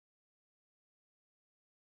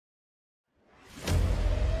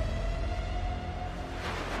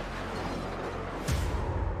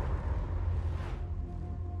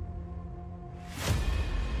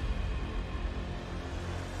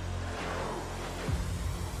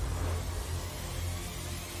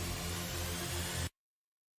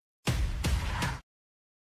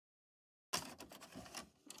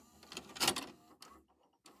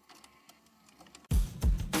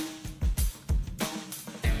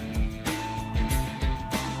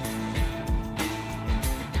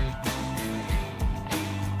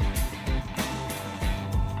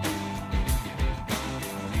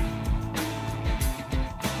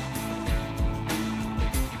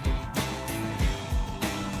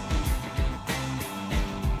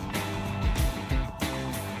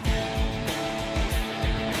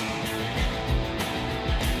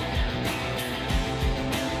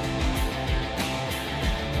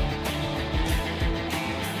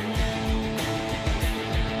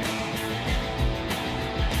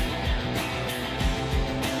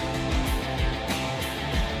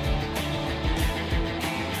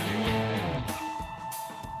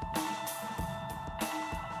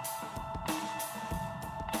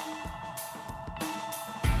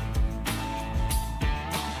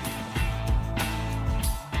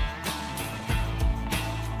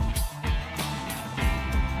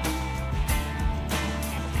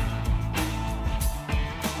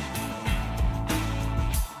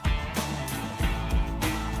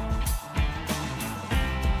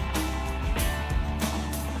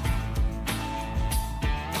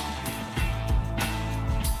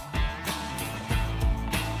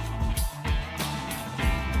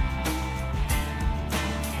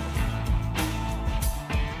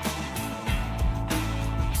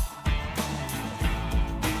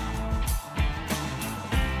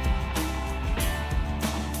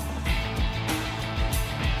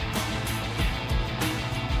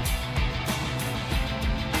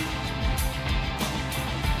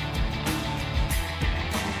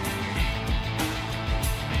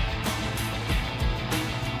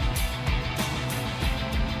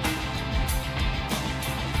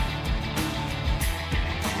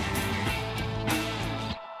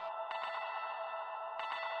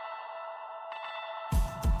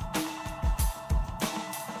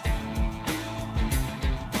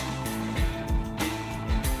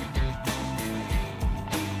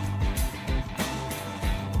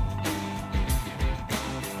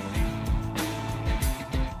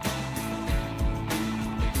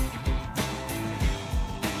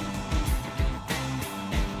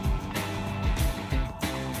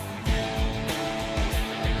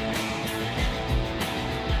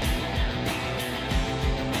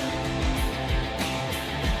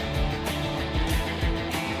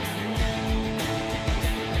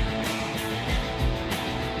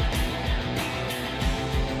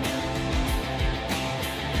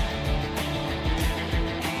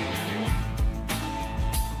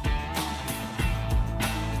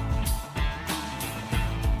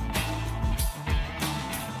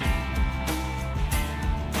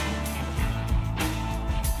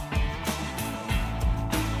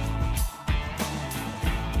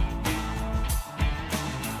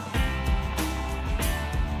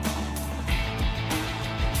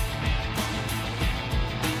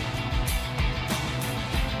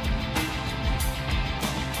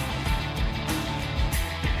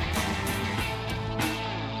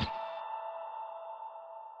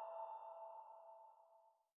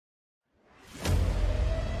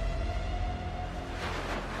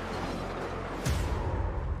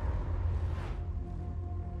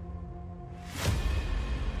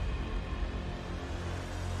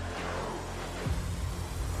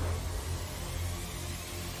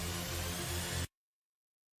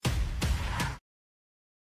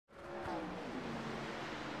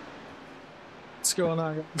What's going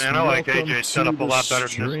on, guys? Man, I like Welcome AJ's setup a lot better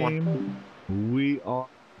than this one. We are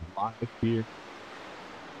live here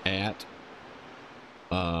at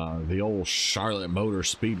the old Charlotte Motor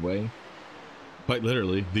Speedway. Quite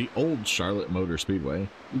literally, the old Charlotte Motor Speedway.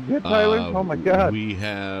 You good, Tyler? Oh my God. We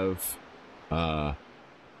have 200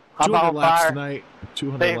 on laps fire. tonight.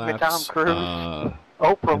 200 Save me, laps. Tom Cruise.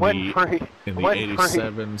 Oprah Winfrey. In the Winfrey.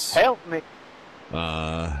 87s. Help me.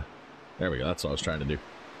 There we go. That's what I was trying to do.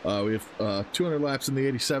 We have 200 laps in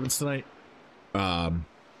the 87s tonight.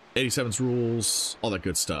 87s rules, all that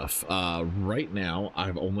good stuff. Right now,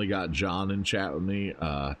 I've only got John in chat with me.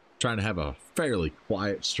 Trying to have a fairly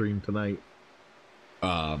quiet stream tonight.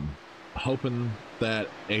 Hoping that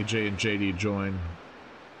AJ and JD join.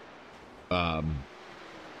 I'm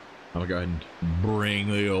gonna go ahead and bring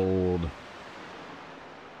the old.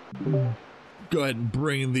 Go ahead and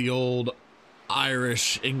bring the old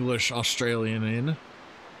Irish, English, Australian in.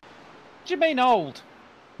 What do you mean old?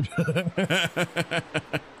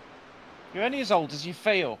 You're only as old as you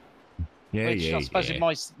feel. Yeah, Which I suppose it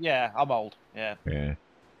might. Yeah, I'm old. Yeah. Yeah.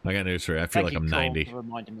 I got news for you. I feel like I'm 90. For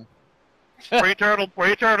reminding me. Where you turtle? Where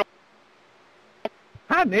you turtle?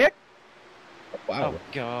 Hi, Nick. Wow. Oh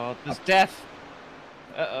God, there's death.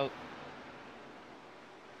 Uh-oh.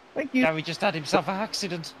 Thank you. Gary just had himself an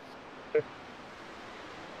accident.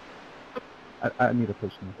 I need a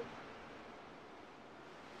push me.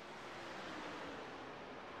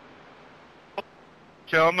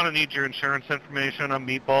 Joe, I'm gonna need your insurance information on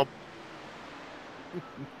Meatball.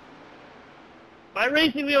 My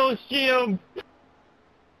racing wheels, Jim!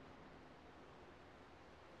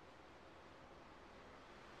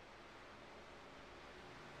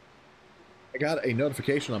 I got a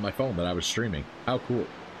notification on my phone that I was streaming. How cool.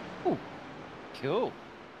 Ooh, cool.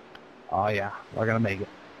 Oh yeah, we're gonna make it.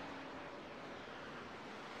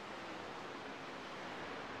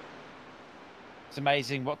 It's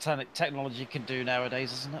amazing what technology can do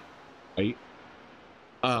nowadays, isn't it?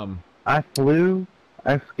 Right. I flew.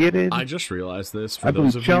 I skidded. I just realized this. For I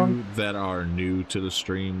those of blew you that are new to the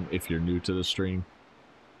stream, if you're new to the stream,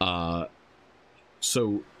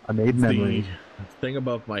 so I made memories. the thing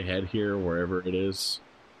above my head here, wherever it is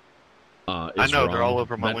I know, wrong. they're all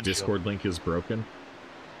over my That windshield. Discord link is broken.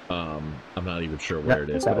 I'm not even sure where it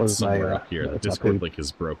is, that but it's was my, somewhere up here. The that was my Discord poop. link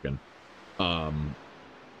is broken.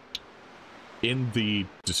 In the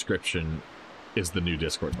description is the new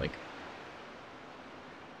Discord link.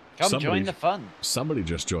 Come join the fun. Somebody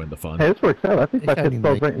just joined the fun. Hey, this works out. I think It my can't pit even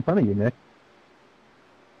stall's make- right in front of you, Nick.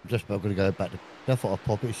 Just about going to go back to. I thought I'd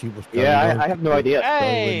pop it, see what's going Yeah, on. I have no idea.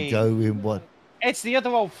 Hey! Joe in what? It's the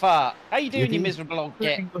other old fart. How you doing, you do? miserable old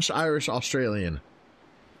git? English, Irish, Australian.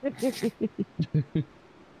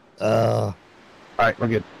 Alright, we're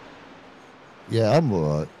good. Yeah, I'm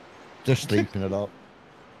alright. Just sleeping a lot.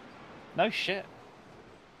 No shit.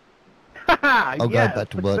 I'll go back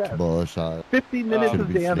to work tomorrow, so 50 minutes shouldn't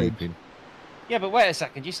of be damage. sleeping. Yeah, but wait a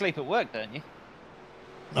second. You sleep at work, don't you?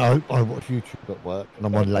 No, I watch YouTube at work, and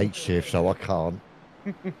I'm on late shift, so I can't.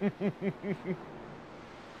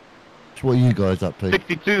 So what are you guys up to?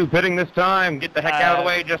 62, pitting this time. Get the heck out of the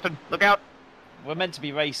way, Justin. Look out. We're meant to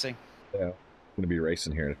be racing. Yeah, I'm gonna be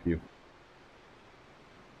racing here in a few.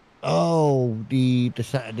 Oh, the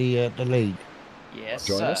Saturday the league. Yes,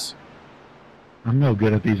 Join sir. us. I'm no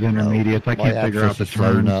good at these intermediates. I My can't figure out the access is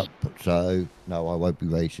blown turns. up, so no, I won't be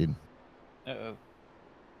racing. Uh-oh.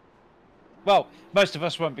 Well, most of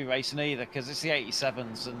us won't be racing either because it's the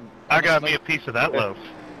 87s, and I got me honestly, a piece of that loaf.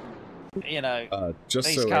 you know, Just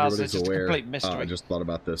These so cars are everybody's just a aware, complete mystery. I just thought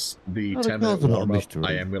about this. The Oh, the 10-minute cars are not a warm-up, mystery.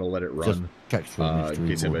 I am gonna let it Just run. text for In mystery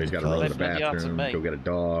case more anybody's got to than run to the They've bloody answered bathroom, me. go get a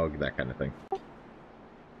dog, that kind of thing.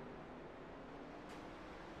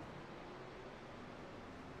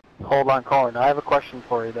 Hold on, Colin. I have a question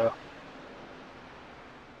for you, though.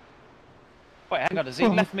 wait, hang on. Has he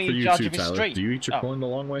left me For in you charge too, of his Tyler. street? Do you eat your Oh. coin the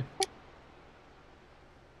long way?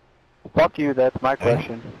 Fuck you, that's my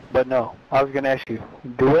question. But no, I was going to ask you,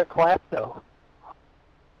 do it clap, though?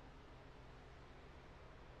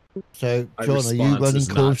 So, My John, are you response running is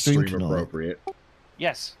call not stream stream tonight? appropriate.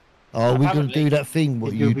 Yes. Are we going to Apparently. do that thing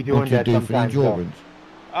what You'll you be doing want to that do for the sometimes, though. endurance?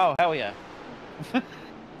 Oh, hell yeah.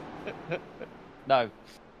 No.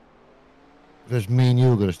 Because me and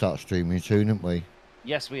you are going to start streaming soon, aren't we?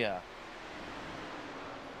 Yes, we are.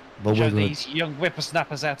 But Show we're going these young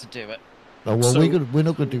whippersnappers how to do it. oh, well, So- we're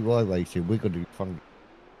not going to do iRacing. We're going to do fun.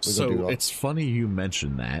 We're So gonna do that. it's funny you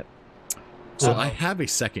mentioned that. So Uh-oh. I have a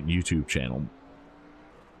second YouTube channel,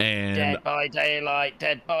 and Dead by daylight,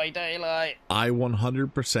 dead by daylight. I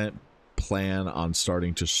 100% plan on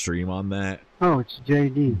starting to stream on that, Oh, it's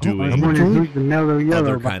JD. Doing I was wondering who's the mellow yellow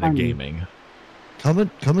other kind of behind you. gaming. Come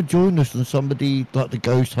and join us on somebody like the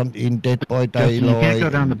ghost hunting, Dead by Justin, you Daylight. can't go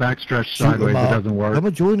down the backstretch shoot 'em sideways. It up. doesn't work. Come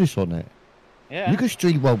and join us on it. Yeah. You can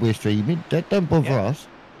stream while we're streaming. Don't bother Yeah. us.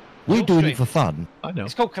 We're You'll doing stream. it for fun. I know.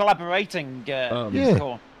 It's called collaborating. Yeah.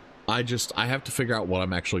 Corn. I have to figure out what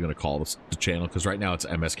I'm actually going to call the channel, because right now it's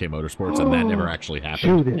MSK Motorsports, and that never actually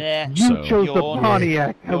happened. Shoot it. Yeah. You So- chose the Yawn.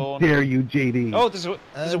 Pontiac. How Yawn. dare you, JD? Oh,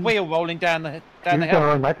 there's a wheel rolling down the You're hill.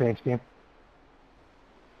 on my page, Jim.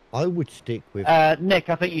 I would stick with. Nick,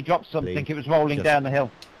 I think you dropped something. Please. It was rolling Just- down the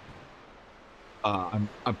hill. I'm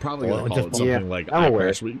probably Well, going to call it just- something Yeah, like I'm aware.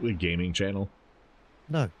 iCrash Weekly Gaming Channel.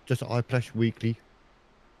 No, just iPlash Weekly.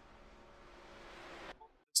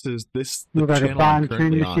 This Look the like a channel I'm bomb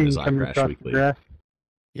currently turn on machine is coming iCrash across the Weekly. grass.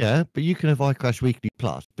 Yeah, but you can have iCrash Weekly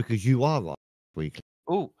Plus because you are iCrash Weekly.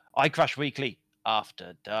 Ooh, iCrash Weekly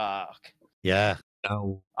After Dark. Yeah.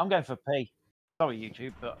 No, I'm going for P. Sorry,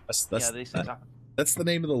 YouTube, but that's yeah, these things happen. that's the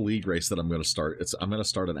name of the league race that I'm going to start. I'm going to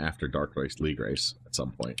start an After Dark race league race at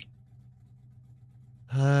some point.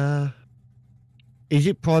 Is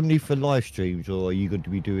it primarily for live streams or are you going to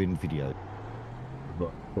be doing video But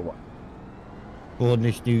for what? for on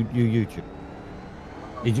this new YouTube?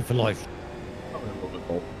 Is it for live? A little bit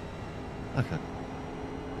both. Okay.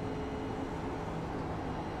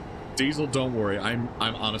 Diesel, don't worry. I'm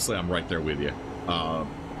honestly I'm right there with you.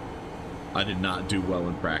 I did not do well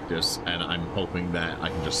in practice, and I'm hoping that I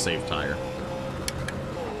can just save tire.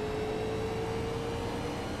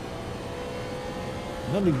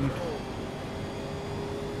 None of you.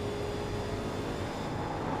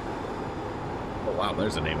 Oh wow,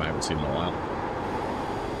 there's a name I haven't seen in a while.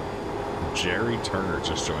 Jerry Turner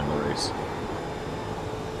just joined the race.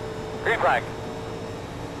 Green flag.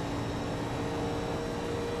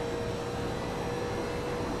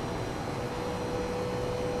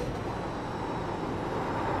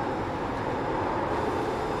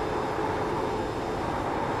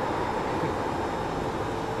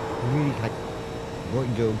 Really like what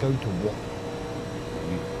you go to what?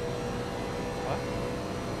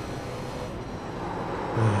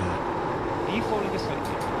 Are you falling asleep?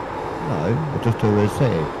 No, I just always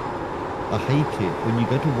said. I hate it when you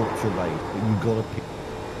go to watch a race and you gotta pick.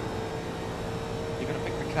 You're gonna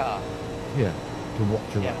pick the car. Yeah, to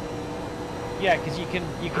watch a Yeah. race. Yeah, because you can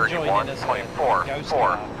join in as a ghost car.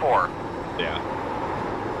 31.444. Yeah.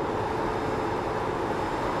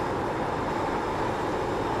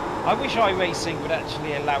 I wish iRacing would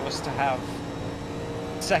actually allow us to have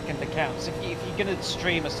second accounts. If you're going to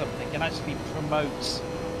stream or something, and actually promote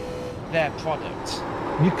their product.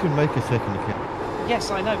 You can make a second account.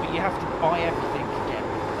 Yes, I know, but you have to buy everything again.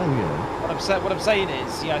 Oh yeah. What I'm saying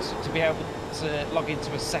is, yes, to be able to log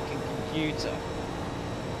into a second computer,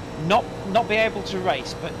 not be able to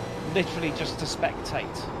race, but literally just to spectate.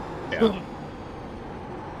 Yeah.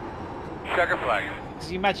 Checker flag.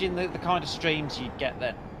 Because you imagine the kind of streams you'd get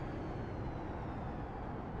then.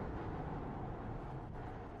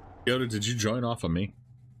 Yoda, did you join off of me?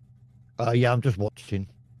 Yeah, I'm just watching.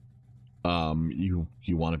 You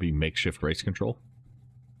want to be makeshift race control?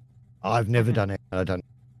 I've never done it. I don't.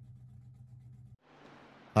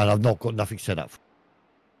 And I've not got nothing set up.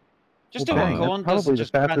 Just do Dang, it, that's Corn. probably the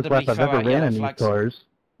Just fastest randomly lap I've throw ever out ran yellow in these flags. cars.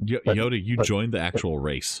 But- Yoda, you but- joined the actual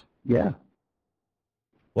race. Yeah.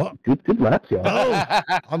 What? Good laps, y'all. Oh,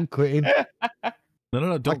 I'm quitting.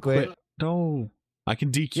 No, don't quit. quit. No, I can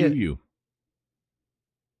DQ Yeah. you.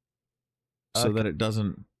 So Okay. that it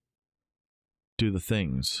doesn't do the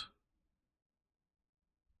things.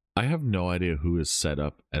 I have no idea who is set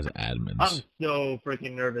up as admins. I'm so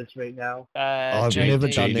freaking nervous right now. I've never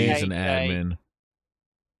done JD's this. an admin.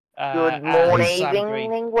 Good Sam morning,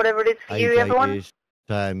 Green. whatever it is for you, everyone. is,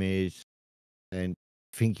 Sam is, and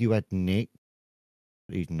I think you had Nick.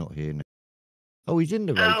 He's not here now. Oh, he's in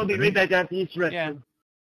the race. I'll be isn't right he? back after this restroom. Yeah.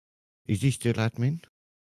 Is he still admin?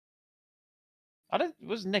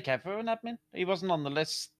 Was Nick ever an admin? He wasn't on the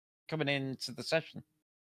list coming into the session.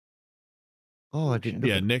 Oh, I didn't. Look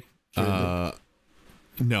Yeah, at- Nick. Sure.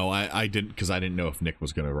 No, I didn't, because I didn't know if Nick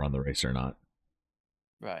was going to run the race or not.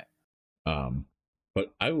 Right.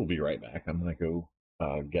 But I will be right back. I'm going to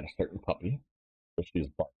go get a certain puppy, so she's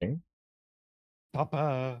barking.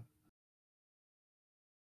 Papa.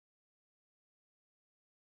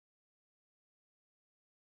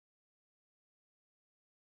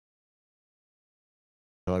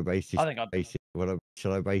 Shall I race this? I think I'd.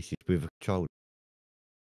 Shall I race this with a controller?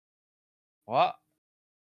 What?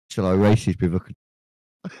 Shall I race this with a?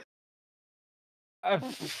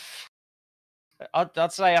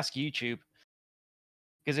 I'd say ask YouTube.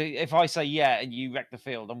 Because if I say yeah and you wreck the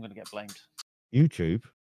field, I'm going to get blamed. YouTube?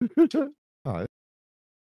 Alright.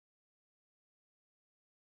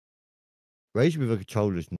 Race with a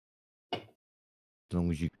controller's as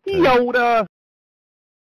long as you can. Yoda!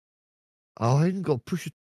 Oh, I haven't got to push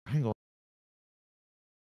it. Hang on.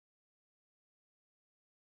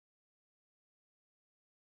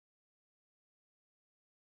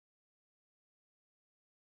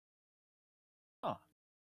 Oh,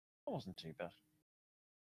 that wasn't too bad.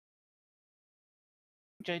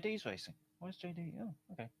 JD's racing. Where's JD? Oh,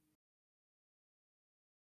 okay.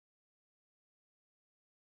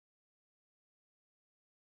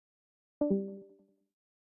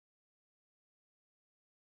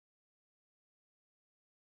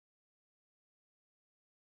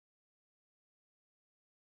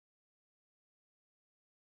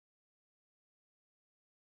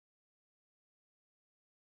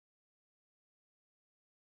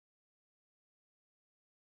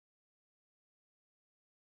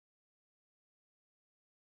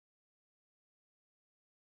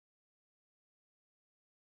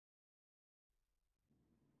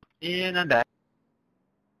 And I'm back.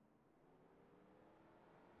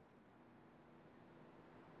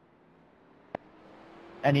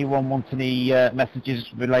 Anyone want any messages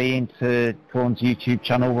relating to Corn's YouTube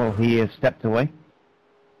channel while he has stepped away?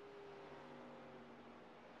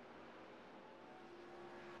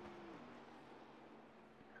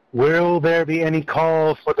 Will there be any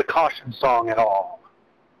call for the caution song at all?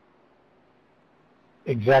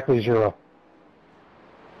 Exactly 0.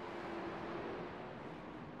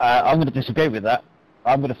 I'm going to disagree with that.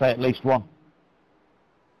 I'm going to say at least one.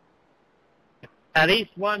 At least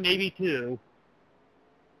one, maybe two.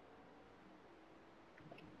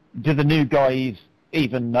 Do the new guys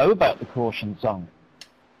even know about the caution song?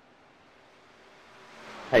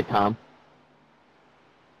 Hey, Tom.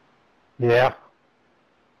 Yeah.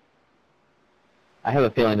 I have a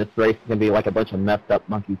feeling this race is going to be like a bunch of messed up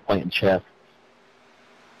monkeys playing chess.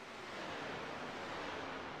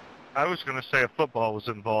 I was going to say a football was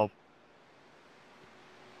involved.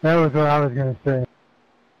 That was what I was going to say.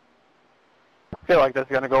 I feel like this is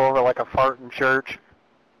going to go over like a fart in church.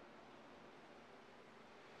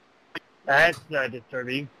 That's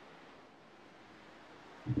disturbing.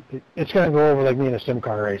 It's going to go over like me in a sim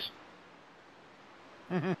car race.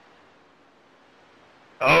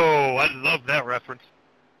 Oh, I love that reference.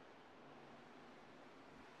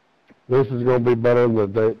 This is going to be better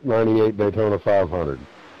than the 98 Daytona 500.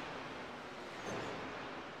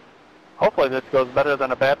 Hopefully this goes better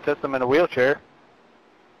than a baptism in a wheelchair.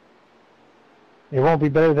 It won't be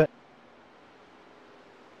better than...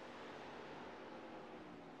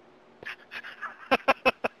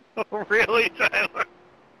 Really, Tyler?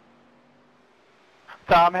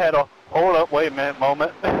 Tom had a hold up, wait a minute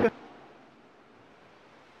moment. And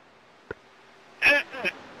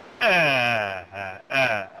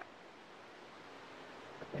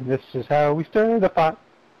this is how we stir the pot.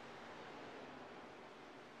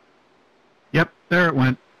 Yep, there it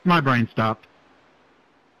went. My brain stopped.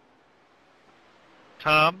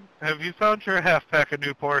 Tom, have you found your half pack of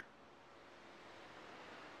Newport?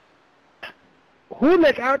 Who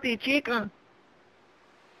let out the chicken?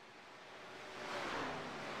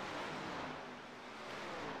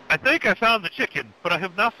 I think I found the chicken, but I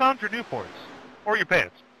have not found your Newports. Or your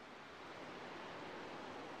pants.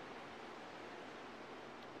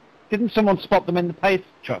 Didn't someone spot them in the pace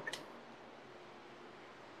truck?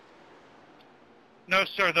 No,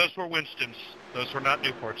 sir, those were Winston's. Those were not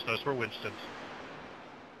Newports, those were Winston's.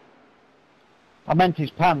 I meant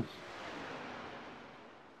his pants.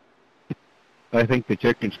 I think the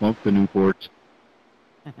chicken smoked the Newports.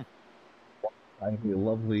 I have a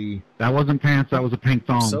lovely That wasn't pants, that was a pink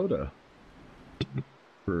thong. soda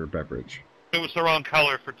for beverage. It was the wrong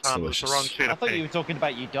color for Tom. It was the wrong Delicious. shade I of thought you pink. were talking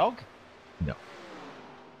about your dog. No.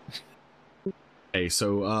 Hey,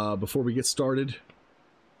 so before we get started,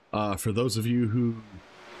 for those of you who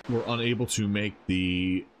were unable to make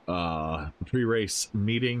the pre-race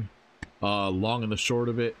meeting, long and the short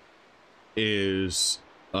of it is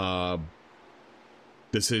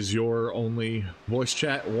this is your only voice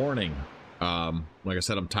chat warning. Like I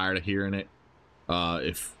said, I'm tired of hearing it.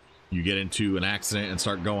 If you get into an accident and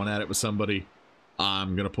start going at it with somebody,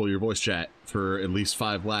 I'm gonna pull your voice chat for at least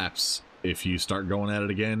 5 laps. If you start going at it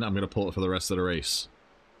again, I'm gonna pull it for the rest of the race.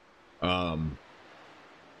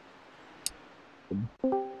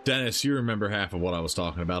 Dennis, you remember half of what I was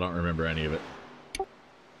talking about. I don't remember any of it.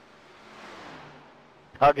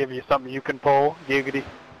 I'll give you something you can pull, giggity.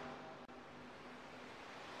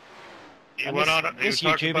 He And went this- on. He this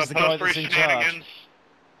was talking YouTuber's about the guy that's post-race in charge.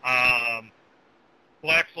 shenanigans,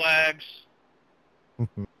 black flags.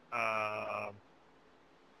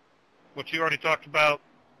 What you already talked about,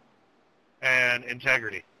 and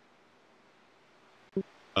integrity.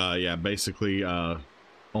 Yeah, basically,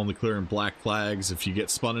 only clearing black flags if you get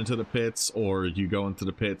spun into the pits or you go into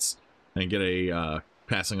the pits and get a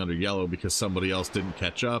passing under yellow because somebody else didn't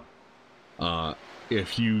catch up.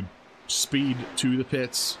 If you speed to the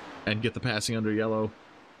pits and get the passing under yellow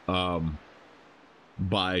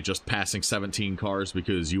by just passing 17 cars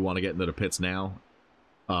because you want to get into the pits now,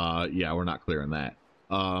 yeah, we're not clearing that.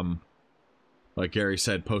 Like Gary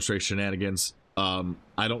said, post-race shenanigans.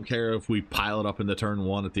 I don't care if we pile it up into turn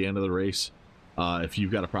 1 at the end of the race. If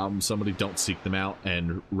you've got a problem with somebody, don't seek them out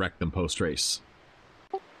and wreck them post-race.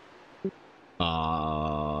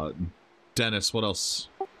 Dennis, what else?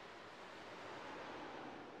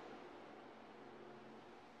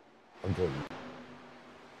 I'm good.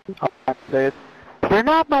 I say it. You're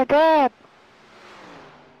not my dad.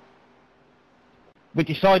 We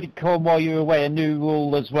decided, Corn, while you were away, a new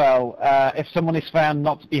rule as well. If someone is found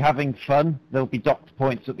not to be having fun, there'll be docked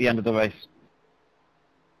points at the end of the race.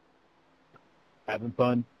 Having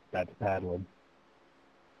fun, that's paddling.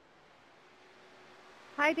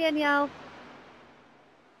 Hi, Danielle.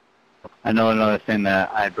 I know another thing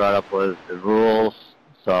that I brought up was the rules.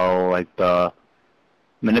 So, like the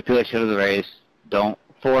manipulation of the race. Don't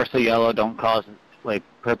force a yellow. Don't cause, like,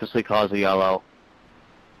 purposely cause a yellow.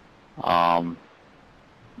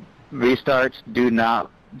 Restarts, do not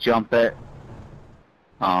jump it.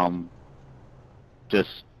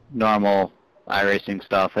 Just normal iRacing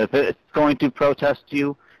stuff. If it's going to protest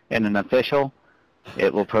you in an official,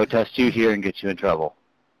 it will protest you here and get you in trouble.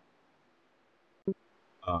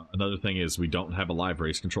 Another thing is we don't have a live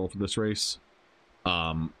race control for this race.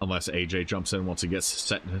 Unless AJ jumps in once he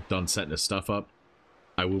gets done setting his stuff up.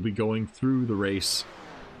 I will be going through the race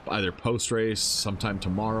either post-race, sometime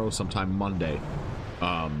tomorrow, sometime Monday.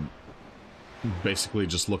 Basically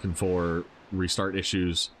just looking for restart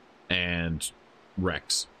issues and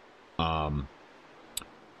wrecks.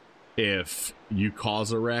 If you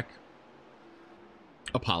cause a wreck,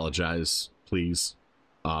 apologize, please.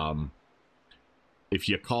 If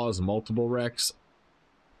you cause multiple wrecks,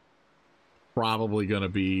 probably going to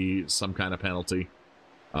be some kind of penalty.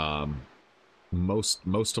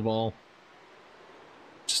 Most of all,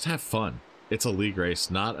 just have fun. It's a league race,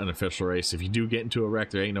 not an official race. If you do get into a wreck,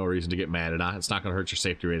 there ain't no reason to get mad. It's not going to hurt your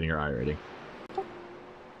safety rating or I rating.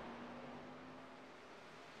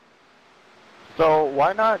 So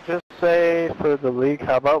why not just say for the league,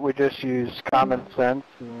 how about we just use common sense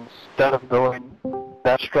instead of going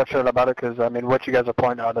that structured about it? Because, I mean, what you guys are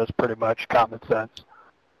pointing out is pretty much common sense.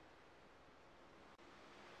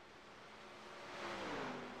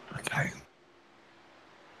 Okay.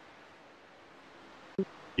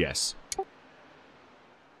 Yes.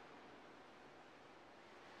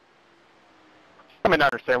 I mean, I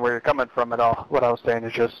understand where you're coming from at all. What I was saying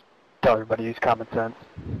is just tell everybody to use common sense.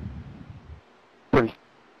 Please.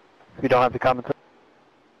 If you don't have the common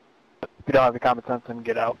sense, then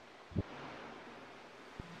get out.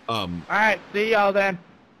 Alright, see y'all then.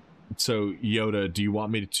 So, Yoda, do you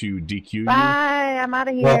want me to DQ you? Bye, I'm out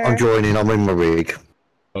of here. Well, I'm joining. I'm in my rig.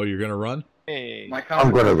 Oh, you're going to run? Hey.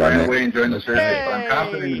 I'm going to run it. away and join the survey, but I'm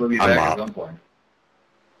confident we'll be back at some point.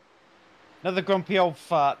 Another grumpy old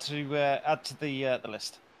fart to add to the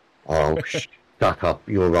list. Oh, shut up.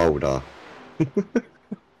 You're older.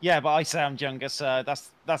 Yeah, but I sound younger, so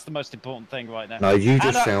that's the most important thing right now. No, you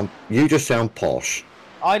just sound posh.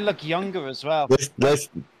 I look younger as well. Let's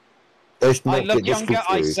not I look get this younger,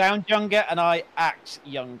 I confused. sound younger, and I act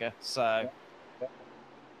younger, so...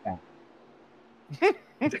 No,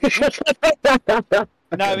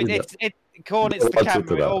 it's Corn, it's the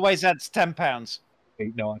camera. It always adds £10.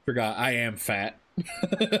 Wait, no, I forgot. I am fat.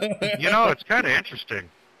 You know, it's kind of interesting.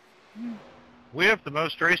 We have the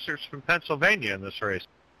most racers from Pennsylvania in this race.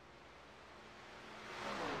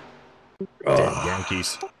 Damn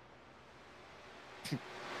Yankees.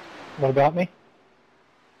 What about me?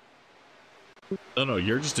 No,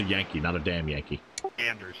 you're just a Yankee, not a damn Yankee.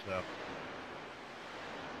 Anders, though.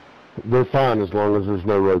 They're fine as long as there's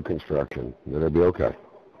no road construction. Then it'll be okay.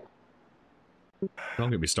 Don't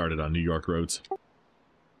get me started on New York roads.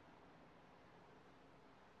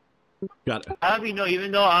 Got it. How do you know,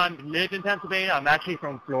 even though I live in Pennsylvania, I'm actually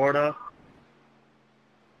from Florida.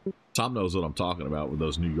 Tom knows what I'm talking about with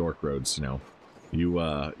those New York roads, you know. You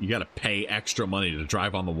got to pay extra money to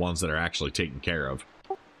drive on the ones that are actually taken care of.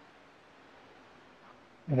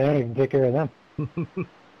 And they don't even take care of them.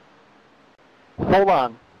 Hold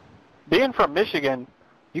on. Being from Michigan,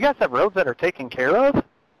 you guys have roads that are taken care of?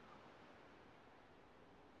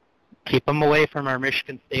 Keep them away from our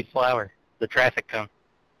Michigan State flower, the traffic cone.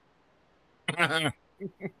 I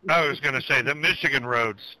was going to say, the Michigan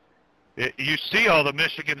roads. You see all the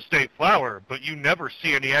Michigan State flour, but you never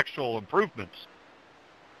see any actual improvements.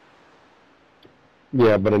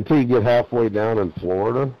 Yeah, but until you get halfway down in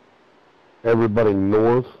Florida, everybody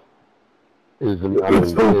north is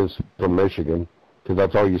from Michigan, because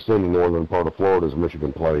that's all you see in the northern part of Florida is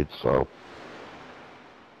Michigan plates. So.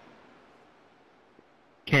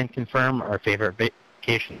 Can confirm our favorite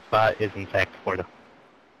vacation spot is in fact Florida.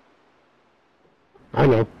 I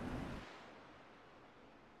know.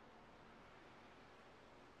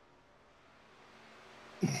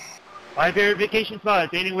 My favorite vacation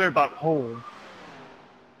spot is anywhere but home.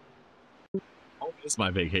 Home is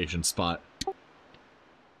my vacation spot.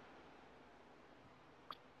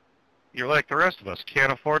 You're like the rest of us,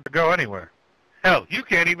 can't afford to go anywhere. Hell, you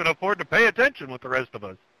can't even afford to pay attention with the rest of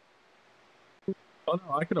us. Oh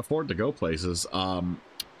no, I can afford to go places.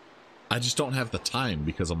 I just don't have the time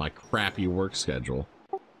because of my crappy work schedule.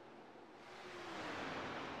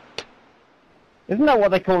 Isn't that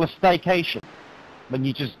what they call a staycation? When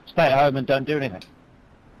you just stay at home and don't do anything?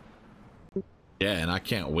 Yeah, and I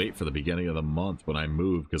can't wait for the beginning of the month when I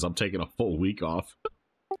move because I'm taking a full week off.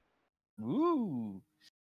 Ooh.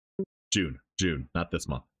 June, not this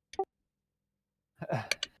month.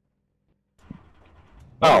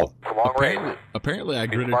 Oh, apparently I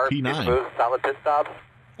gridded P9. Solid pit stops.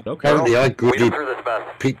 Okay. Apparently I gridded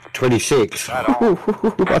P26. I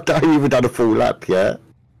don't even done a full lap yet.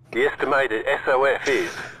 The estimated SOF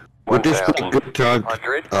is Would this be a good time?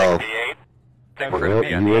 Oh. Well,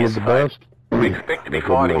 you wanted the best. We expect to be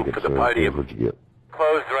fighting for the podium.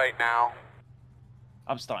 Closed right now.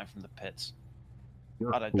 I'm starting from the pits.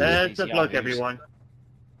 I don't Best of luck, everyone.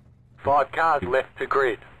 5 cars left to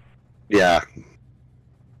grid. Yeah.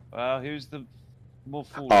 Well, who's the more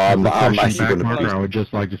foolish? I'm actually going I would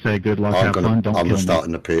just like to say good luck, have fun, don't I'm kill me.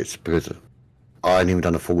 starting the pits because I ain't even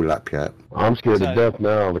done a full lap yet. I'm scared to death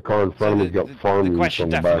now. The car in front of me's got farm The use question on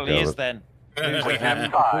the back of definitely is it. then, who's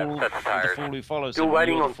the fool who follows Still him?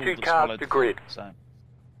 waiting You're on the fool 2 that's cars followed to the grid. fool, so.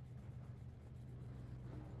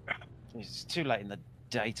 It's too late in the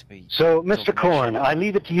day to be... So, Mr. Korn, I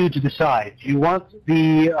leave it to you to decide. Do you want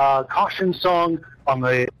the caution song on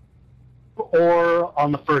the or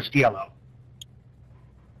on the first yellow?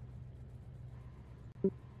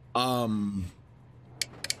 I'll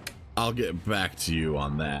get back to you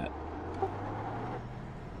on that.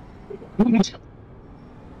 I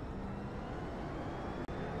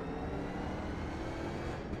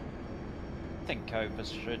think Cobus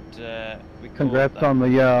should record Congrats that. on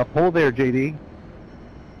the pole there, JD.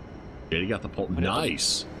 JD got the pole.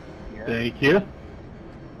 Nice. Thank you.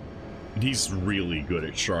 He's really good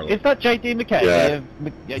at Charlotte. Is that JD McKay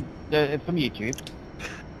from YouTube?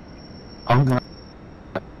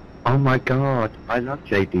 Oh my god, I love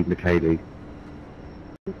JD McKay.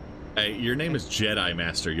 Hey, your name is Jedi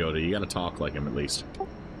Master Yoda. You gotta talk like him at least.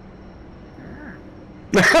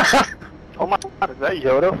 Oh my god, is that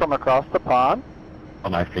Yoda from across the pond?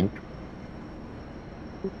 And I think.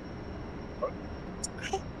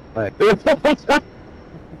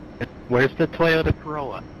 Where's the Toyota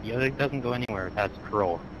Corolla? Yoda doesn't go anywhere without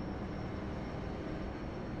Corolla.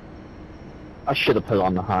 I should have put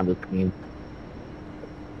on the Honda team.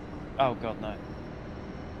 Oh god, no.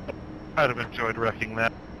 I'd have enjoyed wrecking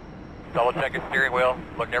that. Double checking steering wheel.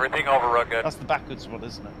 Looking everything over real good. That's the backwards one,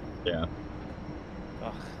 isn't it? Yeah.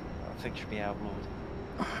 Ugh, that thing should be outlawed.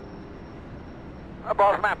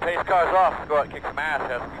 Boss man, pace cars off. Go out and kick some ass.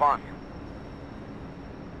 Have some fun.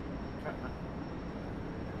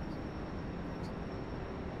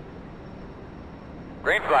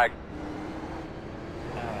 Green flag.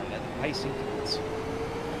 Let the pacing commence.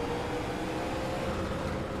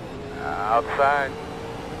 Outside.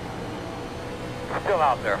 Still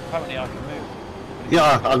out there. Apparently I can move.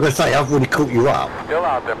 Yeah, I'm gonna say I've already caught you up. Still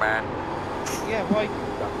out there, man. Yeah, why?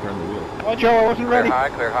 Turn the wheel. Why Joe, I wasn't ready.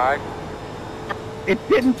 Clear high. It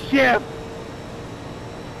didn't shift.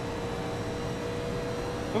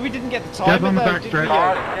 But we didn't get the Jeff time on the though, back did stretch. we?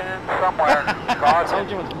 Caution somewhere. I told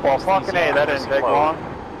you Caution. what Well, fucking A, that didn't take long.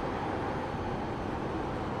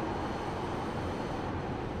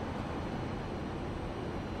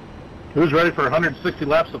 Who's ready for 160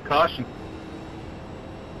 laps of caution?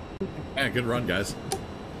 Yeah, good run, guys.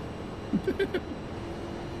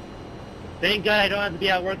 Thank God I don't have to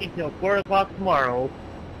be out working till 4 o'clock tomorrow.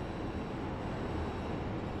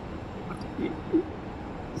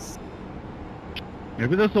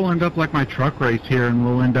 Maybe this will end up like my truck race here, and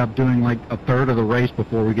we'll end up doing like a third of the race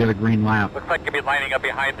before we get a green lap. Looks like you'll be lining up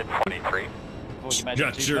behind the 23.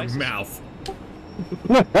 Shut your mouth.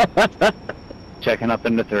 Checking up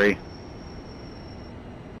into 3.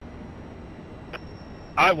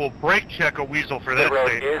 I will brake check a weasel for The that road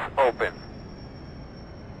thing. is open.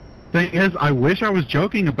 Thing is, I wish I was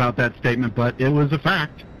joking about that statement, but it was a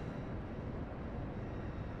fact.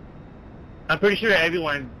 I'm pretty sure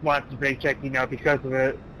everyone wants to brake check, because of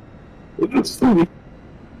it.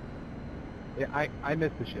 Yeah, I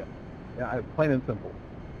missed the shift. Yeah, plain and simple.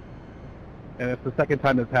 And it's the second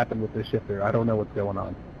time that's happened with this shifter. I don't know what's going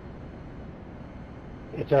on.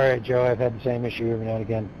 It's alright, Joe. I've had the same issue every now and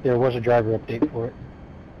again. There was a driver update for it.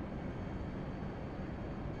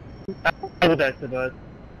 I would ask it does.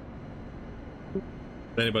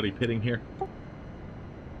 Anybody pitting here?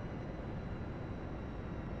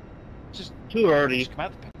 Just too early. Just come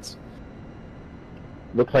out the pits.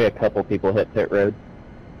 Looks like a couple people hit pit road.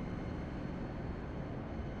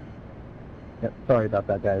 Yeah, sorry about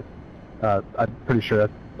that, guys. I'm pretty sure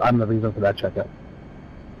I'm the reason for that checkup.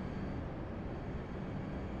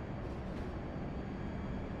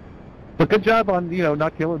 But good job on,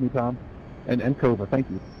 not killing me, Tom. And Cobra, thank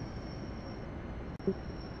you.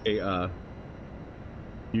 Hey,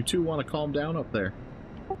 you two want to calm down up there?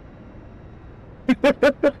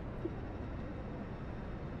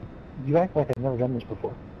 You act like I've never done this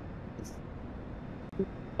before.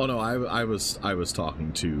 Oh no, I was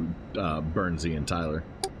talking to Burnsy and Tyler.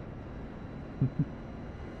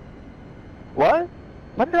 What?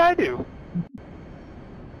 What did I do?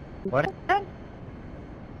 What?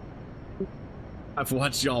 I've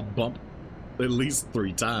watched y'all bump at least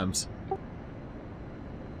 3 times.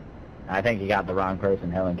 I think you got the wrong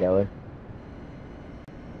person, Helen Keller.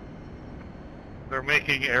 They're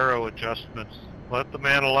making aero adjustments. Let the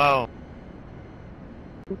man alone.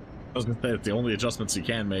 I was gonna say, it's the only adjustments you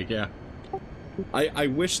can make, yeah. I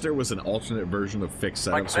wish there was an alternate version of fixed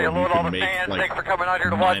setup so you could make, like,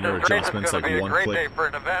 minor adjustments, like one click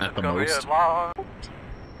at the most. A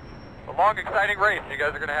long, exciting race. You guys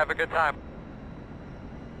are going to have a good time.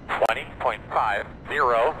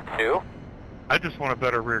 20.502. I just want a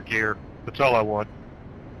better rear gear. That's all I want.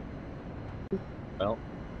 Well,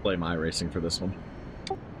 play my racing for this one.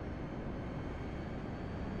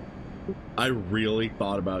 I really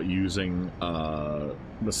thought about using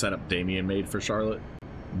the setup Damien made for Charlotte,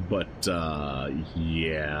 but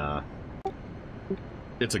yeah,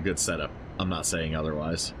 it's a good setup. I'm not saying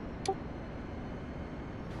otherwise.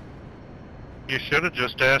 You should have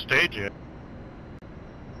just asked AJ.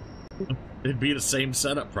 It'd be the same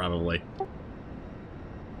setup, probably.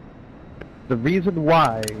 The reason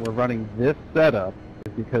why we're running this setup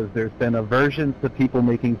is because there's been aversions to people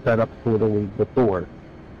making setups for the league before.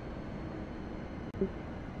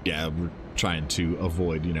 Yeah, we're trying to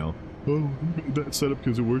avoid, oh, we made that setup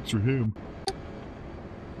because it works for him.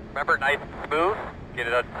 Remember, nice and smooth. Get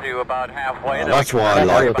it up to about halfway. That's why I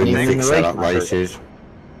like the fixed setup races.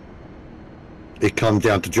 It comes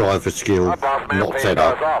down to driver skill, not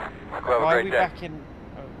setup. Why are we back in?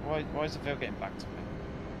 Why is the field getting back to me?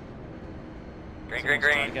 Green, Someone's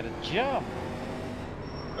trying to get a jump.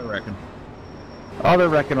 I reckon. Oh, they're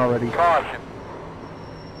wrecking already. Caution.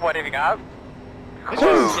 What have you got? This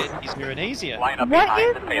one's getting easier and easier. What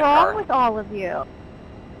is wrong with all of you?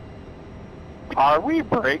 Are we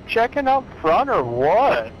brake checking up front or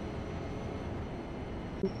what?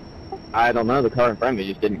 I don't know. The car in front of me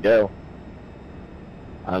just didn't go.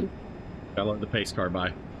 Gotta let the pace car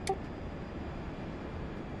by.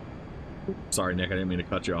 Sorry, Nick, I didn't mean to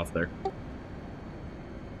cut you off there.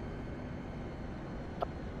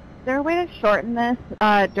 Is there a way to shorten this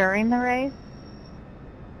during the race?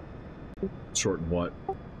 Shorten what?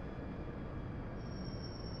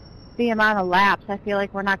 The amount of laps. I feel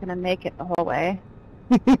like we're not going to make it the whole way.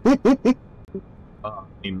 I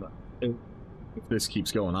mean, if this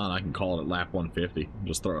keeps going on, I can call it at lap 150.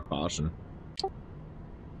 Just throw a caution.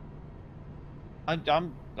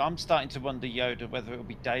 I'm starting to wonder, Yoda, whether it'll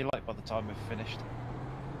be daylight by the time we've finished.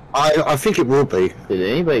 I think it will be. Did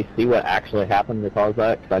anybody see what actually happened to cause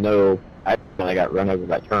that? Because I know I got run over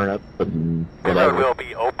by turnip and whatever. will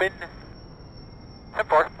be open.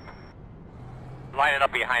 10-4. Lining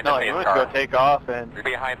up behind the No, pace you went car. to go take off and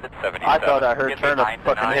Behind the 77. I thought I heard Get turnip behind the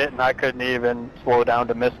fucking 9. hit and I couldn't even slow down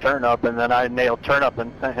to miss turnip and then I nailed turnip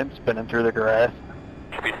and sent him spinning through the grass.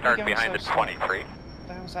 Should be starting behind the 23. What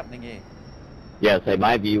the hell's happening here? Yeah, so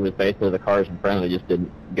my view was basically the cars in front of me just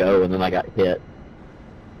didn't go, and then I got hit.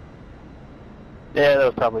 Yeah, that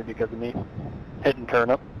was probably because of me hitting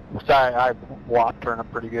turnip. Sorry, I walked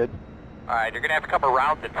turnip pretty good. Alright, you're gonna have to come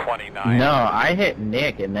around the 29. No, I hit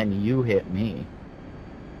Nick, and then you hit me.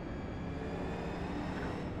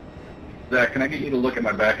 Zach, can I get you to look at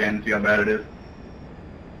my back end and see how bad it is?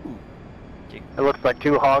 It looks like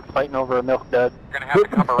 2 hogs fighting over a milk dud. You're gonna have to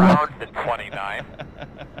come around the 29.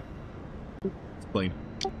 Clean.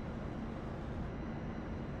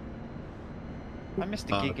 I missed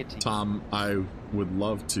a giga. Tom, I would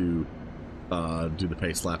love to do the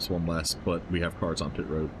pace laps one less, but we have cars on pit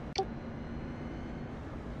road.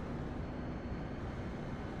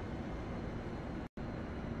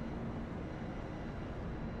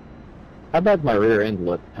 How bad's my rear end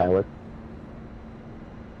look, Tyler?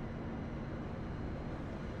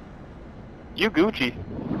 You Gucci.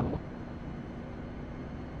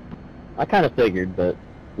 I kind of figured, but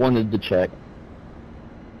wanted to check.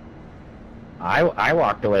 I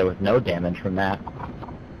walked away with no damage from that.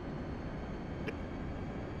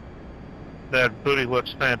 That booty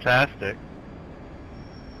looks fantastic.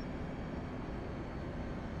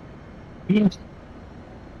 Yeah.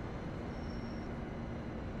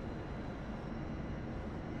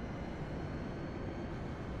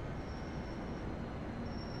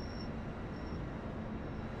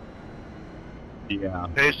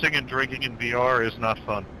 Pacing and drinking in VR is not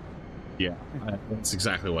fun. Yeah, that's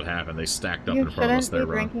exactly what happened. They stacked up You in front of us shouldn't there,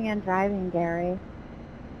 be drinking and driving, Gary.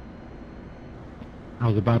 I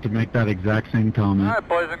was about to make that exact same comment. All right,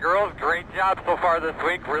 boys and girls, great job so far this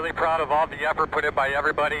week. Really proud of all the effort put in by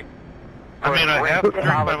everybody. I mean, I have to drink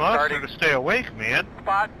my monster to stay awake, man.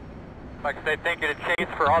 Spot. Like I say, thank you to Chase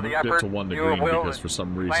for all the effort. To 1 you degree and Will because and for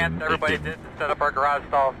some reason Lance, everybody did to set up our garage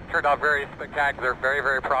stall. Turned out very spectacular. Very,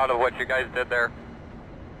 very proud of what you guys did there.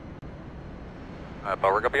 But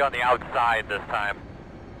we're going to be on the outside this time.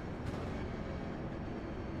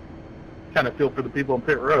 Kind of feel for the people on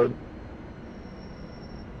pit road.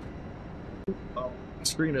 The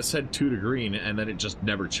screen that said 2 to green, and then it just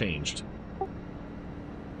never changed.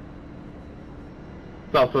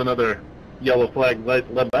 It's also another yellow flag led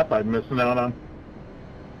lap I'm missing out on.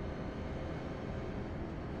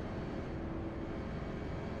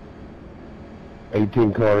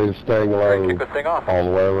 $18 car is staying low Kick this thing off. all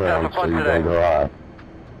the way around, so you don't go high.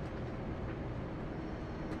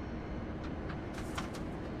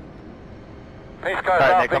 Pace cars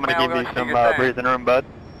Alright, off, Nick, I'm big gonna man, give you we're some gonna see breathing room, bud.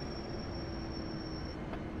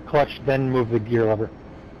 Clutch, then move the gear lever.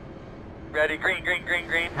 Ready, green, green, green,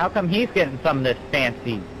 green. How come he's getting some of this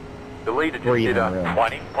fancy? The lead just breathing did a room?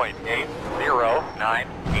 20.809,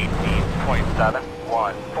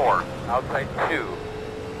 18.714. Outside 2.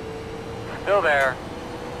 Still there.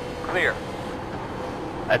 Clear.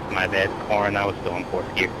 That's my bad, Corn. I was still in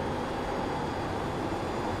 4th gear.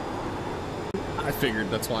 I figured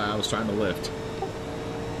that's why I was trying to lift.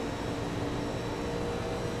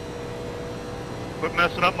 Quit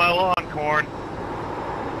messing up my lawn, Corn.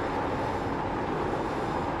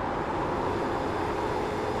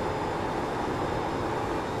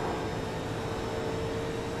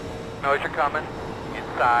 Knows you're coming.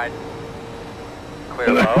 Inside.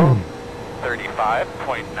 Clear low.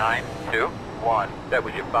 35.921. That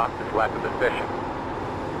was your fastest lap of the session.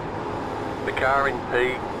 The car in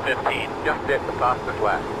P15 just hit the fastest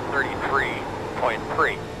lap.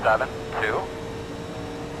 33.372.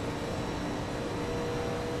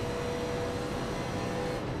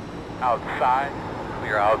 Outside.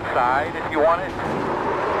 Clear outside if you want it.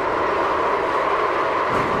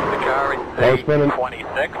 The car in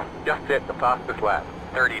P26 just hit the fastest lap.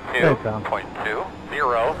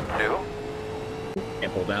 32.202.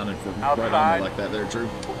 Can't pull down and for right Outside. on me like that there, Drew.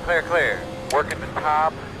 Clear, clear. Working the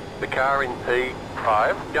top. The car in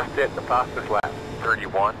P5 just hit the fastest lap.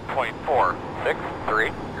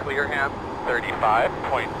 31.463. Clear him.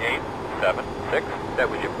 35.876. That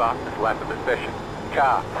was your fastest lap of the session.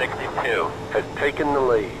 Car 62 has taken the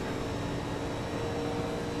lead.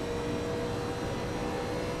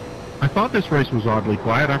 I thought this race was oddly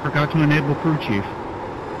quiet. I forgot to enable crew chief.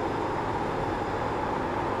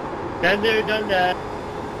 Done there, done that.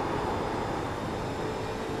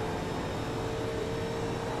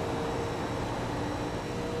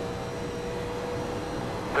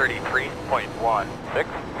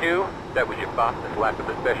 .162. That was your fastest lap of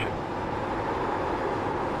the session.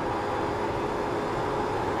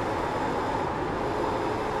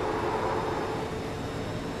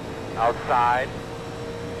 Outside.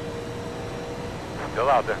 Still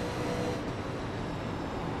out there.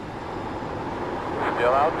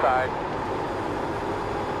 Still outside.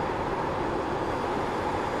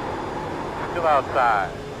 Still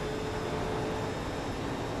outside.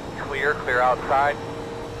 Clear, clear outside.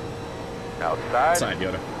 Outside. Outside,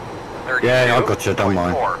 Yoda. Yeah, I got you, don't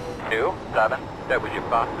mind. 427. That was your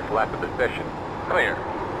fastest lap of the session. Clear.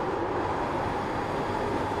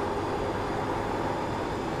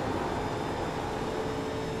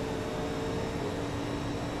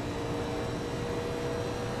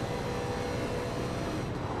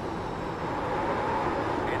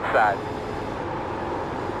 Inside.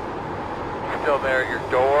 Still there, your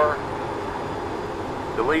door.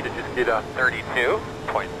 The lead is just did a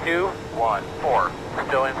 32.214.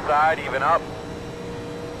 Still inside, even up.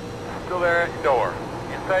 Still there at door.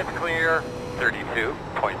 Inside's clear,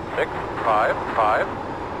 32.655.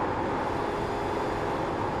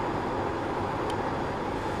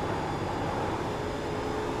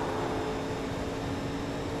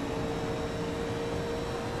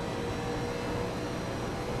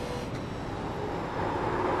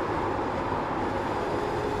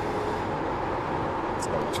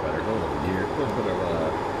 Much better. Go a little gear, a little bit of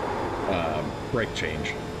a brake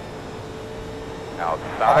change.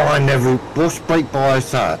 Outside. I never. What's brake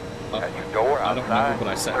bias that? At your door outside. I don't remember,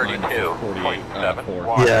 but I set mine to 48.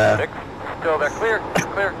 Yeah. Still there, clear,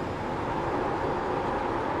 clear.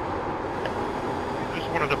 Just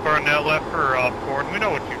wanted to burn that left rear off, Gordon. We know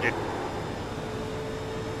what you did.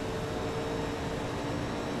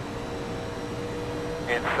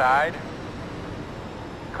 Inside.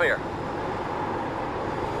 Clear.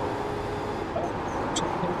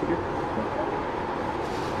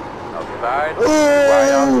 Outside.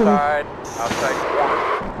 Right outside. Outside corner.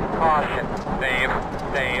 Caution. Save.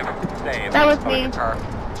 That was me.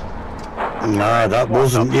 No, that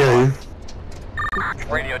wasn't you.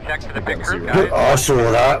 Radio check to the big group, guys. I saw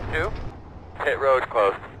that. Pit road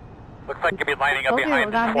closed. Looks like you'll be lining up Told you it behind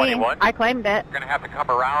was on the me. 21. I claimed it. You're gonna have to come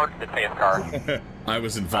around the safe car. I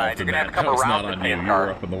was involved in you're gonna that. have to That come was around not the on you. safe You car.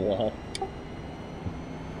 were up in the wall.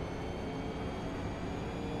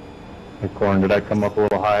 Hey, Corn, did I come up a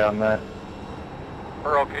little high on that?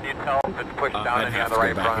 Earl, can you tell if it's pushed down I'd any have on to the go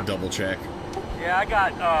right back front? and double check. Yeah, I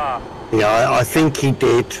got, Yeah, I think he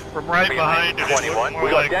did. From right behind it, it looks more We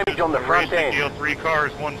got like damage on the a front racing end. deal, 3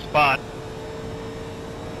 cars, 1 spot.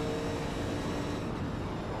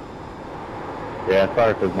 Yeah,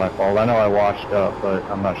 sorry if it was my fault. I know I washed up, but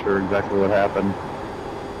I'm not sure exactly what happened.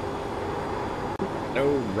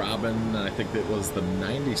 No, Robin, I think it was the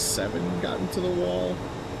 97 got into the wall.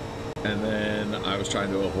 And then I was trying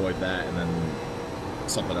to avoid that, and then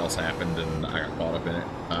something else happened, and I got caught up in it.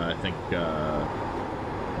 I think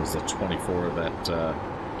it was the 24 that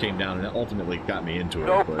came down and ultimately got me into it.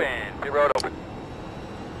 Open. But The road open.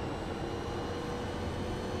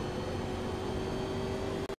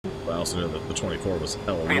 I also know that the 24 was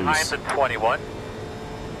hella Behind loose. the 21.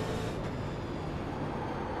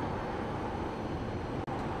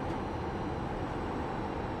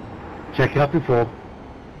 Check out before.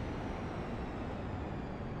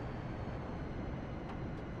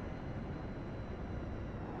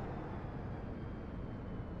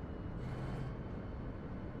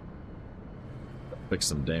 Fix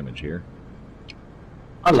some damage here.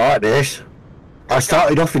 I like this. I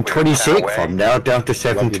started off in 26th. I'm now down to Lucky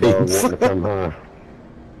dog wanting to 17th. come high.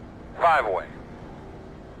 5 away.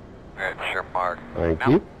 That's your mark. Thank Now,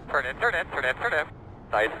 you. turn in.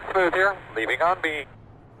 Nice and smooth here. Leaving on B.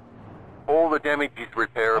 All the damage is I've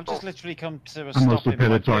repairable. just literally come to a I'm stop mostly in my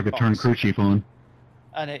pitted so I could turn gearbox, crew chief on.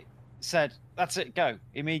 and it said, "That's it, go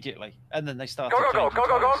immediately." And then they started. Go.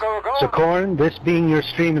 So, Corn, this being your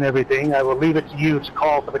stream and everything, I will leave it to you to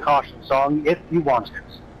call for the caution song if you want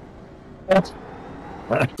it.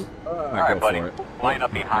 Alright, buddy. Line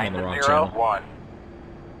up behind I'm on the wrong 0, channel. 1.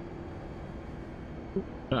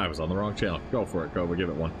 I was on the wrong channel. Go for it. Go. We'll give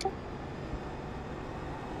it one.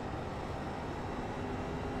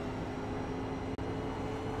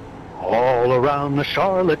 All around the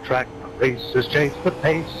Charlotte track, racers chase the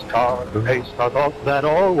pace car. The race car thought that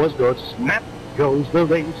all was good. Snap goes the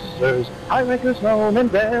racers. iRacers known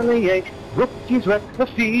and bellyache. Rookies wreck the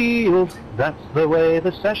field. That's the way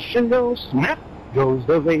the session goes. Snap goes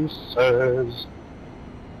the racers.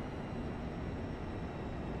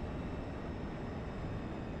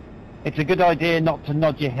 It's a good idea not to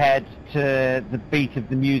nod your head to the beat of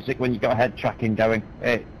the music when you've got head tracking going.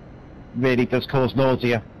 It really does cause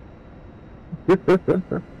nausea. You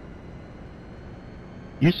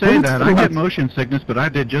say that. I get motion sickness, but I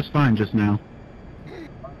did just fine just now.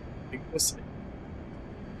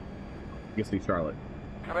 You see Charlotte.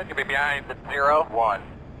 Come in, you'll be behind the 0, 1.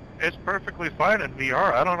 It's perfectly fine in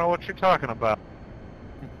VR. I don't know what you're talking about.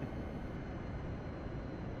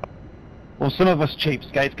 Well, some of us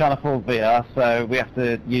cheapskates can't afford VR, so we have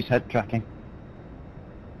to use head tracking.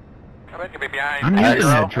 Come in, you'll be behind I'm the using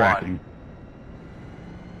 0, head tracking.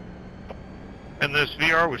 And this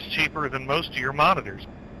VR was cheaper than most of your monitors.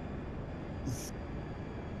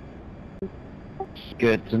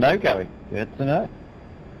 Good to know, Gary. Good to know.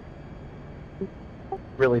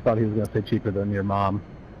 Really thought he was going to say cheaper than your mom.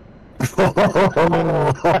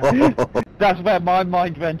 That's where my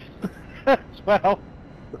mind went as well.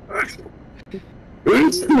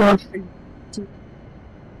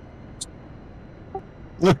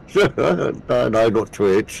 No, not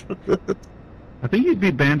Twitch. I think you'd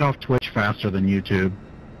be banned off Twitch faster than YouTube.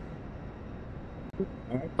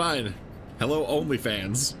 Fine. Hello,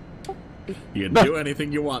 OnlyFans. You can do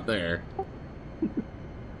anything you want there.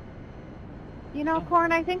 You know,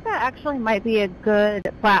 Corn, I think that actually might be a good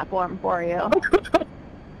platform for you.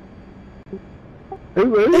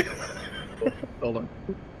 Hold on.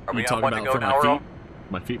 Are we You on talking one to about go for now, my Earl? feet?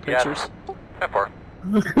 My feet pictures? Pepper.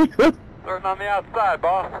 Starting on the outside,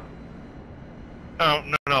 boss. Oh,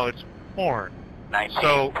 no, it's porn.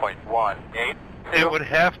 19.18. It would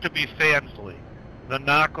have to be Fansly, the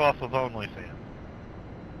knockoff of OnlyFans.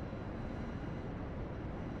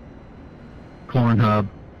 Cornhub.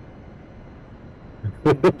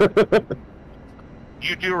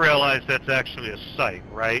 You do realize that's actually a site,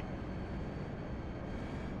 right?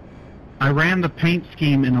 I ran the paint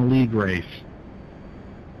scheme in a league race.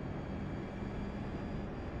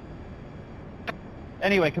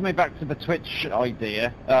 Anyway, coming back to the Twitch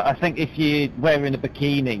idea, I think if you're wearing a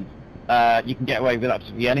bikini, you can get away with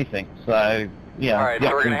absolutely anything. So, yeah. Alright, so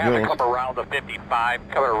we're going to have to come around the 55,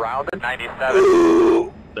 come around the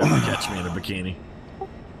 97. They're gonna catch me in a bikini.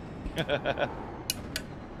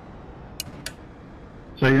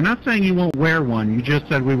 So you're not saying you won't wear one, you just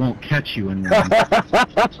said we won't catch you in one.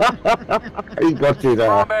 He got you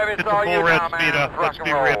there. Get the full red speed up, let's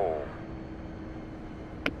be real.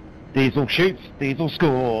 Diesel shoots, Diesel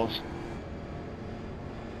scores.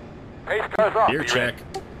 Pace cars off. Gear check.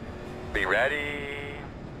 Be ready.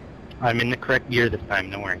 I'm in the correct gear this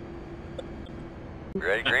time, don't worry.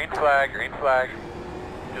 Ready, green flag, green flag.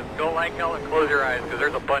 Just go like hell and close your eyes, because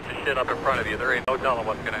there's a bunch of shit up in front of you. There ain't no telling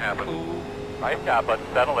what's going to happen. Nice job, bud.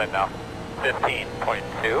 Settle in now.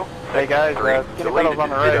 15.2. Hey guys, skinny pedals on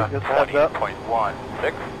the right, just heads up.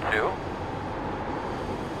 20.162.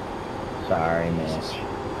 Sorry, miss.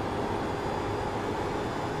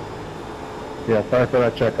 Yeah, sorry for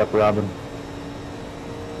that checkup, Robin.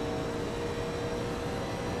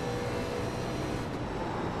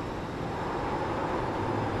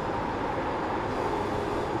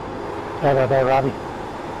 How about that, Robbie?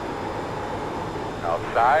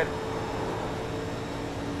 Outside.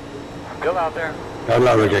 Still out there.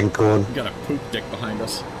 Hello again, Corn. We got a poop dick behind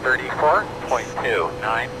us.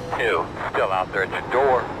 34.292. Still out there at your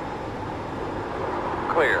door.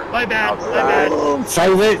 Clear. My bad, Outside.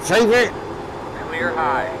 Save it, save it. Clear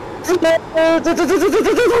high.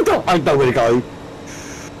 I know where to go.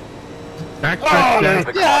 Back,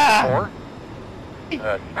 Yeah.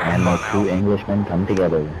 And the two Englishmen come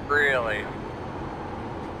together. Really?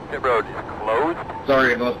 The road is closed.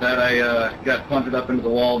 Sorry about that. I got punted up into the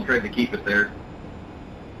wall and tried to keep it there.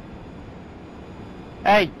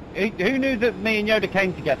 Hey, who knew that me and Yoda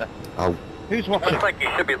came together? Oh. Who's watching? Looks like you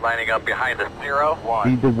should be lining up behind the 0-1.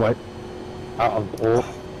 He did what?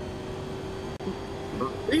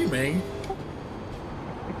 Screaming.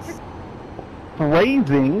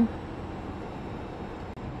 Phrasing?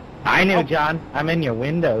 I knew, John. I'm in your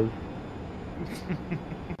windows.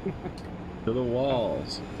 To the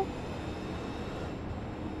walls.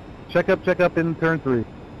 Check up in turn 3.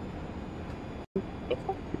 Well, the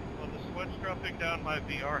switch dropping down my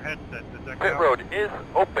VR headset, does that Pit count? road is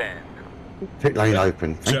open. Pit lane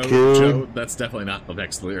open. Thank Joe, you. Joe, that's definitely not the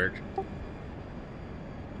next lyric.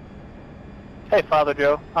 Hey, Father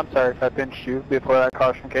Joe, I'm sorry if I pinched you before that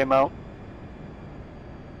caution came out.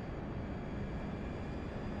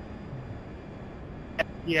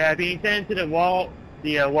 Yeah, being sent to the wall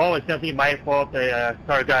is definitely my fault. The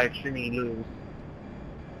car got extremely loose.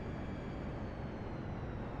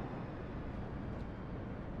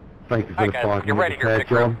 Thank you for the Hi, guys. 5 You're ready, minutes your repair,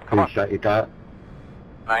 pick room. John. Come on. Appreciate that.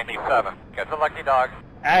 97. Get the lucky dog.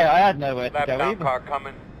 Hey, I had nowhere to Left go down either. car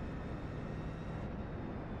coming.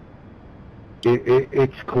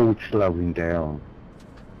 It's called slowing down.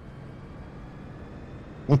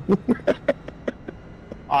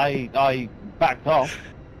 I backed off,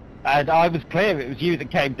 and I was clear it was you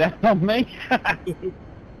that came down on me.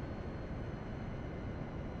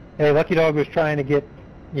 Hey, Lucky Dog was trying to get,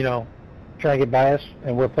 trying to get by us,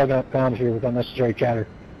 and we're plugging up comms here with unnecessary chatter.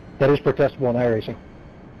 That is protestable in iRacing.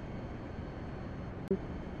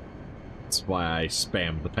 That's why I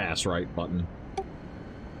spammed the pass right button.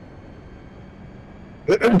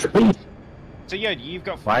 So yeah, you've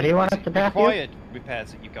got. Why do you want us to back you? required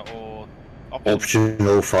repairs that you've got, or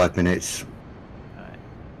Optional 5 minutes.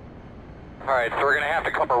 Alright, so we're going to have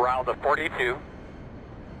to come around the 42.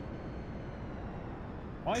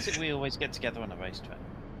 Why is it we always get together on a racetrack?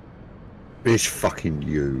 It's fucking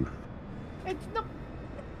you. It's not.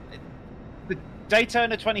 The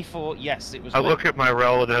Daytona 24, yes, it was. I look at my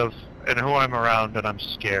relatives and who I'm around and I'm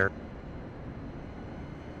scared.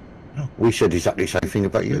 We said exactly the same thing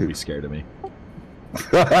about you. You'd be scared of me.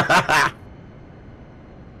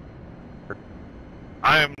 I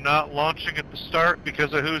am not launching at the start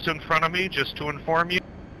because of who's in front of me, just to inform you.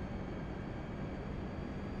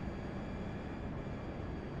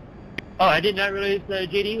 Oh, I did not realize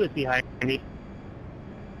JD was behind me.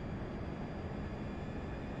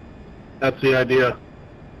 That's the idea.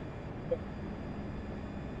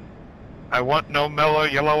 I want no mellow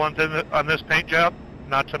yellow ones on this paint job.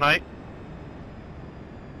 Not tonight.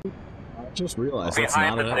 I just realized that's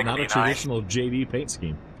not a traditional JD paint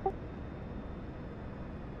scheme.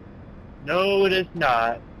 No, it is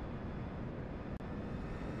not.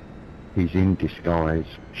 He's in disguise.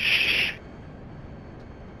 Shh.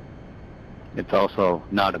 It's also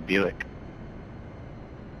not a Buick.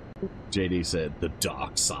 JD said, "The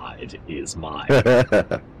dark side is mine."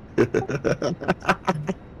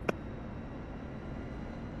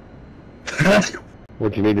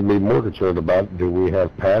 What you need to be more concerned about, do we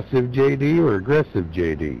have passive JD or aggressive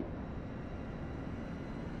JD?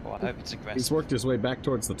 Well, I hope it's aggressive. He's worked his way back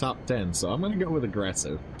towards the top 10, so I'm going to go with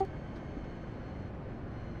aggressive.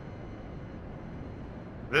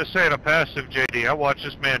 This ain't a passive JD. I watch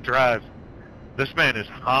this man drive. This man is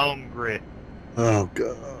hungry. Oh,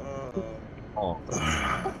 God. Oh.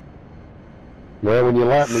 Well, when you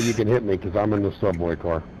lap me, you can hit me because I'm in the subway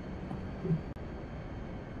car.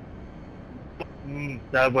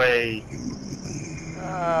 Subway.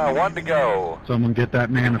 1 to go. Someone get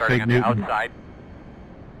that man a Starting fake on the Newton. outside.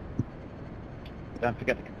 Don't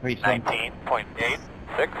forget the Capri Sun.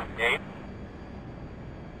 19.868.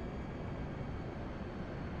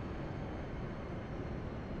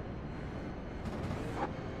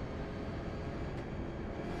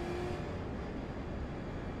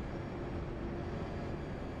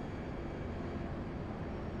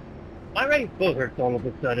 My right foot hurts all of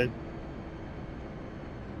a sudden.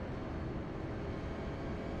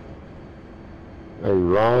 Hey,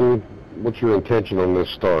 Ron, what's your intention on this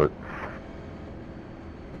start?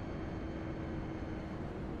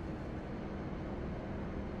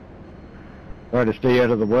 Try to stay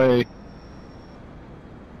out of the way.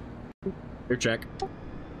 Your check.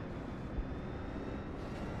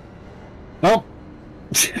 Oh.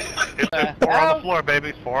 4 on the floor,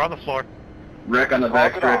 baby. 4 on the floor. Wreck on the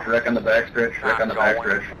backstretch, wreck on the backstretch, wreck on the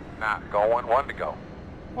backstretch. Not going. 1 to go.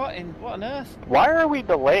 What on earth? Why are we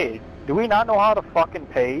delayed? Do we not know how to fucking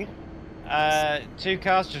pace? 2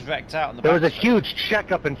 cars just wrecked out on the There was a back. huge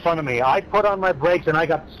checkup in front of me. I put on my brakes and I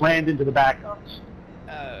got slammed into the backups.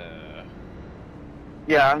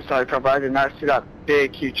 Yeah, I'm sorry, Trevor. I did not see that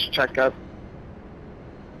big, huge checkup.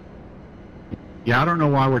 Yeah, I don't know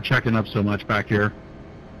why we're checking up so much back here.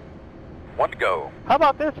 1 to go. How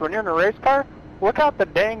about this? When you're in a race car, look out the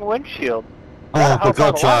dang windshield. Oh, for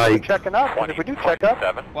God's sake. Checking up. And if we do check up,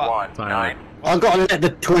 719. I've got to let the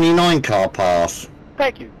 29 car pass.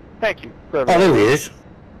 thank you. Thank you. Oh, there he is.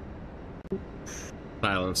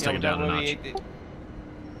 Tyler, let's take it down a notch.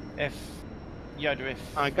 If Yoda,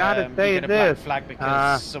 if I gotta you say get a black this, flag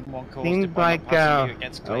because someone caused it seems by like not passing you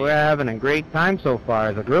against clean. we're having a great time so far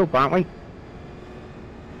as a group, aren't we?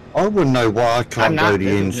 I wouldn't know why I can't I'm go not the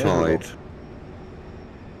inside.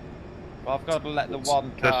 Well, I've got to let the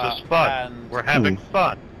one This car is fun. and We're having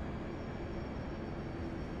fun.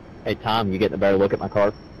 Hey Tom, you getting a better look at my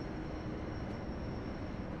car?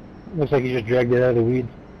 Looks like you just dragged it out of the weeds.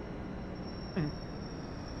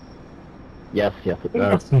 Yes, it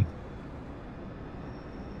does.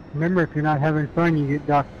 Remember, if you're not having fun, you get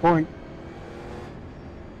docked point.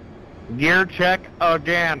 Gear check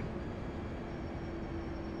again.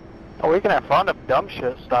 Oh, we can have fun if dumb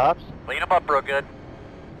shit stops. Clean them up real good.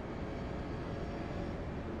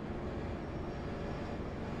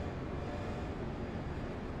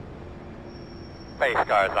 Base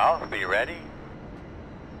cars off. Be ready.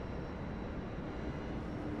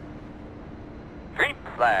 Green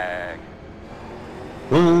flag.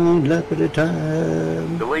 1 lap at a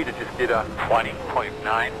time. The leader just did a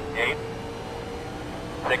 20.98.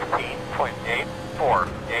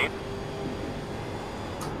 16.848.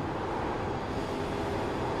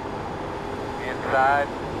 Inside.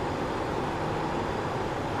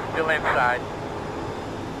 Still inside.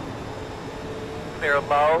 Clear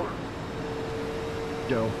low.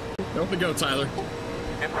 Go. Open go, Tyler.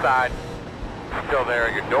 Inside. Still there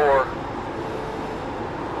at your door.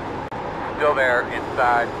 Still there,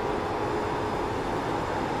 inside.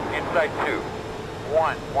 Inside 2.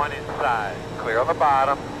 1 inside. Clear on the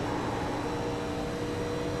bottom.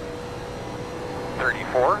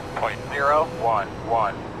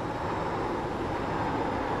 34.011.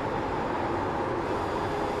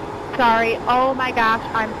 Sorry. Oh my gosh,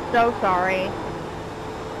 I'm so sorry.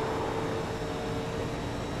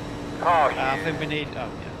 I think we need... Oh, yeah,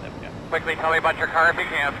 there we go. Quickly tell me about your car if you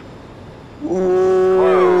can.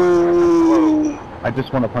 Whoa. I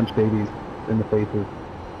just want to punch babies in the faces.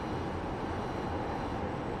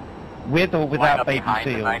 With or without baby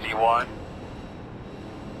seals? 91.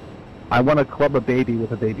 I want to club a baby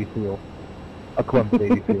with a baby seal. A club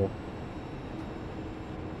baby seal.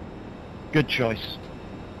 Good choice.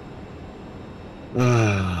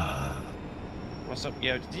 What's up,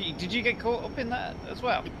 yo? Did you get caught up in that as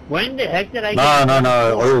well? When the heck did I No,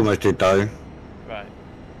 I almost did though. Right.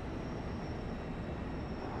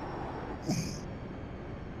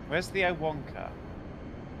 Where's the O1 car?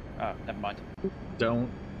 Oh, never mind.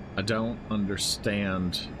 I don't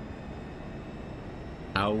understand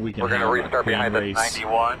how we can We're gonna have restart a behind the race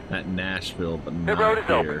 91. at Nashville, but The road is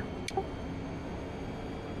not here. open.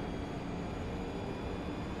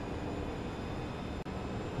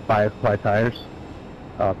 Buy tires.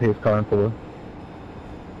 Pay his car in full.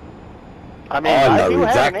 I mean, I I know do have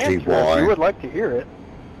exactly an answer why. if you would like to hear it.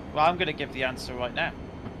 Well, I'm going to give the answer right now.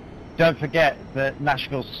 Don't forget that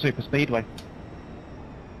Nashville's a super speedway.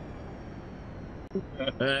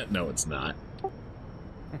 No, it's not.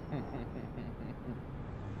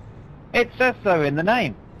 It says so in the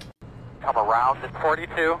name. Come around at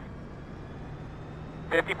 42.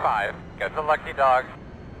 55. Got the lucky dog.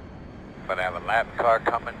 But I have a lap car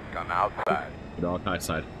coming on the outside. Dog high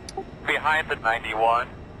side. Behind the 91.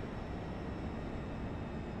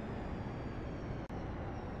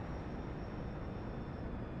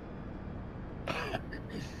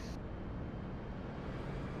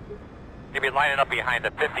 You'll be lining up behind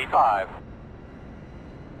the 55.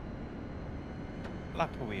 Lap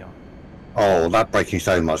are we on? Oh, that braking's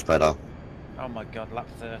so much better. Oh my god, lap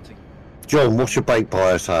 30. John, what's your brake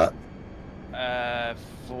bias at?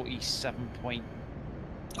 47 point...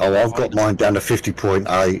 Oh, I've got mine down to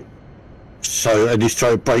 50.8. So, and he's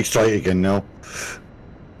trying to brake straight again now.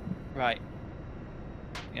 Right.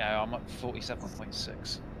 Yeah, I'm at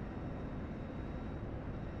 47.6.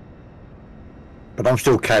 But I'm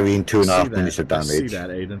still carrying 2.5 minutes of I damage. see that,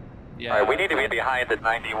 Aiden. Yeah. Alright, we need to be behind the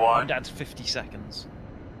 91. I'm down to 50 seconds.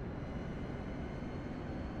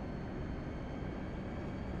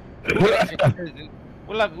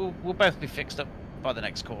 We'll both be fixed up by the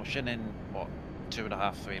next caution in, what,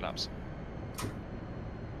 2.5, 3 laps.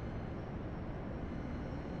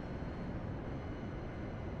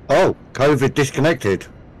 Oh, COVID disconnected.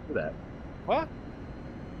 That. What?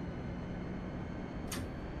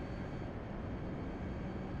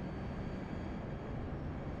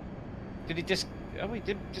 Did he oh, he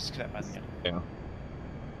did disconnect man again. Yeah.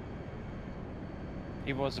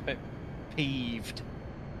 He was a bit peeved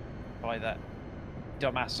by that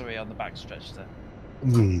dumbassery on the backstretch there.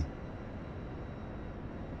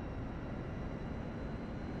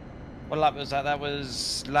 What lap was that? That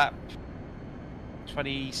was lap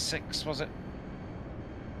 26, was it?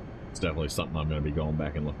 It's definitely something I'm going to be going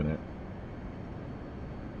back and looking at.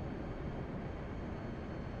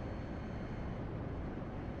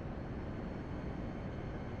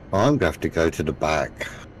 I'm going to have to go to the back.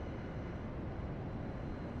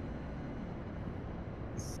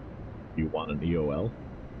 You want an EOL?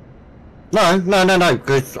 No,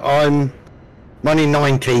 because I'm running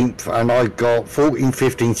 19th and I got 14th,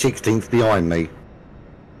 15th, 16th behind me.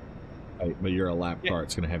 Right, but you're a lap car,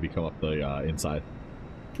 it's going to have you come up the inside.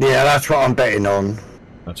 Yeah, that's what I'm betting on.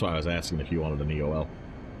 That's why I was asking if you wanted an EOL. No,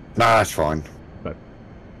 that's fine. But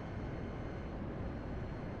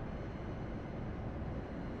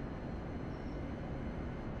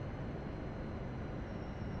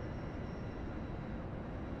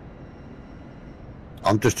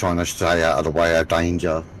I'm just trying to stay out of the way of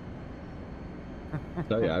danger.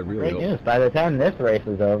 So yeah, I really Great news. By the time this race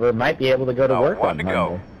is over, might be able to go to work on one to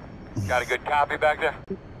go. Monday. Got a good copy back there?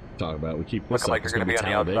 talk about. We keep this Looking up. like It's you're going to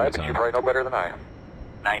be on the Talladega outside, but you time. probably know better than I.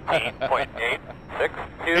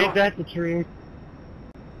 19.862. Ain't that the truth?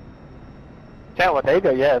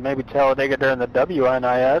 Talladega, yeah, maybe Talladega during the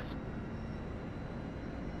WNIS.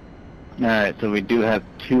 Alright, so we do have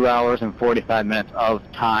 2 hours and 45 minutes of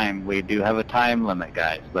time. We do have a time limit,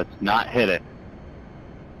 guys. Let's not hit it.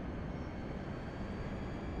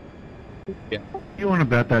 Yeah. You want to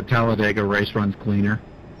bet that Talladega race runs cleaner?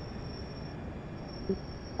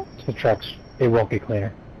 It's the trucks. It won't get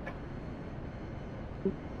cleaner.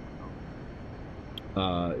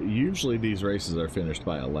 Usually these races are finished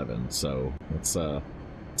by 11, so let's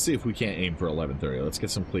see if we can't aim for 11:30. Let's get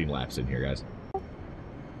some clean laps in here, guys.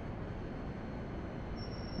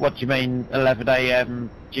 What do you mean, 11 a.m.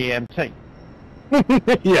 GMT?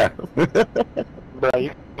 Yeah. Bro,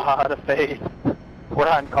 you pot of faith. We're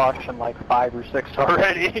on caution like 5 or 6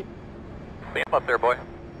 already. See him up there, boy.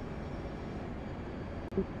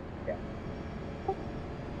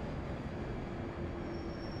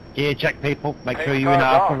 Gear check, people. Make Hey, sure you're in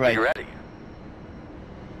cars half off. a race. Be ready.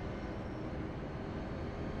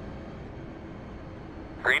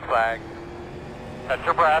 Green flag. Catch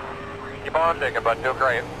your breath. Keep on thinking, but do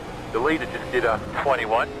great. The lead just did a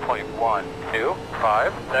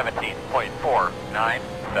 21.125,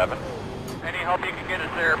 17.497. Any help you can get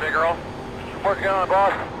us there, big girl? Working on it,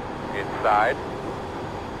 boss. Inside.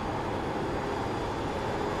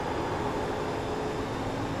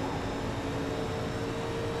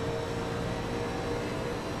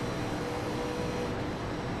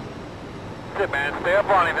 That's it, man. Stay up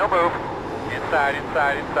on him. He'll move. Inside,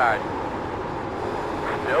 inside, inside.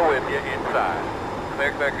 Still with you, inside.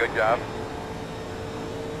 Clear, clear. Good job.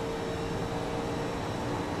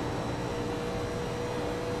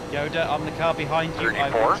 Yoda, I'm the car behind you. I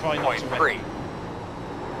will try not to wreck you.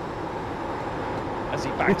 As he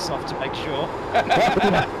backs off to make sure.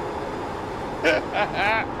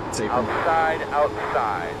 Outside,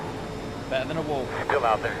 outside. Better than a wall. Still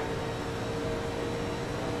out there.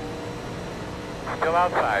 Still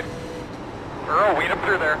outside. Earl, weed him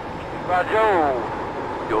through there. Roger.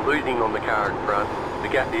 You're losing on the car in front. The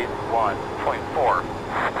gap is 1.4.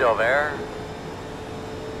 Still there.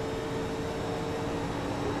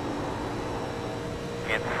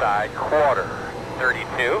 Inside quarter.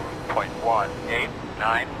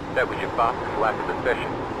 32.189. That was your fastest lap of the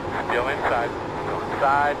session. Still inside. Still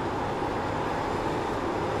inside.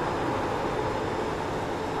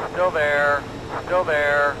 Still there. Still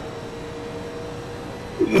there.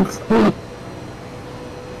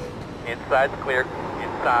 Inside's clear.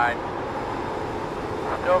 Inside.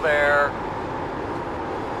 Still there.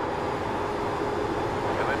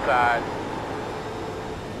 Still inside.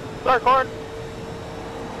 Start corn.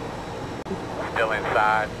 Still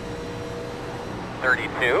inside.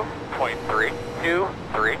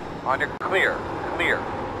 32.323 on your clear. Clear.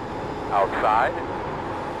 Outside.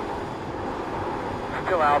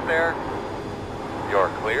 Still out there. You're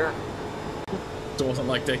clear. It wasn't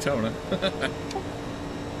like Daytona.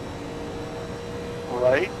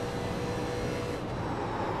 Right.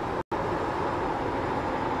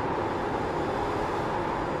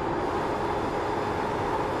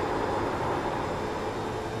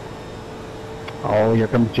 Oh, here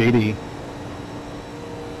comes JD.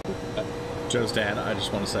 Joe's dad, I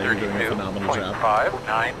just want to say you're doing a phenomenal job.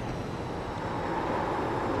 32.59.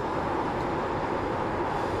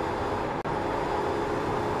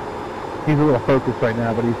 He's a little focused right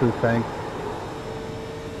now, but he's his thing.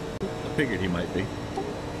 I figured he might be.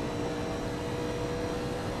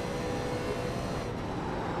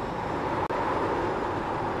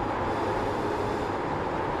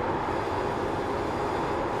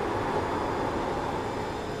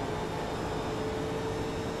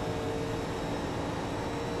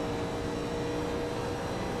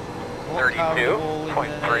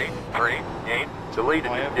 The lead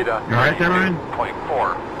just did a alright there, Ryan?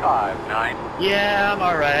 0.459. Yeah, I'm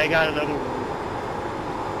alright. I got another one.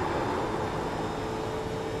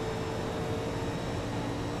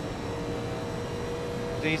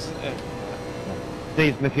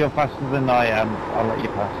 Steve, if you're faster than I am, I'll let you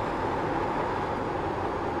pass.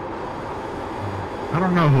 I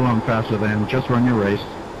don't know who I'm faster than. Just run your race.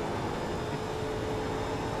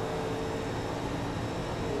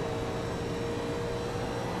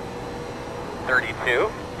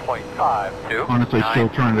 .52. Honestly, still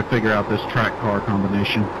trying to figure out this track car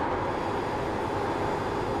combination.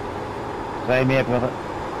 Same here, brother.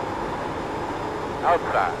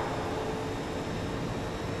 Outside.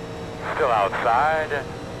 Still outside.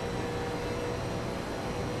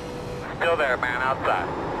 Still there, man, outside.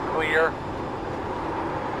 Clear.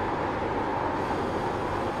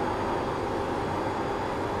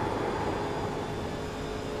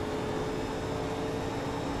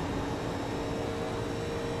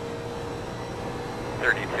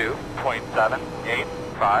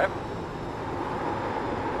 .785.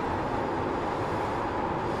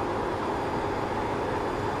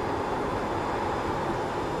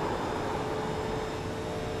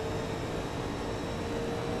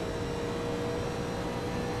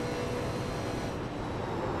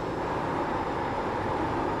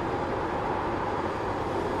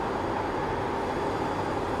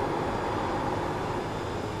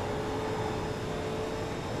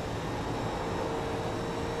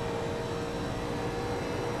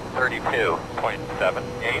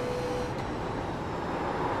 .78.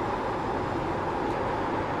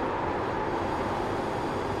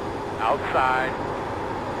 Outside.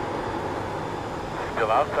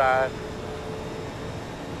 Still outside.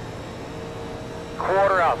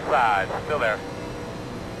 Quarter outside. Still there.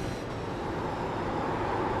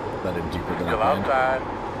 that in deeper than Still I planned. outside.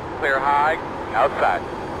 Clear high. Outside.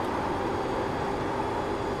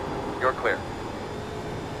 You're clear.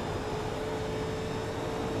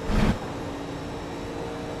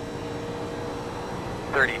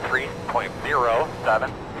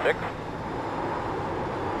 .076.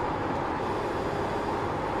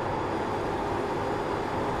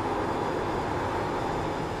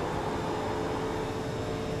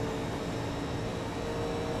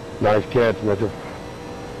 Nice catch, Mitchell.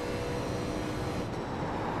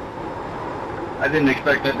 I didn't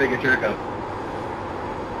expect that big a jerk up.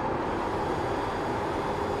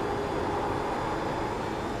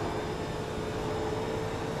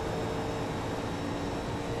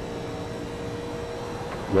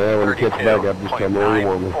 Yeah, when he gets back up, just tell me where you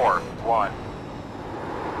want me. 32.941.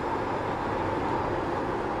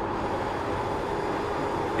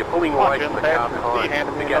 You're pulling right from the car behind.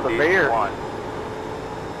 handed me To get another the beer. one.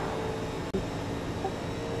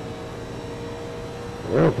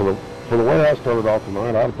 Well, for the way I started off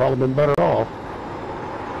tonight, I'd have probably been better off.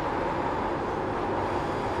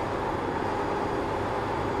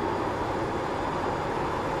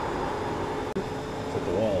 Hit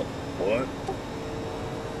the wall. What?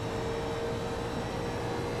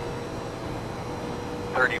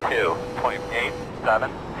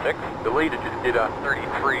 .876. The leader just did a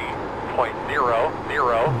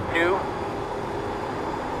 33.002.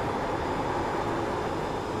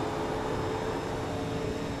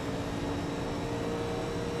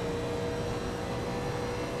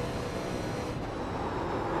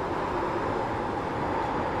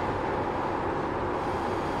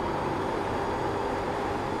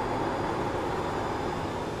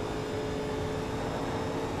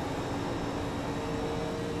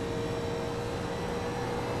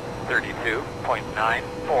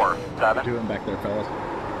 .947. Doing back there, fellas.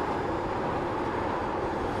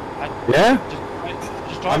 Yeah?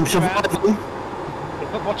 Just I'm driving around, surviving.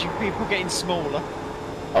 but watching people getting smaller.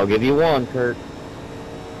 I'll give you one, Kurt.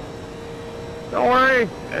 Don't worry.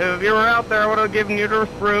 If you were out there, I would have given you the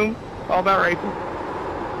room. It's all about racing.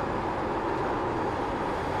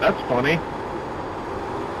 That's funny.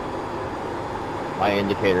 My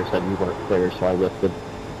indicator said you weren't clear, so I lifted.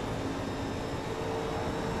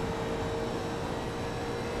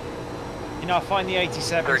 You know, I find the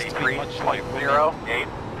 87s to be much like women.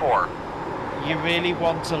 33.084. You really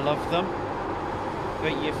want to love them,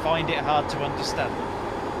 but you find it hard to understand them.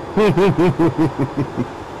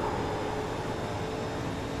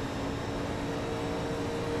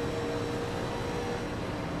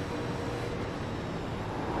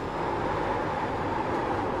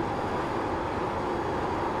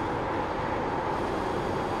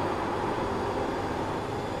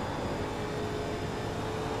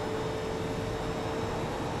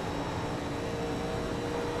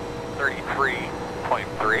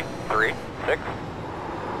 .336.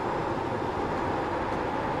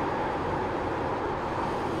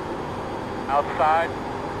 Outside.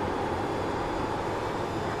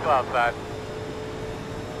 Still outside.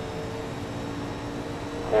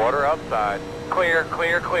 Quarter outside. Clear,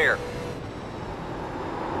 clear, clear.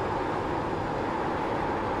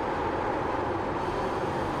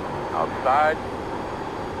 Outside.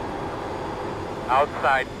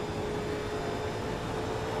 Outside.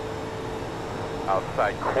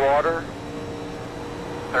 Outside quarter.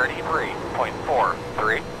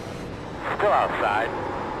 33.43. Still outside.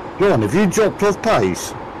 John, have you dropped off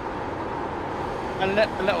pace? A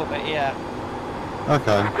little bit, yeah.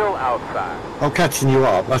 Okay. Still outside. I'm catching you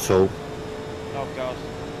up, that's all. Oh god.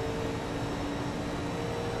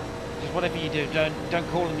 Just whatever you do, don't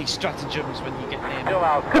call any stratagems when you get near me. Still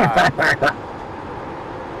outside.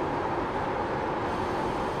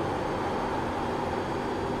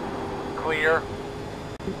 Clear.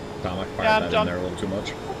 Tom, I fired that in there a little too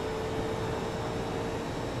much.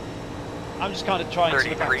 I'm just kind of trying to look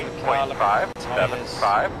after the car, look at the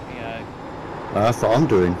tyres, you know. That's what I'm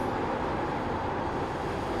doing.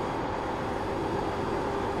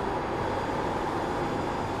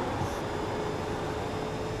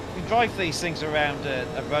 You drive these things around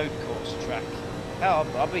a road course track. Hell,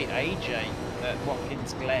 I'll beat AJ at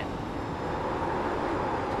Watkins Glen.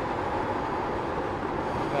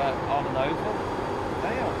 But on an oval,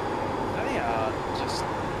 they are just a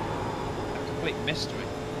complete mystery.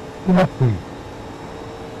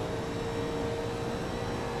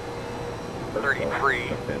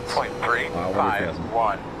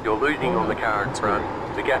 33.351. You're losing on the car in front.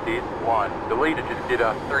 The gap is 1. The leader just did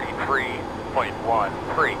a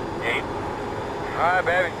 33.138. Alright,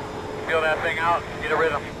 baby. Feel that thing out. Get a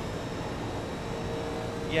rhythm.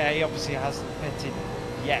 Yeah, he obviously hasn't pitted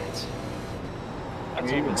yet. I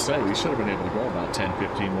mean, even so, we should have been able to go about 10,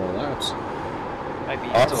 15 more laps. Maybe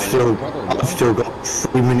I've still got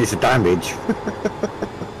 3 minutes of damage.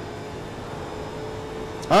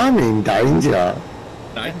 I'm in danger.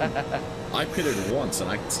 I pitted once and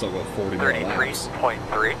I can still go 40 more laps.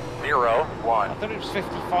 33.301. I thought it was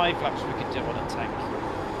 55 laps we could do on a tank.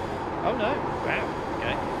 Oh no! Wow.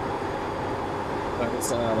 Okay. That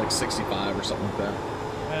was like 65 or something like that.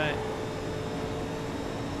 Right.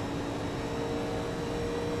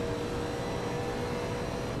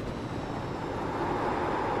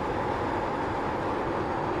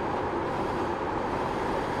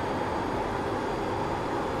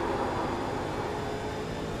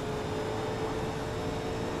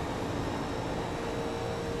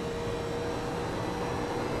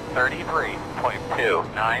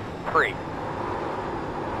 .293.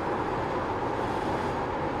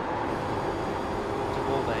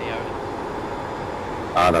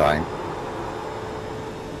 I don't know.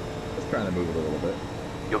 Just trying to move it a little bit.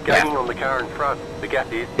 You're gaining on the car in front. The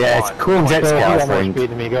gap is Yeah, it's Corn's ex-girlfriend. Speed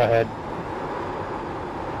to me. Go ahead.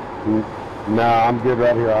 No, I'm good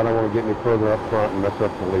right here. I don't want to get any further up front and mess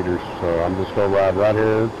up the leaders, so I'm just going to ride right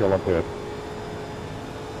here until I pit.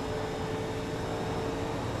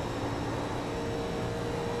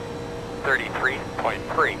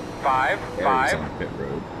 Gary's on pit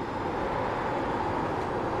road.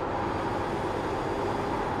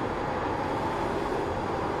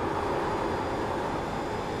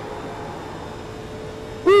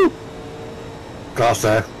 Woo! Cross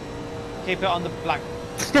there. Keep it on the black.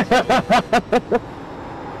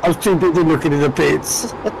 I was too busy looking in the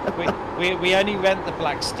pits. we only rent the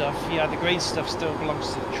black stuff. Yeah, the green stuff still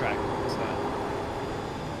belongs to the track. So.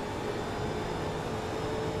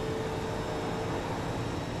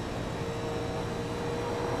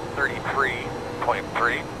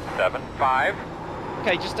 .375.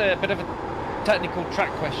 Okay, just a bit of a technical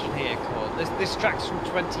track question here, Cord. This track's from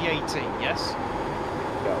 2018, yes?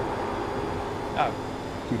 No. Oh.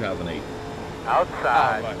 2008.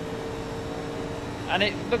 Outside. Oh, right. And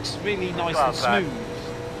it looks really nice and smooth.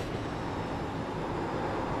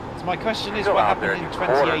 So my question is, what happened in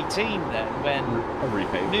 2018 then, when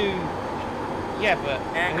new... Yeah, but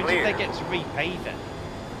who did they get to repay then?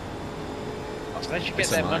 So they should get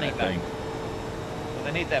their money back. Well,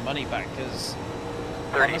 they need their money back, because...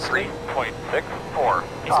 33.64.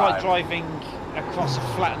 It's like driving across a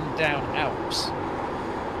flattened down Alps.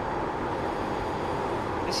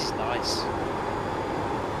 This is nice.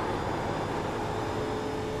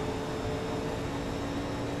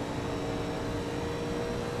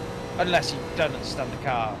 Unless you don't understand the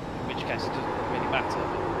car, in which case it doesn't really matter.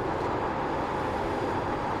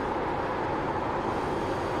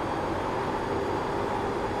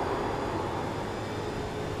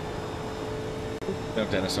 No,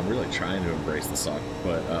 Dennis, I'm really trying to embrace the suck,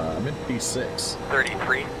 but I'm in P6.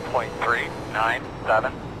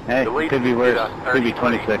 33.397. Hey, it could be worse. Could be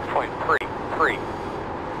 26.33.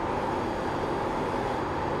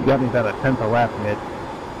 You got me about a tenth of lap, Mitch.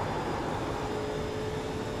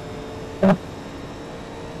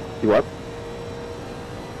 You what?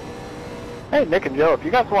 Hey, Nick and Joe, if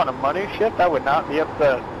you guys want a money shift, I would not be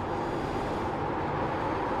upset.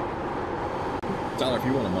 Tyler, if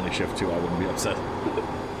you want a money shift too, I wouldn't be upset.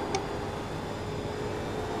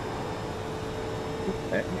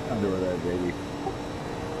 Hey, I'm doing that, baby.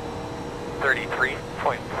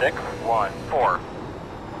 33.614.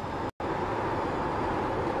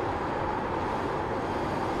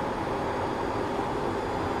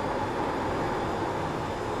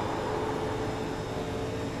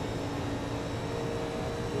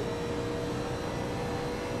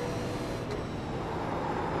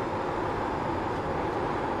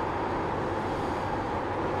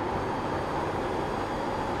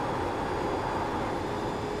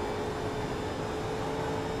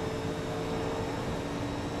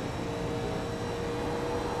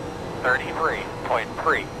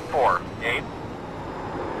 .348.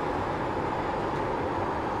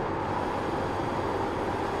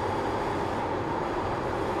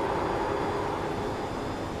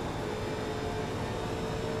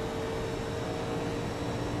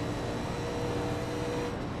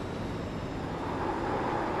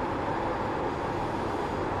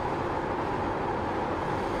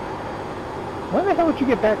 Why the hell would you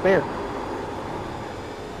get back there?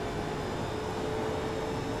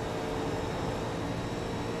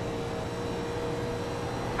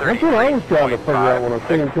 That's what I was trying to figure out when I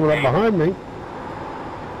see him coming up behind me.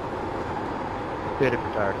 Did it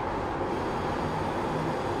retired.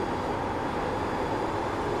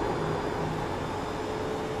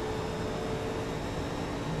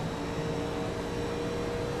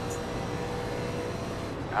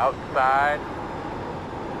 Outside.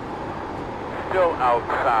 Still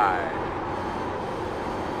outside.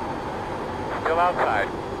 Still outside.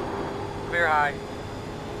 Clear high.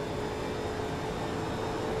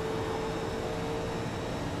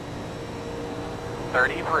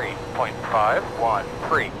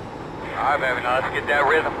 .513. I'm having let's get that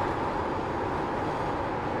rhythm.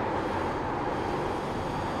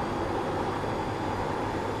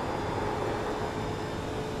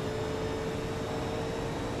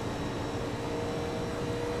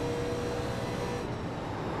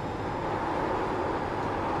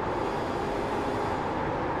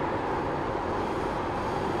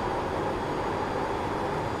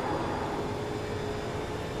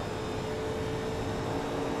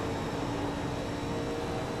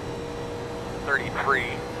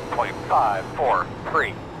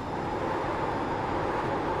 .543.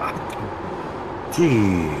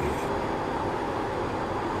 Jeez.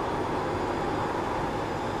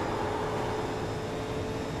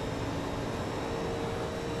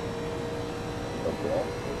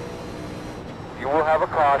 You will have a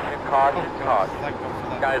caution.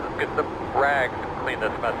 Guys, let's get the rags and clean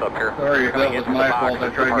this mess up here. Sorry if that was my fault. I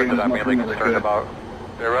tried getting as I'm much really room as I concerned could. about.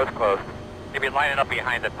 The road's closed. Maybe lining up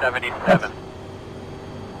behind the 77.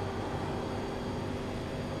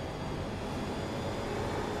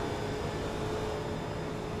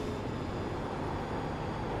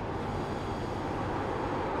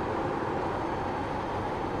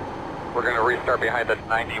 We're going to restart behind the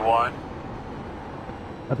 91.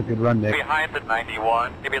 That's a good run, Nick. Behind the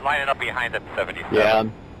 91. Maybe lining up behind the 77. Yeah,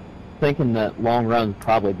 I'm thinking that long runs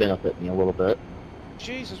probably benefit me a little bit.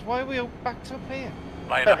 Jesus, why are we all backed up here?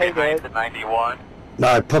 Line up behind the 91.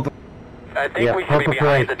 No, proper. I think we should be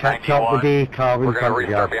behind the 91. the car We're going to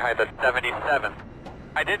restart behind the 77.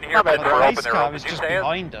 I didn't hear about the race open there. car Did was you just say it?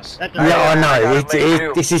 behind us. Yeah, I know.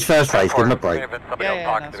 This is first race. Give him a break.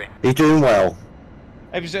 He's doing well.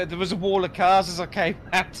 It was, there was a wall of cars as I came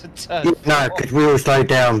out to turn. No, because we all slowed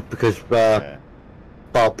down because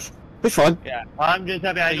Bob's. It's fine. Yeah, I'm just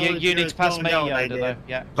happy I know you need to pass me, Yoda, though.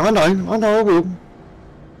 Yeah. I know, I will.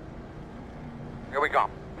 Here we go.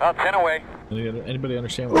 About 10 away. Anybody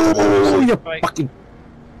understand what you fucking...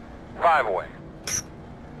 5 away.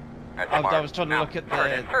 I was trying to look at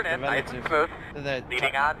the nice and smooth.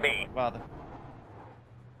 Leading on me. Rather.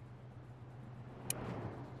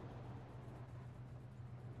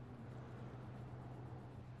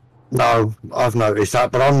 No, I've noticed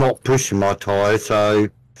that, but I'm not pushing my tyres, so...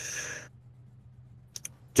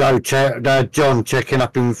 John checking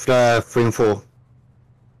up in 3 and 4.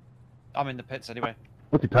 I'm in the pits anyway.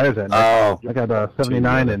 What's your tires at, Nick? Oh. I got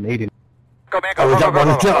 79 and 80. Go, man, go, I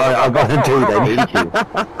got a 2 then, 82.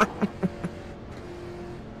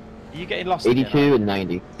 Are you getting lost 82 again, and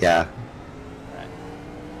 90. Yeah.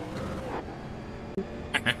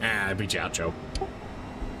 I beat you out, Joe.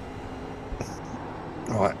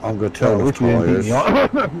 Right, I'm going to turn off tyres.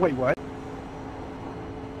 Wait, what?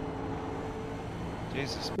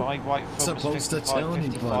 Jesus, my white foot was Supposed to 55, tell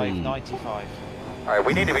 55, anybody. 95. Alright,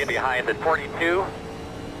 we need to be behind the 42.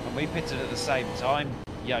 And we pitted at the same time.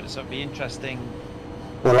 Yeah, so it'd be interesting.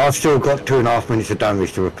 Well, I've still got 2.5 minutes of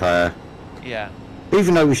damage to repair. Yeah.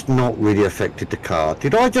 Even though it's not really affected the car.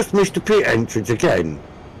 Did I just miss the pit entrance again?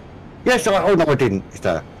 Yes, oh no I didn't. It's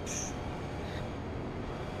there.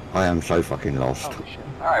 I am so fucking lost. Oh, shit.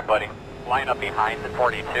 Alright, buddy. Line up behind the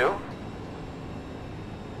 42.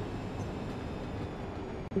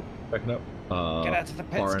 Backing up. Get out to the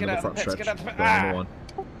pits, far get end out of to the front pits, get stretch. out to the pits. Going into one.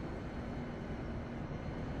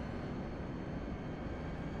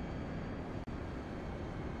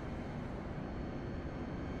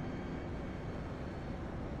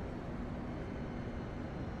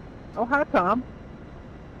 Oh, hi, Tom.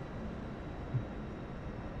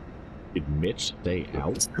 Did Mitch stay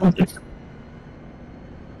out?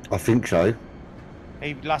 I think so.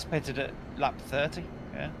 He last pitted at lap 30.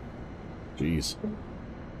 Yeah. Jeez. I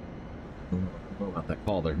don't know about that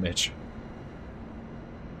call there, Mitch.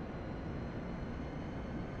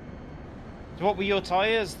 So what were your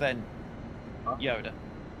tyres then, Yoda?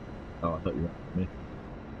 Oh, I thought you were me.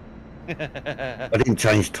 I didn't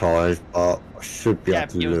change tyres, but I should be able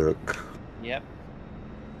to look. Yep.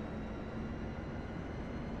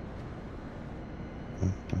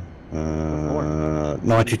 Uh,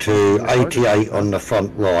 92, 88 on the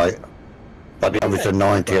front right, but the others are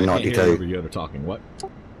 90 and 92. Yoda talking. What?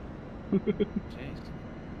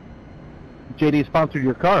 JD sponsored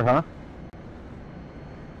your car, huh?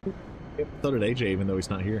 So did AJ, even though he's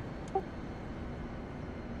not here.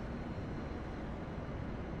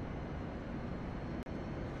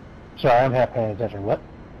 Sorry, I'm half paying attention. What?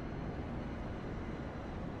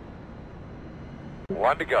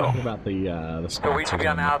 1 to go. Talking about the So we should be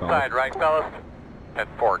on the outside, right, fellas?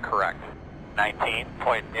 10-4, correct.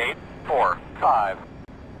 19.845.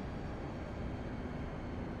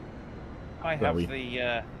 I have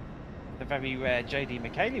the very rare JD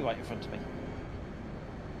McKaylee right in front of me.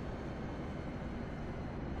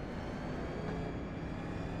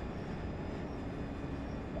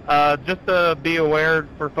 Just to be aware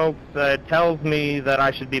for folks, it tells me that I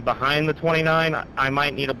should be behind the 29. I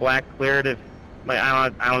might need a black cleared if, I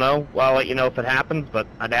don't know. Well, I'll let you know if it happens, but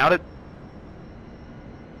I doubt it.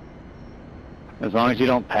 As long as you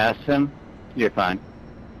don't pass him, you're fine.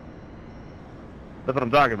 That's what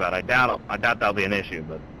I'm talking about. I doubt that'll be an issue,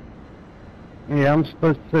 but. Yeah, I'm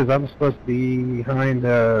supposed to be behind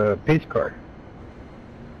pace car.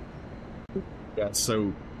 Yeah,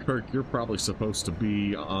 so Kirk, you're probably supposed to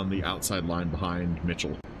be on the outside line behind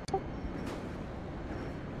Mitchell.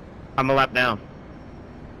 I'm a lap down.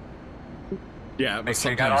 Yeah, but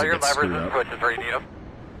You got all sometimes it your gets levers screwed and up. switches where you need them.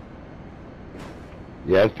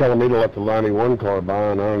 Yeah, it's telling me to let the 91 car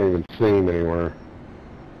by, and I don't even see him anywhere.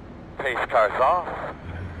 Pace car's off.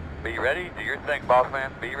 Be ready. Do your thing, boss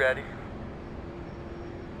man. Be ready.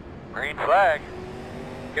 Green flag.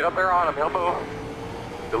 Get up there on him. He'll move.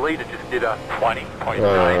 The lead just did a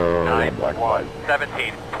 20.991.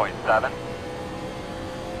 17.7.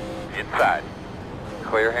 Inside.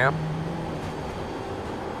 Clear him.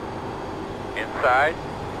 Inside.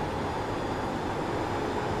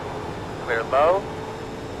 Clear low.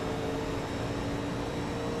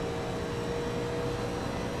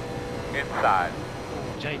 Inside.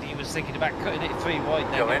 JD was thinking about cutting it 3 wide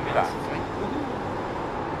now. Still inside.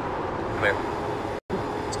 Clear.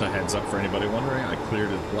 Just a heads up for anybody wondering, I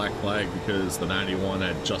cleared a black flag because the 91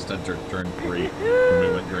 had just entered turn 3 when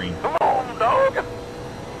we went green. Come on, dog.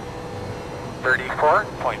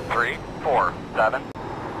 34.347.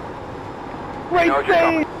 Great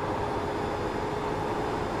save!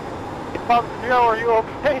 Joe, are you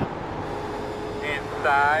okay?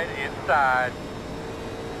 Inside, inside.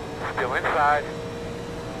 Still inside.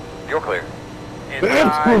 You're clear.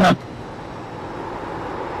 Inside.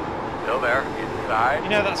 Still there. Inside. You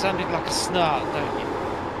know that sounded like a snort, don't you?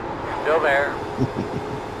 Still there.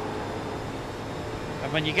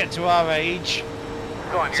 And when you get to our age,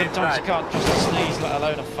 sometimes you can't just sneeze, let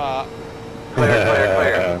alone a fart. Clear,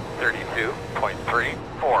 clear, clear.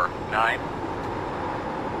 32.349.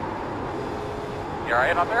 You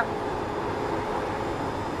alright up there?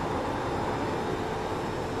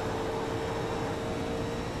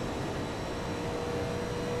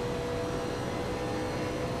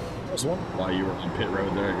 I was wondering why you were on pit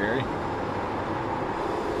road there, Gary.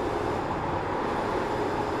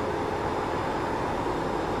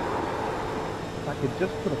 If I could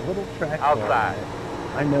just put a little track outside.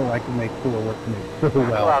 I know I can make 4 work for me so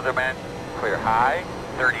well. Other man. Clear high.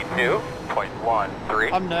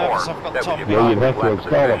 32.134. I'm nervous, I've got Tom. Well, you'd have to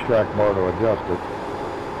install a track bar to adjust it.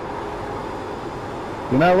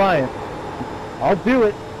 You're not lying. I'll do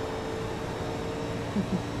it.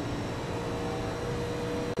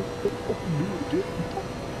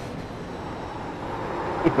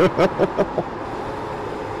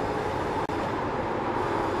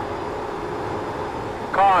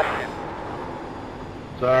 Caution.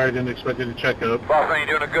 Sorry, didn't expect you to check up. Boss man,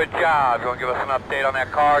 you're doing a good job. You want to give us an update on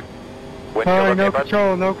that car? Sorry, no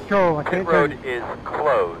control, no control. I Pit can't road is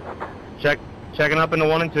closed. Checking up into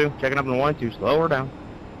 1 and 2. Checking up into 1 and 2. Slow her down.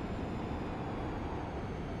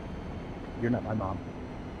 You're not my mom.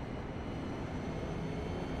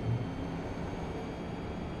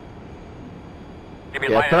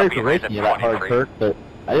 Yeah, sorry for racing you that hard, Kirk, but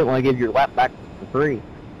I didn't want to give your lap back for free.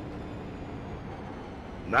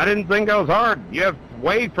 I didn't think I was hard. You have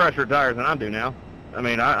way fresher tires than I do now. I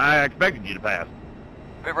mean, I expected you to pass.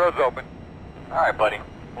 Pit road's open. All right, buddy.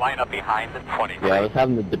 Line up behind the 23. Yeah, I was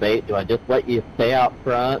having the debate, do I just let you stay out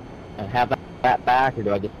front and have that back, or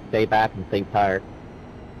do I just stay back and save tire?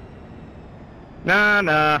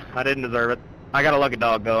 Nah, I didn't deserve it. I got a lucky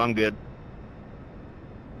dog, though. I'm good.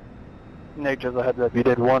 Nick, just a heads up, you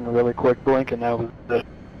did one really quick blink and that was it.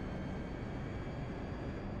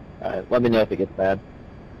 Alright, let me know if it gets bad.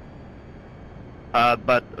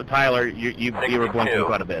 But Tyler, you were blinking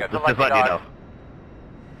quite a bit. Just letting you know.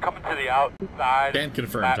 Coming to the outside. Can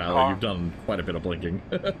confirm, Tyler, you've done quite a bit of blinking.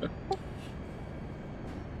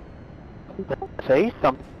 Say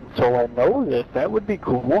something so I know this. That would be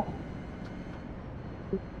cool.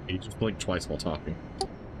 You just blinked twice while talking.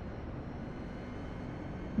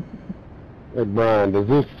 Hey, Brian, does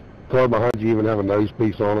this car behind you even have a nose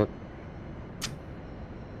piece on it?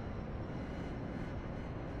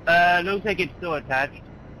 Looks like it's still attached.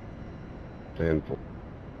 Thank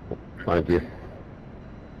you.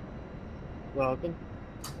 Welcome.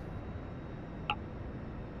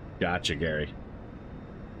 Gotcha, Gary.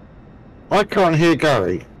 I can't hear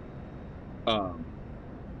Gary.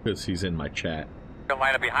 Because he's in my chat.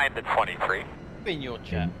 Line up behind the 23. In your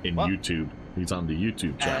chat. In YouTube. He's on the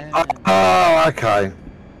YouTube chat. Oh, okay.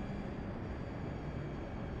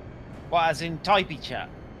 What, as in typey chat?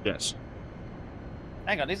 Yes.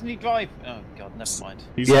 Hang on, isn't he drive? Oh god, never mind.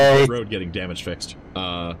 He's on the road getting damage fixed.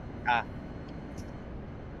 Ah.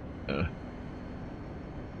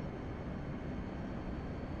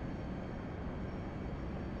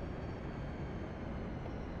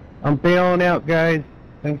 I'm bailing out, guys.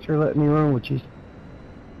 Thanks for letting me run with you.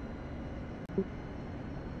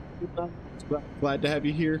 Glad to have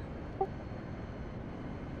you here.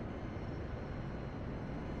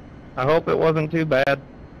 I hope it wasn't too bad.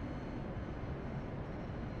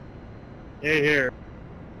 Here.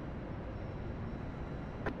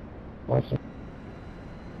 Awesome.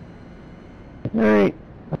 Alright.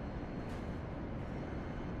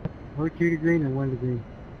 We're 2 to green and 1 to green.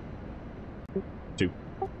 2.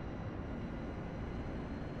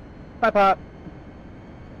 Bye, Pop.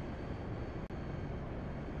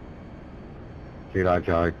 G'day,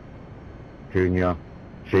 Joe. Junior.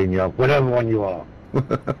 Senior. Whatever one you are.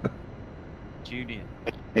 Julian.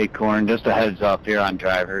 Hey, Corn, just a heads up here on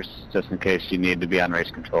drivers, just in case you need to be on race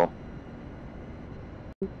control.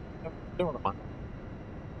 Thank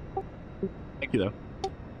you, though.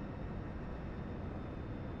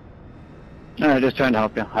 Alright, just trying to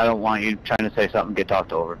help you. I don't want you trying to say something and get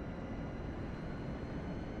talked over.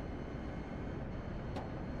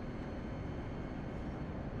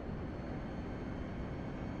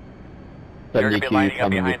 You're going to be lining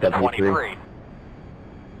up behind the 23.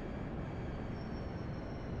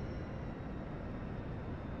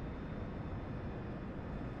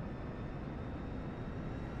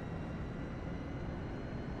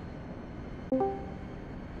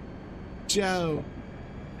 Joe.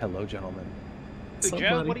 Hello, gentlemen. Hey,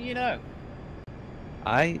 Joe, what do you know?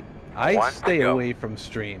 I stay away from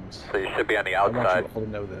streams. So you should be on the I want outside. you all to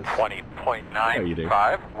know this.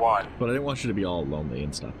 20.951. But I didn't want you to be all lonely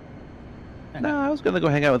and stuff. No, I was gonna go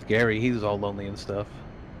hang out with Gary. He's all lonely and stuff.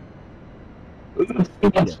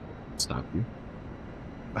 Yeah, stop you.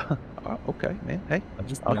 Okay, man. Hey, I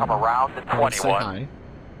just I'll come around to 21. Say hi.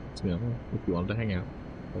 So, you know, if you wanted to hang out.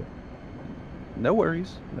 no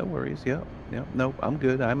worries. No worries. Yeah. No, I'm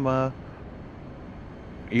good. I'm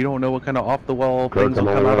You don't know what kind of off the wall things will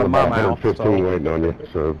come out of my mouth. 115 waiting on you,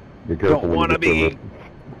 so be careful. Don't want to be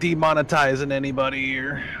demonetizing anybody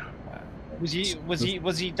here. Was he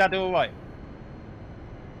dad all right?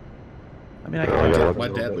 I mean,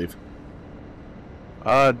 Why'd Dad leave?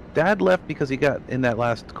 Dad left because he got in that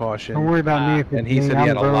last caution. Don't worry about me if it's and he me, said he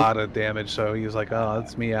had I'm a broke. lot of damage, so he was like, "Oh,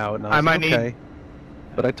 it's me out." And I was might like, "Okay."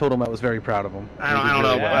 But I told him I was very proud of him. I don't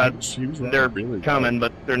know. They're coming,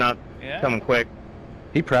 but they're not coming quick.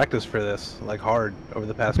 He practiced for this like hard over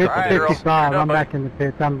the past Pit couple days. 55, I'm back in the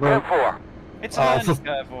pits, I'm broke. It's a learning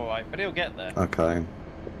curve, alright, but he'll get there. Okay.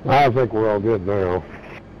 I think we're all good now.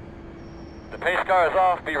 The pace car is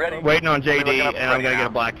off. Be ready. Waiting on JD, and I'm gonna get a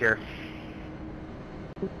black here.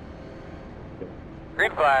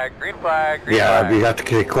 Green flag, green flag, green Yeah, flag. we had to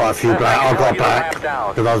kick quite a few back. I got back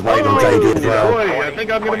because I was waiting on JD as well. Boy, I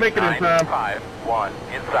think I'm gonna make it in time. 5-1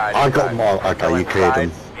 inside. I got more. Okay, you cleared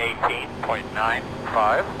him. 18.95.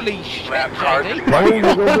 Holy shit, Lap car JD. There's going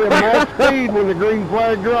to be a max speed when the green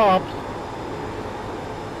flag drops.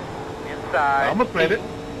 Inside. I'm afraid it.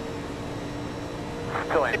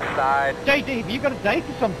 Still inside. JD, have you got a date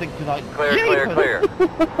or something tonight? Clear, clear, clear.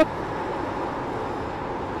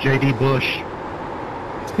 JD Bush.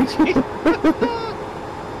 Is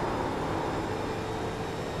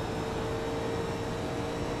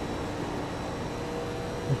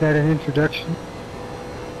that an introduction?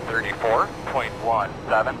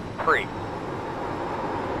 34.173.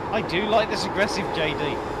 I do like this aggressive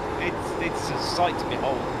JD. It's a sight to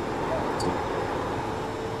behold.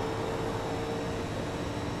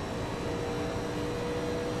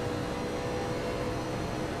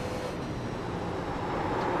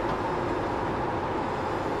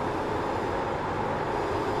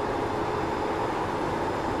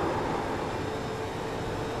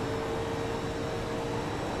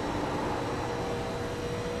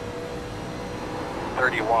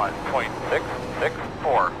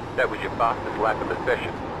 .664. That was your fastest lap of the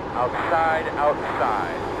session. Outside,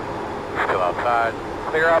 outside. Still outside.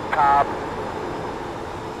 Clear up top.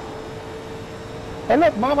 Hey,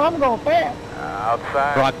 look, Mom, I'm going fast.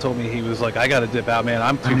 Outside. Brock told me he was like, "I got to dip out, man.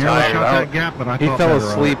 I'm too I nearly tired." shot that gap, but I he thought fell better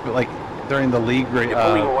of asleep like during the league the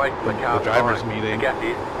drivers meeting.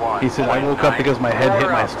 He said I woke up because my head hit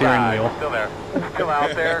my steering wheel. Still there. Still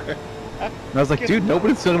out there. And I was like, dude,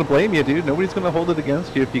 nobody's gonna blame you, dude. Nobody's gonna hold it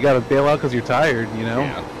against you if you gotta bail out because you're tired, you know?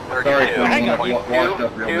 Yeah. Sorry, hang on. You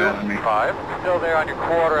five. Still there on your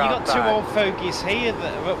quarter outside. You got two old fogies here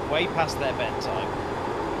that are up way past their bedtime.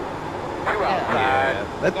 Two outside. Yeah,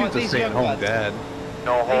 that dude's a stay-at-home dad.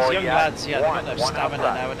 No These young lads, yeah, they've got no stamina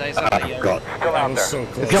nowadays, have they? God. Still out there. So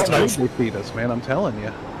close. They beat us, man. I'm telling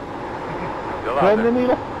you. Still out there.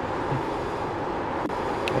 Needle.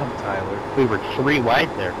 Get him, Tyler. We were 3 wide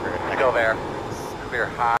there for a second. Still there. Clear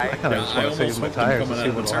high. I kind of just want to save my tires and see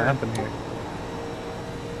what'll happen here.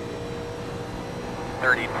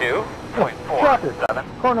 32.47.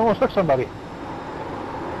 Corner almost took somebody.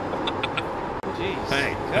 Jeez.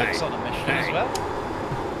 Kirk's on a mission as well.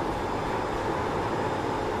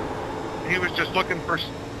 He was just looking for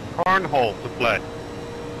cornhole to play.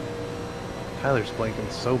 Tyler's blinking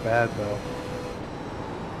so bad, though.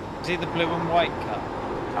 Is he the blue and white car?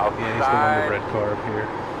 Yeah, he's the one with the red car up here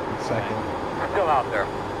in second. Still out there.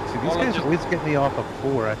 See, these guys always get me off of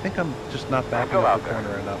 4. I think I'm just not backing up the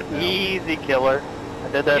corner enough now. Easy, killer. I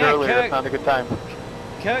did that earlier. It's not a good time.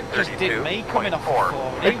 Kirk just did me coming off of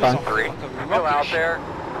 4. He was off like a Still out there.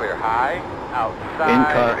 Clear high. Outside.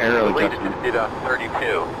 In-car arrow Lead adjustment. just did a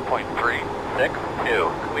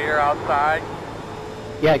 32.362. Clear outside.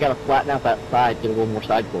 Yeah, I gotta flatten out that side, get a little more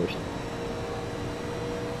side course.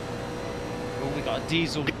 Oh, we got a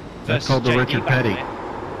diesel. That's called the Richard Petty.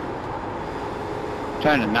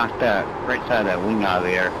 Trying to knock that right side of that wing out of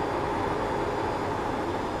the air.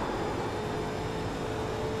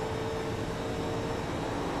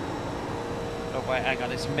 Oh wait, hang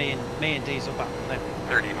on, it's me and Diesel back there.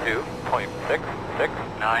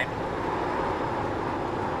 32.669.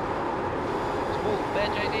 Small there,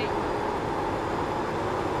 JD.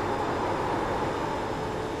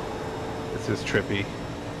 This is trippy.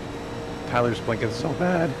 Tyler's blinking so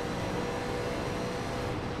bad.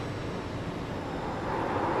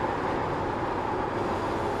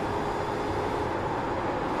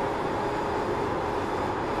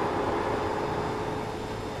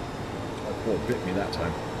 Oh, bit me that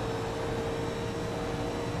time.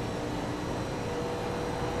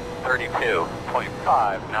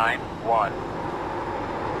 32.591.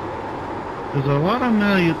 There's a lot of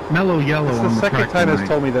mellow yellow This is on the the second track time it's tonight.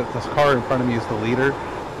 told me that this car in front of me is the leader,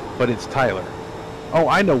 but it's Tyler. Oh,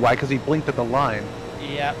 I know why, because he blinked at the line.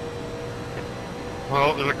 Yeah.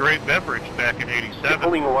 Well, it was a great beverage back in '87.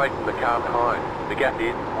 Pulling away from the car behind. The gap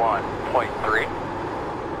is 1.3.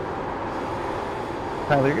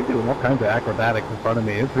 Tyler, you're doing all kinds of acrobatics in front of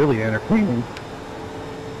me. It's really entertaining.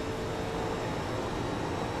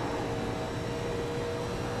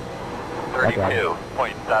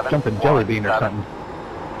 Jumping jelly bean or something.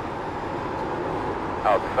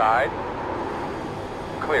 Outside.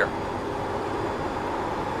 Clear.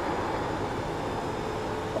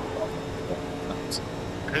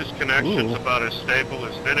 His connection's about as stable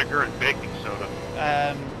as vinegar and baking soda.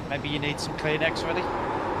 Maybe you need some Kleenex ready?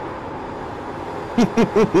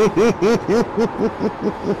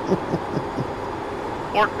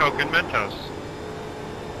 Or Coke and Mentos.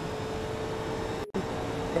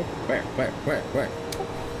 Where?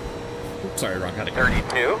 Sorry, wrong heading.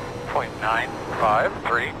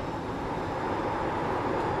 32.953.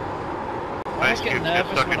 I always get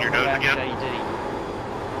nervous when I'm around JD.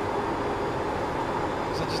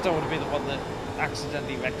 Because I just don't want to be the one that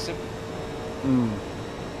accidentally wrecks him.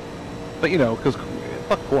 But you know, because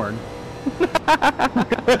fuck corn.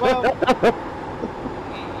 Well,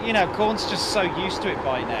 you know, Corn's just so used to it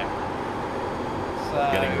by now. So,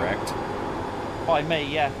 Getting wrecked. By me,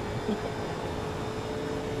 yeah.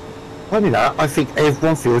 Funny that, I think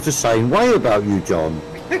everyone feels the same way about you, John.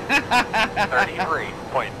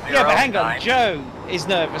 33.09. Yeah, but hang on, Joe is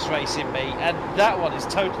nervous racing me, and that one is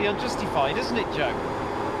totally unjustified, isn't it, Joe?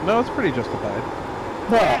 No, it's pretty justified.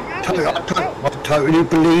 Well, I totally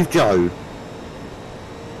believe Joe.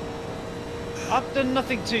 I've done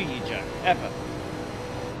nothing to you, Joe, ever.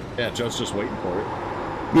 Yeah, Joe's just waiting for it.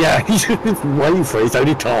 Yeah, he's just waiting for his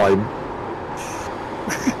only time.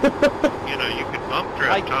 You know, you could bump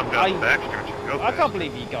draft Tom down the backstretch and go I can't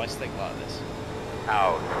believe you guys think like this.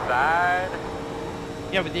 Outside.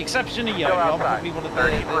 Yeah, with the exception of you, Still I'm outside. probably one of the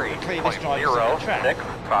cleanest drivers on the track.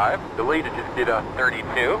 0.065. The leader just did a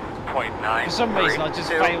 32.9. For some reason, I just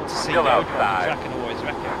failed to see you Still on the outside. track and always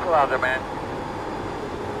wreck it. Still out there, man.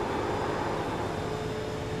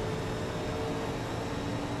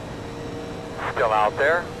 Still out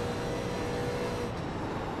there.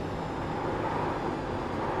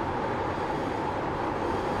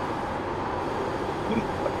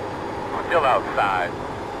 Still outside.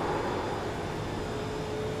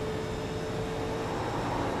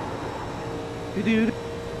 I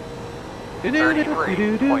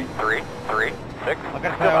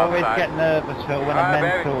guess I always get nervous Phil, when a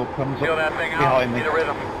mentor comes up behind me. Hell,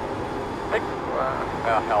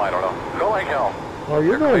 I don't know. Go like hell. Oh,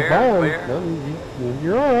 you're going fine.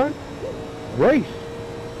 You're alright. Race.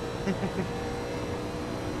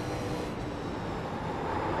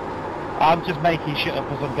 I'm just making shit up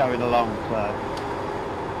as I'm going along, so.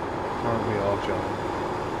 Aren't we all, John?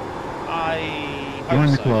 I Join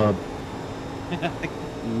hope the so. club.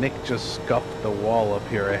 Nick just scuffed the wall up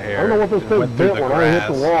here a hair. I don't know what this thing bit when I hit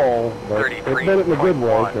the wall, but it bit it in a good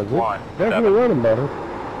way, because it's definitely running better.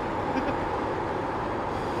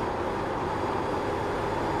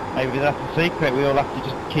 Maybe that's the secret, we all have to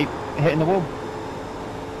just keep hitting the wall.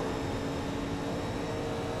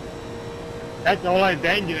 That's all I've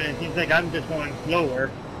been doing. It seems like I'm just going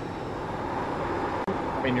slower.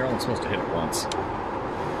 I mean, you're only supposed to hit it once.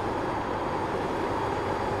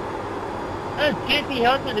 Can't be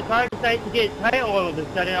helped when the car decides to get tight all of a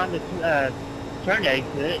sudden on the turn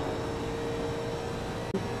exit.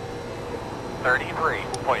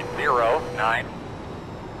 33.09.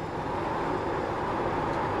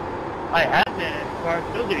 I have been, and the car's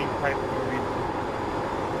still getting tight for no reason.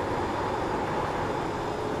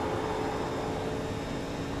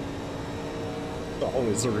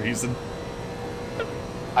 Always a reason.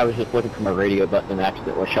 I was just looking for my radio button and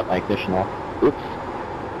accidentally shut my ignition off. Oops.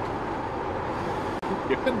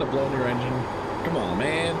 You couldn't have blown your engine. Come on,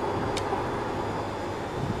 man.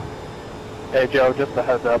 Hey Joe, just a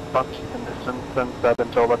heads up, I'm in distance since I've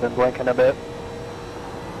been told I've been blinking a bit.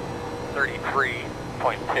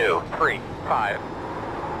 33.235.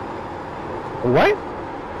 What?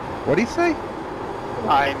 What'd he say?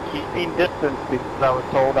 I'm keeping distance because I was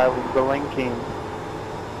told I was blinking.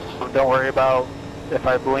 So don't worry about if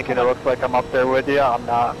I blink and it looks like I'm up there with you, I'm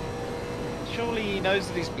not. Surely he knows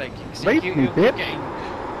that he's blinking, because Race you're me, bitch. getting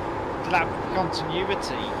lap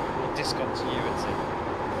continuity or discontinuity.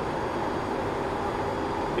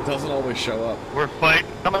 It doesn't always show up. We're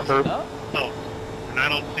fighting Huh? and I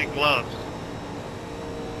don't see gloves.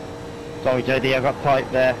 Sorry JD, I got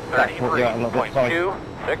tight there. That put you out a little bit, sorry.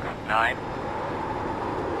 33.269.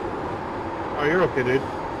 Oh, you're okay, dude.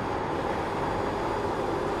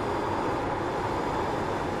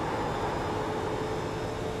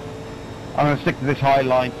 I'm going to stick to this high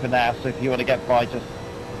line for now, so if you want to get by, just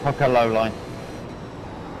hook a low line.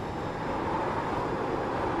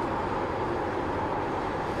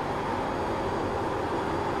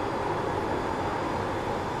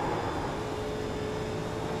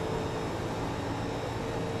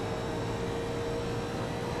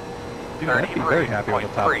 Dude, I'd be very happy with the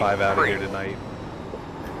top 5 out of here tonight.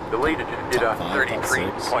 The leader just did a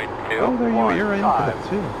 33.215. Oh, there you are. You're in for that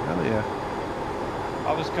too. Hell yeah.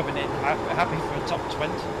 I was coming in happy for a top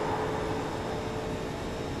 20.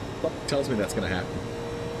 What tells me that's going to happen?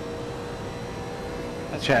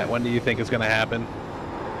 Chat, when do you think it's going to happen?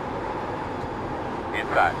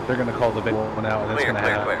 Inside. They're going to call the big one out and it's going to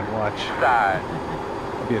happen. Watch. Inside.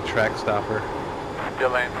 It'll be a track stopper.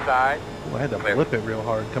 Still inside. Ooh, I had to flip it real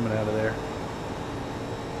hard coming out of there.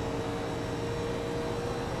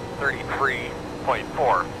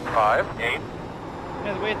 33.458.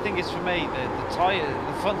 Yeah, the weird thing is for me, the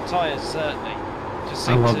front tyres certainly just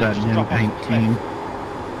I seem love to that just new drop off paint the scheme. cliff.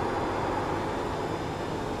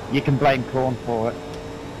 You can blame Corn for it.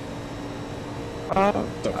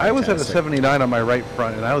 I was at a 79 on my right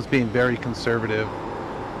front and I was being very conservative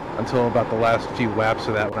until about the last few laps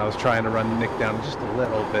of that when I was trying to run Nick down just a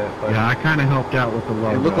little bit. But Yeah, I kind of helped out with the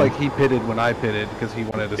logo. it looked like he pitted when I pitted because he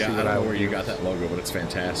wanted to see I what don't I know would where you use. got that logo, but it's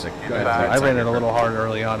fantastic. I ran it a little hard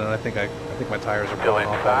early on, and I think my tires are blowing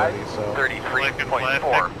off already. So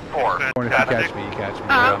 33.44. Or if you catch me, you catch me.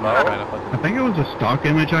 I'm not trying to I fucking. think it was a stock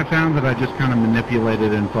image I found that I just kind of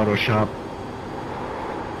manipulated in Photoshop.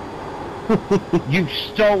 You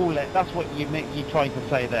stole it. That's what you're trying to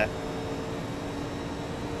say there.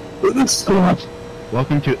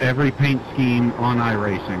 Welcome to every paint scheme on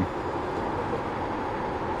iRacing.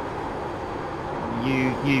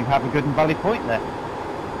 You have a good and valid point there.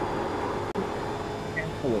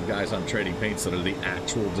 Full of guys on trading paints that are the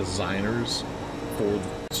actual designers for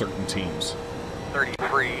certain teams.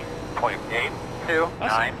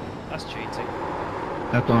 33.829. That's cheating.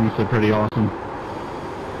 That's honestly pretty awesome.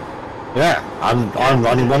 Yeah, I'm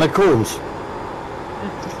running one of Corn's.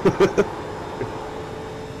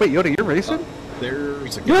 Wait, Yoda, you're racing?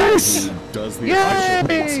 There's a guy who does the official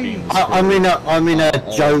paint schemes. I'm in a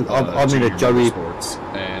Joey. Sports,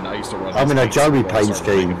 and I used to run. I'm in a Joey paint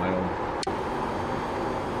scheme. scheme.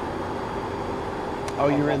 Oh,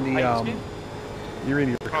 you're in the you're in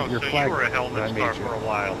your so flag. you were a helmet star for a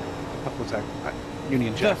while. What was that?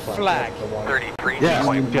 Union Jack flag. 33. Yeah,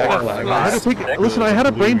 Union Jack flag. I had to take, listen, I had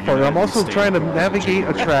a brain fart. I'm also trying to navigate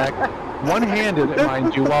a track, one-handed,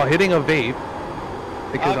 mind you, while hitting a vape,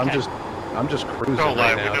 because I'm just cruising Don't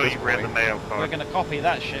lie, right now. we know you ran the Mayo car. We're gonna copy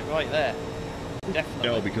that shit right there. Definitely.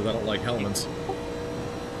 No, because I don't like helmets.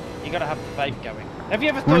 You gotta have the vape going. Have you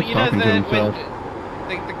ever thought, you know, the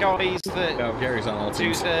guys that Gary's on all do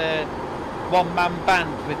teams. the one-man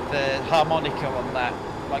band with the harmonica on that,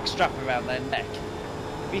 like, strap around their neck?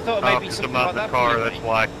 Have you thought maybe something like that? Car, that's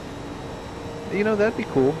why. You know, that'd be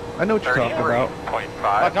cool. I know what you're talking about.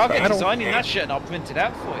 Like, I'll get designing that shit and I'll print it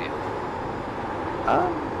out for you.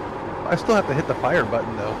 I still have to hit the fire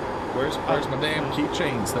button, though. Where's my damn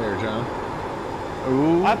keychains there, John?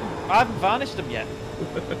 Ooh. I haven't varnished them yet.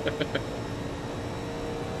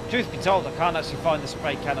 Truth be told, I can't actually find the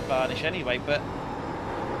spray can of varnish anyway, but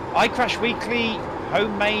iCrash Weekly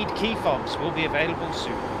homemade key fobs will be available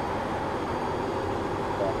soon.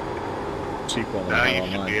 Cheap one. Now you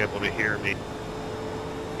should be able to hear me.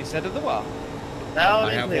 Instead of the what?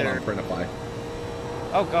 I have one on Printify.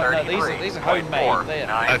 Oh god, no, these are homemade.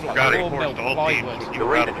 They're I've like got raw it milk for all plywood. teams. You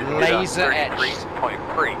were out of the Laser etched.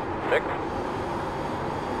 33.36.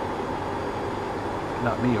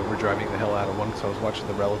 Not me overdriving the hell out of one because I was watching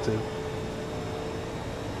The Relative.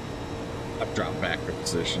 I've dropped back for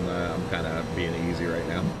position. I'm kind of being easy right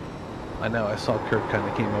now. I know, I saw Kirk kind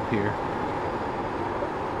of came up here.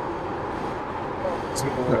 It's a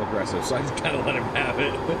little aggressive, so I just kind of let him have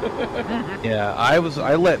it. Yeah, I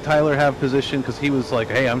let Tyler have position because he was like,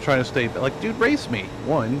 hey, I'm trying to stay, like, dude, race me.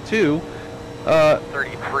 1, 2.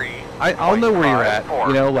 33. I'll know where you're at.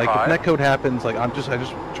 You know, like, if netcode happens, like, I just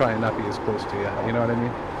try and not be as close to you. You know what I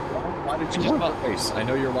mean? Why did you leave the race? I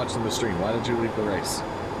know you're watching the stream. Why did you leave the race?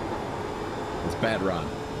 It's bad, Ron.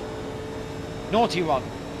 Naughty Ron.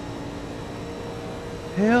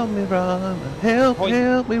 Help me, Ron. Help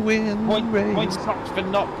me win the race. Points knocked for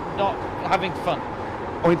not having fun.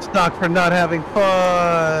 Points knocked for not having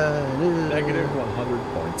fun. Negative 100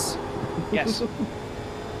 points. Yes.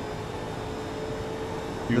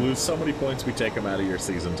 You lose so many points, we take them out of your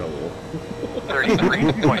season total.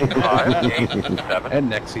 33.5. And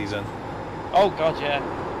next season. Oh god, yeah.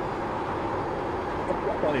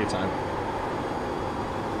 Plenty of time.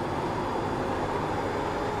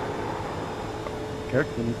 Kirk,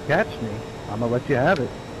 when you catch me, I'm gonna let you have it.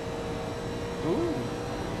 Ooh.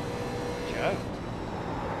 Joe.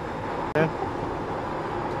 Yeah.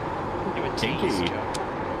 You were teased, Joe.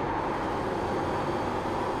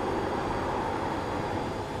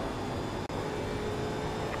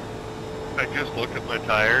 I just looked at my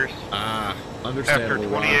tires. Understandable. After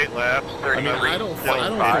 28 laps, I mean, I don't think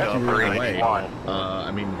you were in the way. I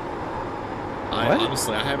mean,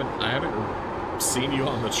 honestly, I haven't seen you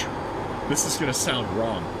on the. This is gonna sound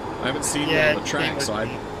wrong. I haven't seen you on the track, so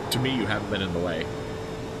to me, you haven't been in the way.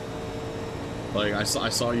 Like I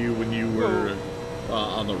saw you when you were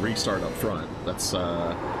on the restart up front. That's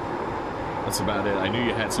about it. I knew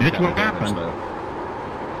you had some kind of damage though.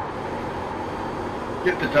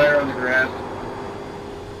 Get the tire on the grass.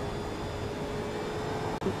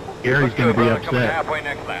 Gary's going to be Coming upset. halfway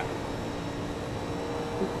next lap.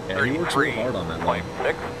 Yeah, you worked real hard on that line.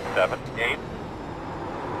 6, 7, 8.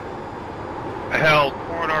 hell,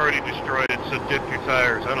 corn already destroyed it, so dip your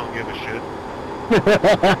tires. I don't give a shit.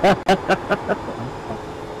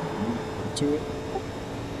 To it.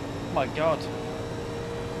 Oh my god.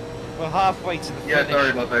 We're halfway to the finish. Yeah, sorry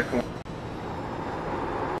about that, corn.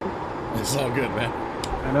 It's all good, man.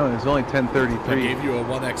 I know, it's only 10:33. I gave you a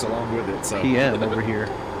 1X along with it, so. PM over here.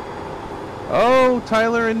 Oh,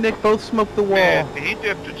 Tyler and Nick both smoked the wall. Man, he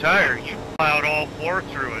dipped a tire. You plowed all four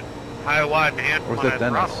through it. High, wide, and hand Or was on that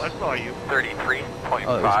that Dennis? throttle. I saw you. 33.5.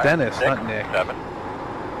 Oh, it was Dennis, not Nick. 7.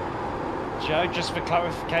 Joe, just for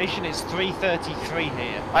clarification, it's 3:33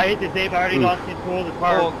 here. I hate to say, I've already lost control of the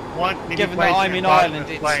car Or, once. given that I'm in Ireland,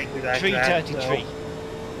 it's 3:33.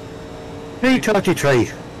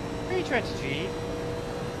 3:33. 3:33.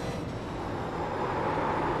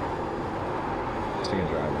 Singing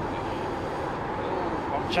driving.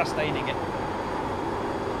 I'm Chastaning it.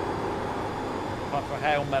 Like for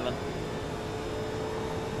Hail Melon.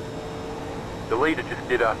 The leader just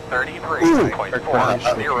did a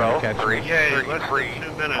 33.40. Yay, less than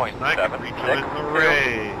 2 minutes, and I can rejoin the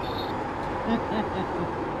race.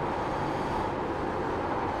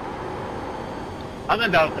 I'm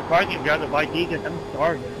about the parking garage of ID because I'm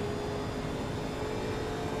starving.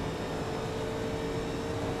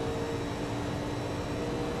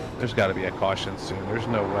 There's got to be a caution soon. There's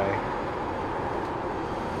no way.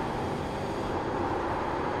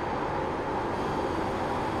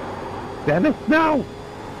 Dennis, no!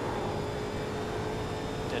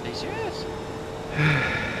 Dennis, yes.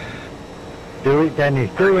 Do it,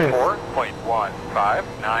 Dennis, do it.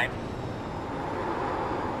 4.159.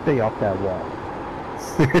 Stay off that wall.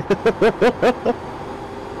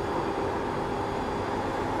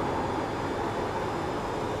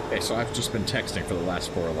 Okay, so I've just been texting for the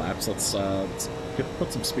last 4 laps. Let's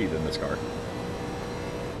put some speed in this car.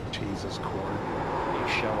 Jesus, Corn. You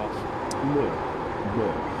show off. Look.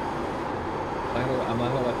 I'm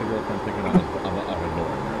not gonna let the girlfriend think I'm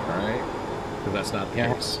ignoring her, alright? Because that's not the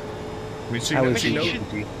case. I mean,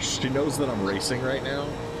 she knows that I'm racing right now.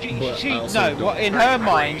 In her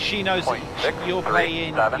mind, she knows that you're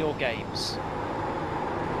playing your games.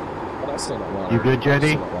 But I still don't want You her. good, JD? I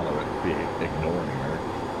still don't want to be ignoring her.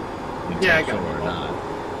 Yeah, I got or not.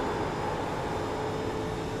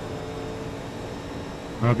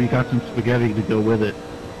 I hope you got some spaghetti to go with it.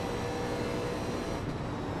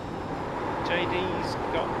 JD's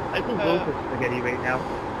got. I think both are spaghetti right now.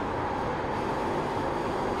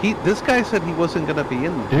 This guy said he wasn't going to be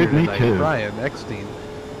in Dude, here me tonight, too. Brian Eckstein.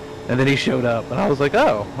 And then he showed up, and I was like,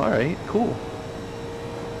 oh, alright, cool.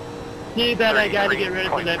 Too bad I got to get rid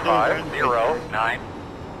of the leftovers. 509.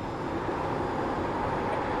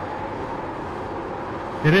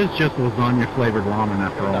 It is just lasagna flavored ramen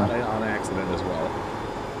after all. Not on accident as well.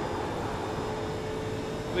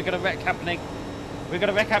 We got a wreck happening.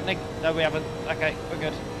 No, we haven't. Okay, we're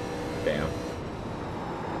good. Damn.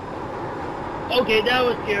 Okay, that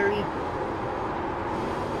was scary. I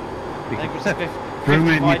think it was 50.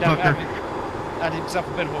 Crewmate, you fucker. Had himself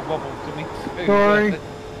a bit of a wobble coming through. Sorry. To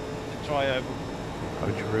try over.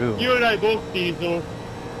 Oh, Drew. You and I both diesel.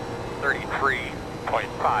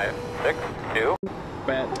 33.562.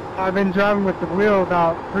 Bet. I've been driving with the wheel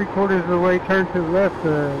about 3/4 of the way turned to the left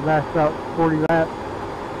the last about 40 laps.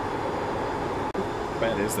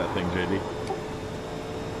 Bad is that thing, JD?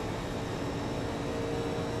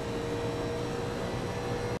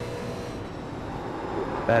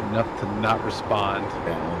 Bad enough to not respond.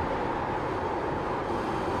 Yeah.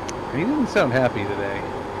 He didn't sound happy today.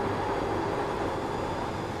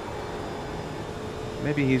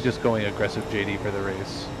 Maybe he's just going aggressive, JD, for the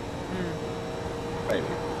race. Maybe.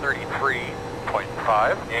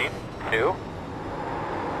 33.582.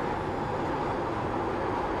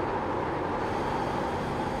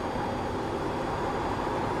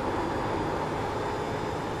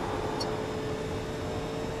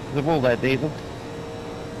 The wall there, Diesel.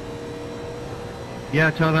 Yeah,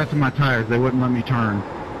 tell that to my tires. They wouldn't let me turn.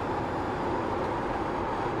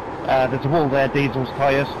 There's a wall there, Diesel's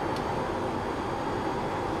tyres.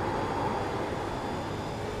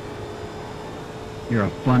 You're a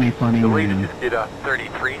funny man. Did a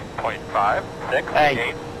 33.568.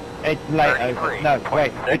 Hey, it's late over. No,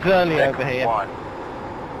 wait, it's early over here.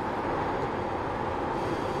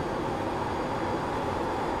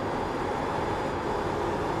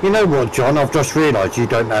 You know what, John? I've just realised you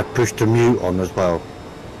don't have push to mute on as well.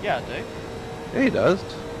 Yeah, I do. Yeah, he does.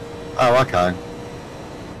 Oh, okay.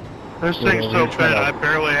 This thing's so bad, I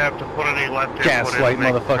barely have to put any left input in Gaslight, to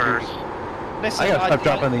make it motherfuckers. turn. Listen, I gotta stop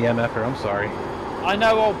dropping the MF'er, I'm sorry. I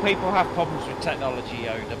know old people have problems with technology,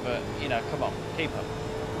 Yoda, but, you know, come on, keep up.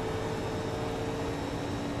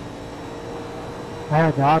 I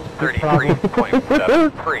had the opposite problem.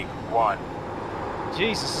 33.731.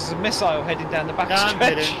 Jesus, there's a missile heading down the back No, I'm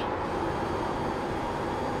stretch. kidding.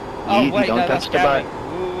 Oh, Easy, wait, don't no, that's touch the Gary.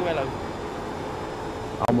 button. Ooh, hello.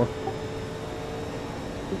 Almost.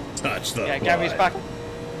 Touch the Yeah, Gary's back.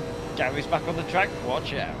 Gary's back on the track.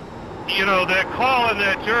 Watch out. You know, that call and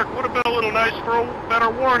that jerk would have been a little nice for a better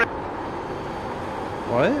warning.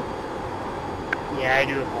 What? Yeah, I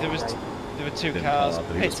do. There were two Didn't cars call out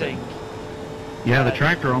that he was pitting. Yeah, the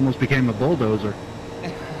tractor almost became a bulldozer.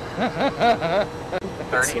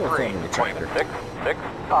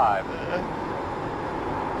 33.665.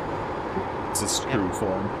 It's a screw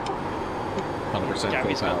form. 100%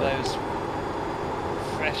 Gary's full got power. those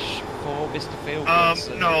fresh for Mr. Field.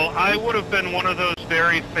 No, I would have been one of those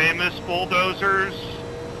very famous bulldozers.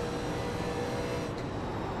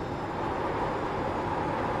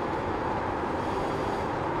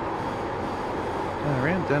 I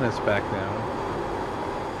ran Dennis back down.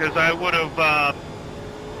 Because I would have,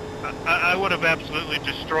 I would have absolutely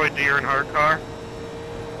destroyed the Earnhardt car.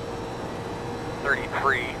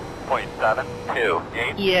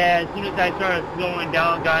 33.728. Yeah, as soon as I started slowing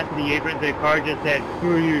down, got into the apron, the car just said,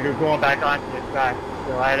 screw you, you're going back onto the track.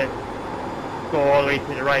 So I had to go all the way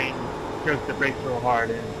to the right and jerk the brakes real hard,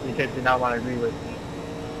 and he just did not want to agree with me.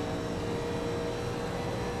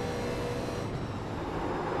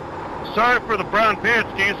 Sorry for the brown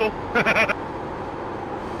pants, Diesel.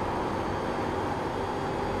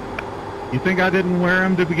 You think I didn't wear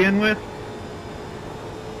them to begin with?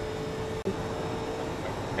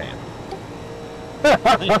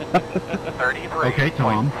 Okay,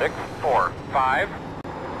 Tom. 645.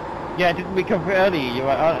 Yeah, didn't we cover it earlier?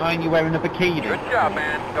 Aren't you wearing a bikini? Good job,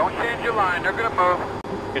 man. Don't change your line. They're gonna move.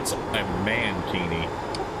 It's a mankini.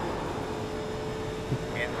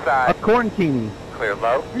 Inside. A cornkini. Clear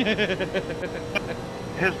low.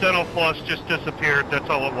 His dental floss just disappeared. That's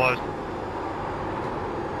all it was.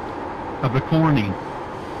 A bicorny.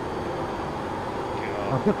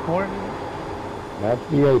 A bicorny? That's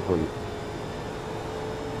the apron.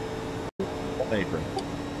 Apron.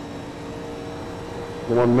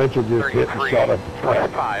 The one Mitchell just hit and shot up the track.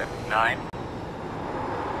 5-9.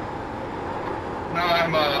 No,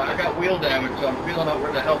 I got wheel damage, so I'm feeling out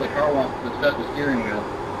where the hell the car wants to set the steering wheel.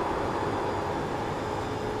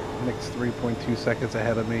 Nick's 3.2 seconds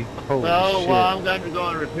ahead of me. Holy Well, shit. while I'm going to go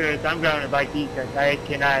and repair it, I'm going to buy because I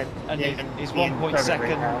cannot. And he's be in service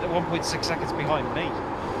right now. 1.6 seconds behind me.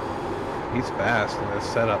 He's fast in this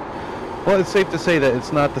setup. Well, it's safe to say that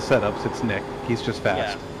it's not the setups, it's Nick. He's just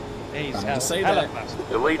fast. Yeah. He's I'm to say hella that. fast.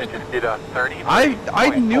 The leader just did a 30. I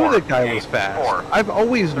knew the guy was fast. I've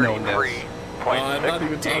always known this. I'm not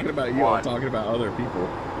even talking about you. I'm talking about other people.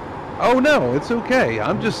 Oh no, it's okay.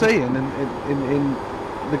 I'm just saying, in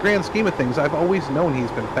the grand scheme of things, I've always known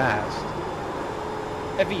he's been fast.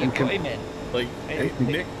 Ever you put him in. Like,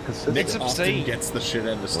 Nick often gets the shit end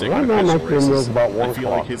of the stick. Well, I in know official my film was races. about I 1 feel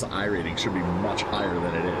like o'clock. his I rating should be much higher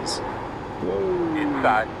than it is. Whoa.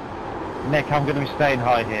 Inside. Nick, I'm going to be staying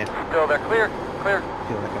high here. Still there. Clear. Clear. I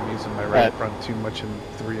feel like I'm using my right front too much in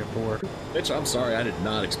 3 and 4. Mitch, I'm sorry. I did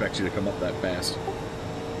not expect you to come up that fast.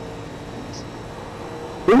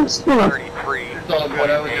 33. It's all good.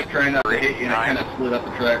 I was just trying not to hit you, and I kind of split up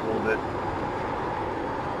the track a little bit.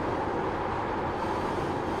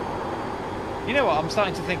 You know what? I'm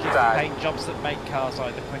starting to think it's the paint jobs that make cars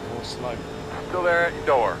either quick or slow. Still there at your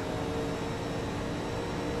door.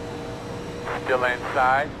 Still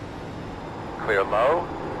inside. Clear low.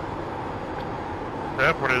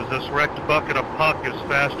 That one is this wrecked bucket of puck is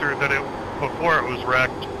faster than it before it was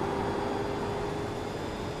wrecked.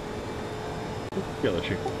 Kill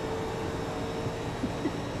you.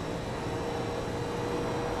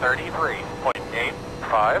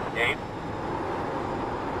 33.858.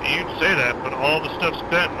 You'd say that, but all the stuff's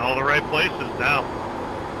bent in all the right places now.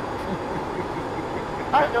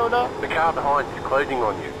 I know that. The car behind is closing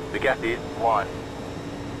on you. The gap is wide.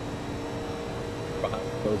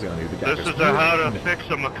 Closing on you. The gap This is a how to fix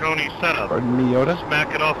a Marconi setup. Pardon me, Yoda?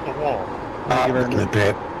 Smack it off the wall.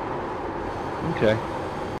 Okay.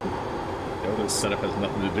 Yoda's setup has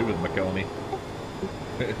nothing to do with Marconi.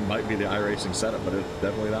 It might be the iRacing setup, but it's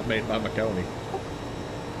definitely not made by Marconi.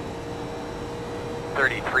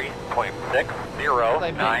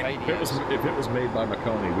 33.609. If it was made by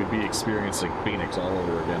Marconi, we'd be experiencing Phoenix all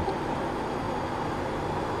over again.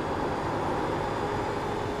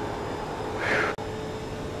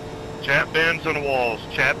 Chat bands and walls.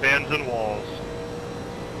 Chat bands and walls.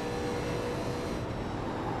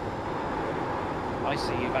 I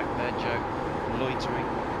see you back there, Joe. Loitering.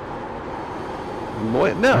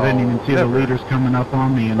 No. I didn't even see the leaders coming up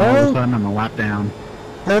on me, and all of a sudden I'm a lap down.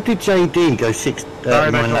 How did JD go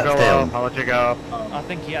 9 laps down? I'll let you go. I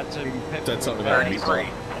think he had to pit. Said something about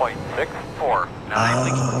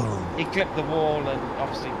 33.649. He clipped the wall and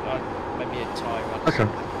obviously maybe a tyre run. Okay.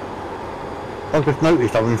 I just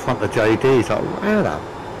noticed I was in front of JD, so how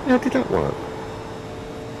did that work?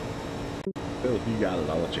 Bill, if you got it,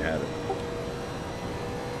 I'll let you have it.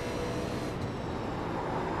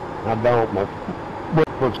 I don't. My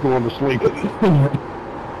foot's going to sleep.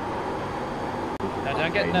 Now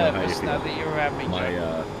don't get nervous now that you're around me,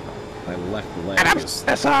 Joe. My left leg is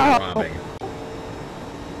throbbing.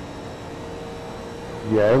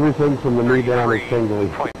 Yeah, everything from the knee down is tingly.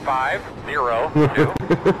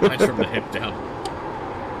 0.502. Mine's from the hip down.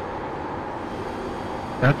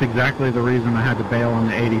 That's exactly the reason I had to bail on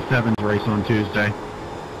the 87s race on Tuesday.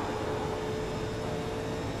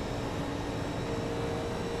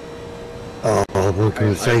 Oh, we're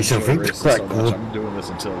going to say something to crack so much. I'm doing this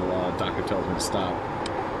until Doctor tells me to stop.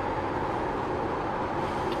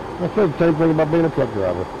 I said the same thing about being a truck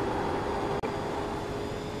driver.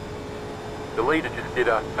 The leader just did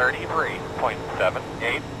a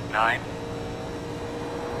 33.789.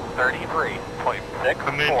 33.6.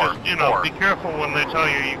 I mean, just, you know, be careful when they tell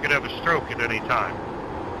you could have a stroke at any time.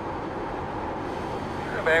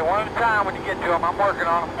 Okay, one at a time when you get to them. I'm working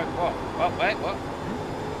on them. What? What? Wait, what?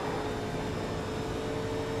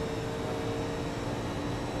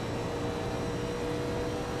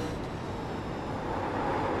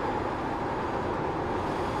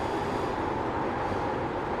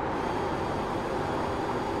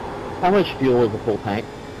 How much fuel is a full tank?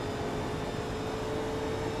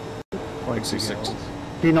 66.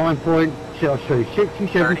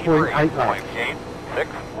 67.8 laps.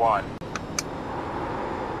 861.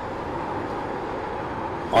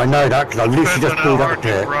 I know that because I literally just pulled up Depends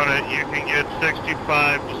there. on how hard you run it, you can get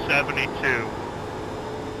 65 to 72.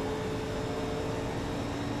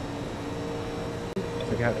 I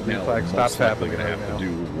think I have to Now, flag most stops likely happening gonna right have now. to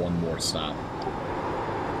do one more stop.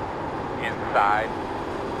 Inside.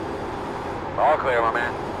 All clear, my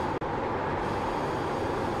man.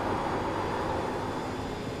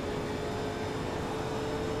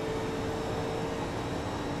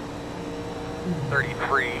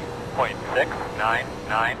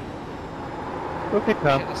 .699. Okay,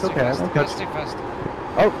 Tom. Shit, that's Okay, too fast. okay. That's too fast.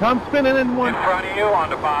 Oh, Tom's spinning in one. In front of you on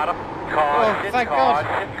the bottom. Caution, thank God.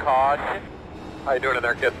 caution. How you doing in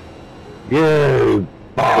there, kid? You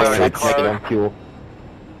bastard. Fuel.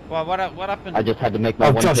 Well, what happened? I just had to make my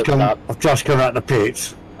I've one just pit come. stop. I've just come out the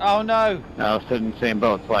pits. Oh no! I was sitting in the same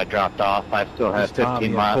boat, so I dropped off. I still have This Tom,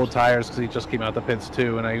 15 he had full laps. tires because he just came out the pits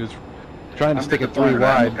too, and I was trying to I'm stick it 3 disappointed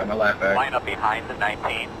I almost wide. got my lap back. Line up behind the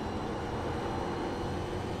 19.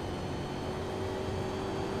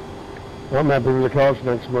 Well, I'm happy with the cause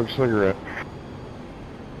next smoke cigarette.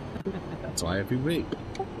 That's why I have to wait.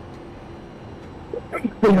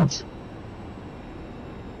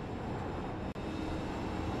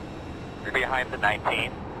 You're behind the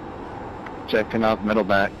 19. Checking out middle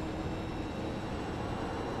back.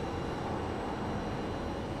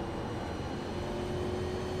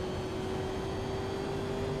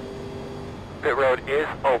 Pit road is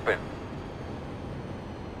open.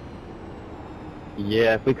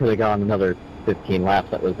 Yeah, if we could have gone another 15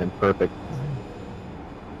 laps, that would have been perfect.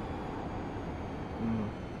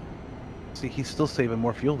 See, he's still saving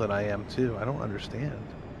more fuel than I am too. I don't understand.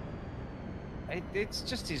 It's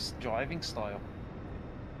just his driving style.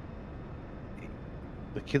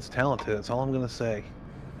 The kid's talented. That's all I'm gonna say.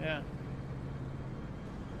 Yeah.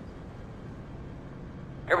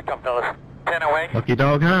 Here we come, fellas. 10 away. Lucky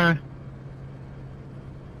dog high.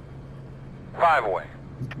 5 away.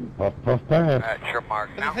 Puff, puff, pass. At your mark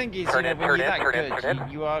But now. the thing is, Turn you know, in, when turn you're in, that turn in, good, turn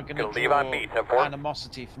in. you are going to Gonna leave on me, 10-4.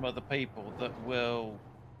 animosity from other people that will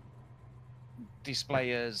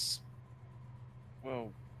display as,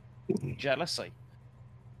 well, jealousy.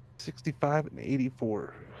 65 and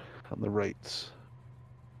 84 on the rights.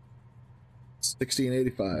 60 and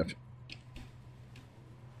 85.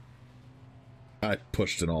 I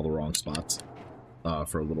pushed in all the wrong spots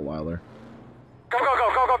for a little while there. Go, go, go,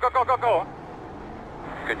 go, go, go, go, go, go.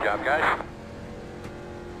 Good job, guys.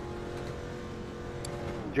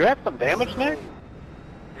 Did you have some damage, Nick?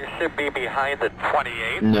 You should be behind the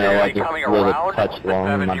 28. No, You're I just coming let it around touch the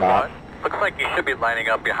long in my 71. back. Looks like you should be lining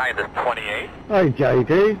up behind the 28. Hey,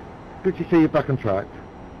 JD. Good to see you back on track.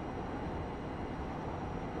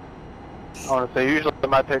 I want to say, usually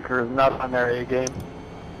my picker is not on their A game.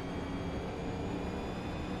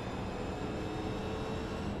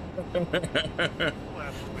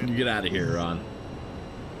 You get out of here, Ron.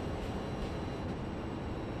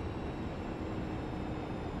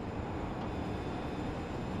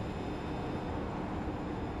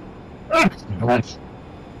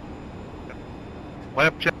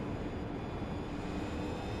 Lap check.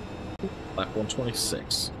 Lap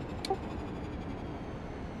 126.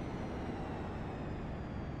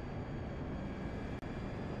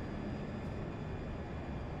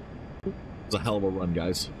 It was a hell of a run,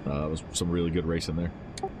 guys. It was some really good racing there.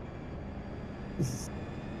 You're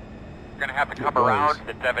going to have to come around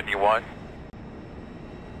to 71.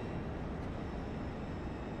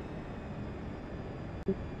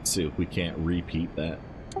 Let's see if we can't repeat that.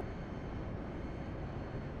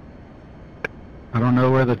 I don't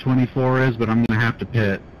know where the 24 is, but I'm going to have to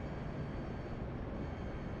pit.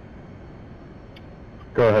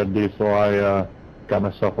 Go ahead, Diesel. I got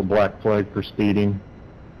myself a black flag for speeding.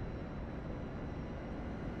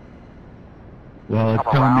 Well, it's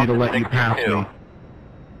telling me to let you pass me.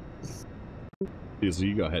 So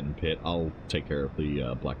you go ahead and pit. I'll take care of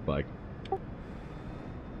the black flag.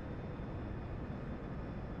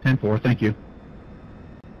 10-4, thank you.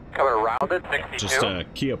 Coming around at 62.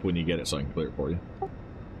 Just key up when you get it so I can clear it for you.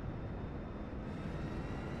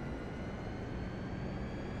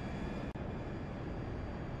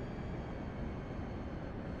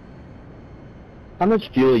 How much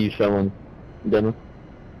fuel are you showing, Dennis?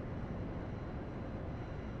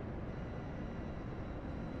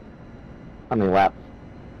 How many laps?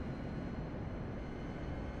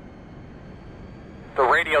 The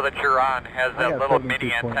radio that you're on has that little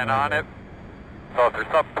mini antenna on it. So if there's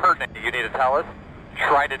something pertinent you need to tell us,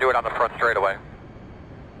 try to do it on the front straightaway.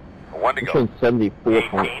 One to go.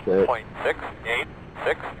 74.6.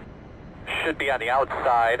 18.686. Should be on the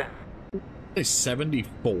outside. Say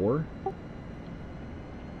 74?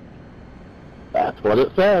 That's what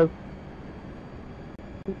it says.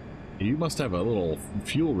 You must have a little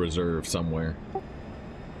fuel reserve somewhere.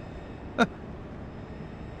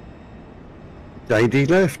 JD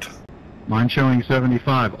left. Mine showing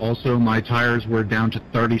 75. Also, my tires were down to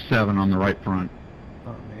 37 on the right front.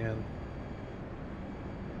 Oh, man.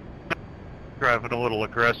 Driving a little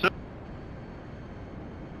aggressive.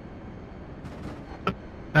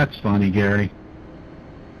 That's funny, Gary.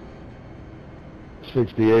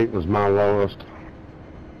 68 was my lowest.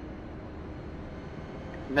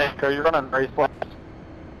 Nick, are you running race laps?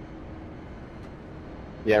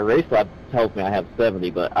 Yeah, Race Lab tells me I have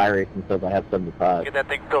 70, but iRacing says I have 75. Get that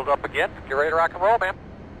thing filled up again. Get ready to rock and roll, man.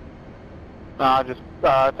 Just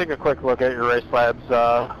take a quick look at your race labs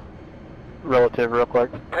relative real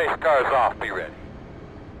quick. Pace cars off. Be ready.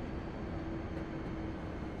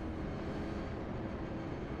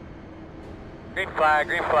 Green flag,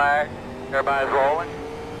 green flag. Everybody's rolling.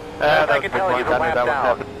 I can tell you the lap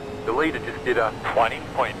down. The leader just did a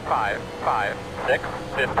 20.556,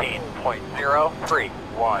 15.031.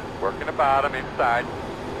 Working the bottom inside.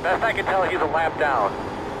 Best I can tell you the lap down.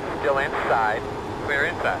 Still inside. Clear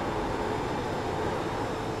inside.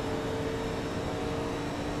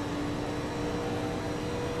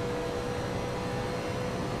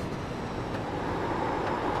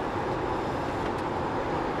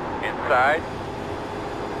 Inside.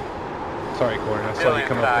 Sorry, Gordon. I saw you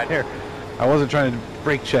come up there. I wasn't trying to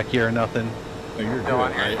brake check here or nothing. Oh, you're good.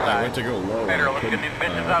 I went to go low. Better look at these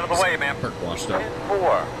bitches out of the way, man. Perk washed up.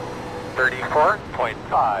 4.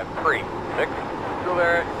 34.536. Still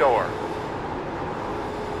there at door.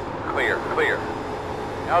 Clear, clear.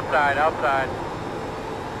 Outside, outside.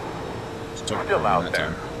 Still out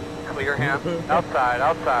there. Clear him. Outside,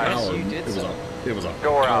 outside. Yes, you did so. It was a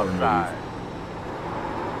door outside.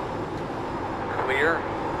 Clear.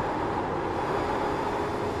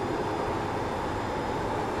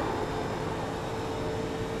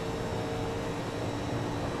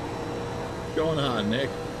 Going on, Nick?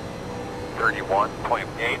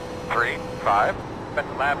 31.835. Best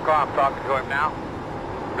lap car. I'm talking to him now.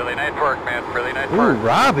 Really nice work, man. Really nice Ooh, work.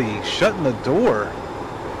 Robbie, shutting the door.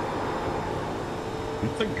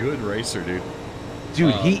 He's a good racer, dude.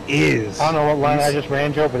 Dude, he is. I don't know what line I just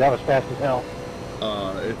ran, Joe, but that was fast as hell.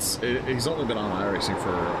 He's only been on iRacing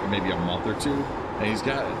for maybe a month or two, and he's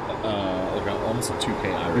got like almost a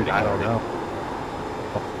 2K iRacing. I don't know.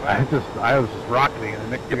 I was just rocketing, and the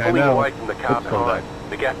next thing I Fully know, white in the cop car.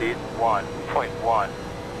 The gap is 1.1.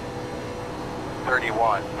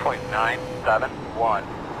 31.971.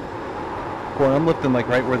 Gordon, I'm lifting like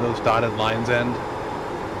right where those dotted lines end.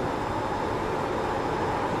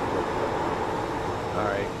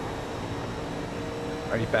 Alright.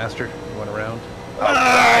 Are you faster? You want around?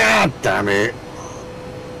 Ah, damn it.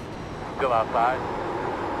 Still outside.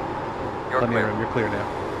 Let me around. You're clear now.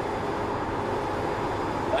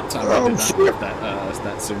 That time I did not lift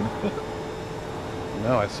that soon.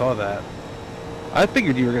 No, I saw that. I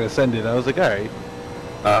figured you were going to send it. I was like, alright.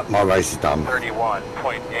 My race is done.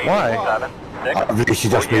 31.876. Why? I really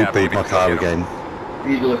should just reboot my car again.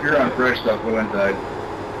 Eagle, if you're on fresh stuff, go inside.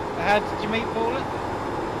 How did you meet Paula?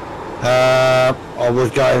 I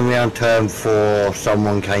was going round turn 4,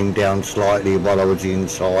 someone came down slightly while I was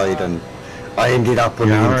inside, and I ended up on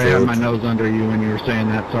the I already had infield. my nose under you when you were saying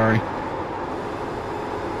that, sorry.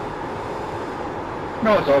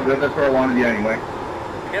 No, it's all good. That's where I wanted you anyway.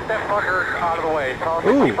 Get that fucker out of the way. Tell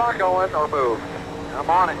him keep on going or move. I'm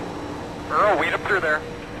on it. Earl, weed him through there.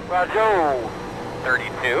 Joe.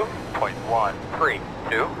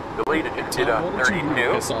 32.132. The lead is just did a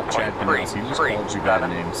 32.337. He just called you bad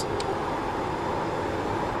names.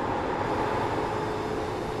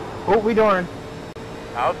 What we doing?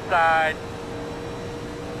 Outside.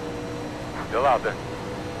 Still out there.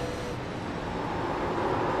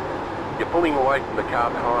 You're pulling away from the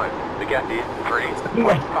car behind. The gap is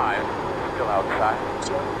 3.5. Still outside.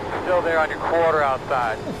 Still there on your quarter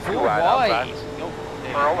outside. Too wide outside.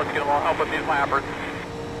 Earl, let's get them all help with these lappers.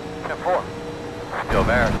 4. Still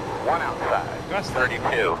there. 1 outside.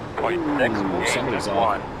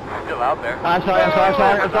 32.681. Still out there. I'm sorry.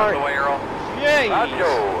 Out the way, Earl. Yay!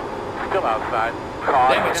 Joe. Still outside.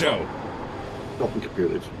 Damn it, Joe. Stopping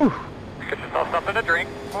computers. Get yourself something to drink.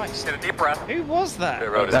 Christ. Get a deep breath. Who was that?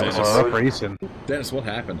 That was rough racing. Dennis, what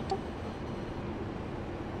happened?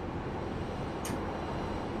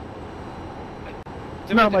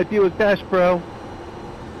 Not my deal with Dash, bro.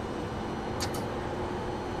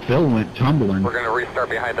 Phil went tumbling. We're going to restart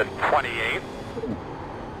behind the 28.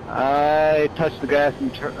 I touched the grass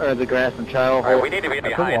and child hole. Alright, we need to be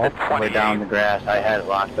behind the 20. Way down the grass. I had it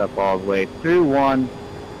locked up all the way through one,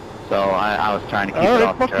 so I was trying to keep it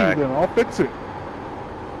off the track. Then I'll fix it.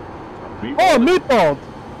 Oh, meatball!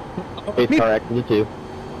 Face car accident too.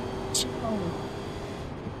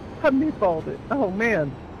 I meatballed it. Oh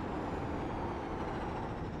man.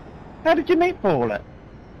 How did you meatball it?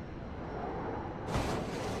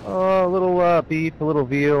 Oh, a little beef, a little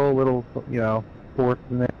veal, a little, pork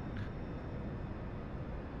in there.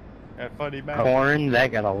 Funny man. Corn,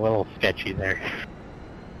 that got a little sketchy there.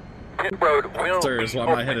 Pit road will Sir, is why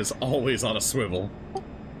my head is always on a swivel.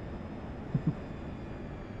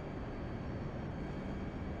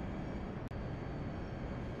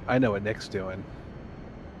 I know what Nick's doing.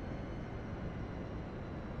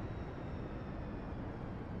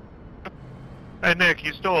 Hey, Nick,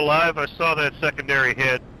 you still alive? I saw that secondary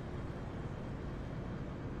hit.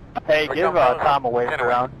 Hey, give Tom a wave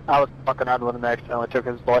around. I was fucking out with him accidentally took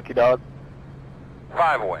his lucky dog.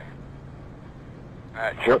 5 away.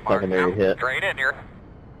 Alright, Short secondary hit. Straight in here.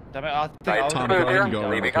 Damn it, I think Right, I'll Tom, smooth go ahead here. and go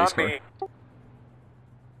around Leaving the on police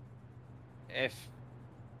me.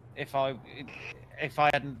 if I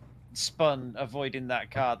hadn't spun avoiding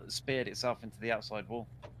that car that speared itself into the outside wall.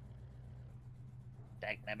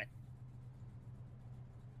 Dang it.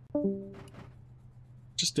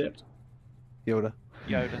 Just dipped. Yoda.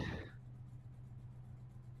 Yoda.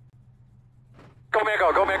 Go, man,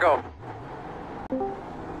 go, go, man, go.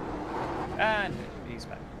 And he's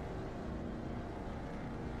back.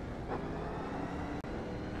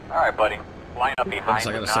 Alright, buddy. Line up behind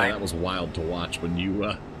I gotta the say, 9. that was wild to watch when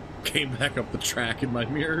you came back up the track in my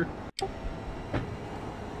mirror.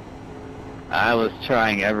 I was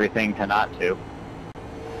trying everything to not to.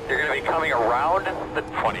 You're going to be coming around the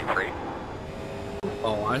 23.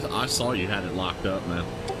 Oh, I saw you had it locked up, man.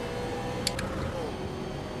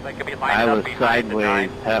 That could be I lined up was behind the 9.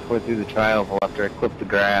 sideways halfway through the trial hole after I clipped the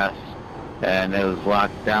grass, and it was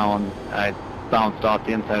locked down. I bounced off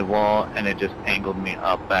the inside wall, and it just angled me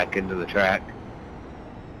up back into the track.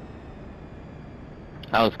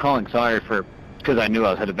 I was calling sorry because I knew I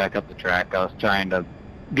was headed back up the track. I was trying to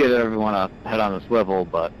get everyone to head on the swivel,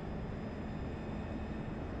 but...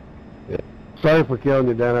 Yeah. Sorry for killing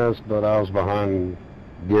you, Dennis, but I was behind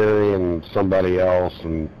Gary and somebody else,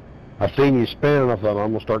 and I seen you spin, and I thought, I'm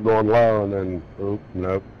going to start going low, and then, oop,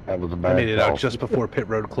 nope, that was a bad I made it call. out just before pit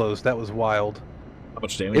road closed. That was wild. How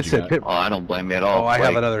much damage you got? Pit... Oh, I don't blame you at all. Oh, I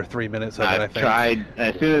have another 3 minutes of it, I I think. tried,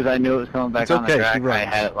 as soon as I knew it was coming back It's on okay, the she track, I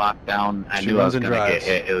runs. had it locked down. I She knew I was runs going and to get drives.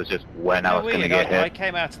 hit. It was just when I was going to get I hit.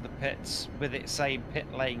 came out of the pits with it saying pit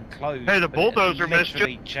lane closed. Hey, the but it bulldozer missed you.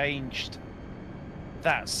 literally changed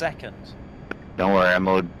that second. Don't worry, I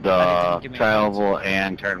mowed And it the didn't give me a tri-oval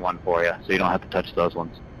and turn 1 for you, so you don't have to touch those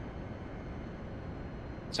ones.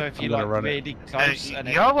 So if I'm you gonna like run it. really close Hey, and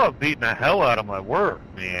it, y'all are beating the hell out of my work,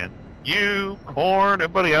 man. You, Corn,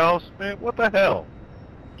 everybody else, man, what the hell?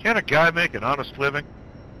 Can't a guy make an honest living?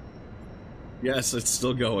 Yes, it's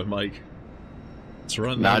still going, Mike. It's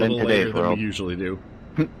running Not a in little today's later than world. we usually do.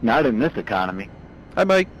 Not in this economy. Hi,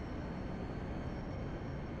 Mike.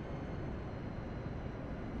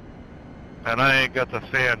 And I ain't got the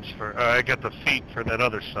I got the feet for that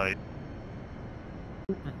other site.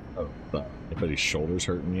 Oh, anybody's shoulders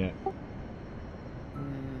hurting yet?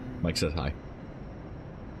 Mike says hi.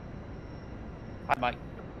 Hi, Mike.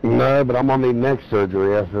 No, but I'm going to need neck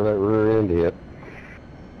surgery after that rear end hit.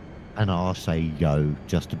 And I'll say yo,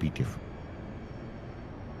 just to be different.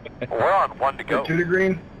 We're on 1 to go. To the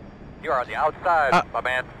green. You're on the outside, my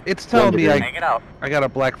man. It's telling me Hanging out. I got a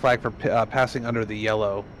black flag for passing under the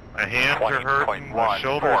yellow. My hands are hurting, my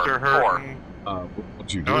shoulders are hurting.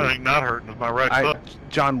 What'd you do? No, I think not hurting is my right foot.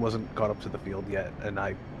 John wasn't caught up to the field yet, and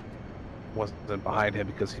I wasn't behind him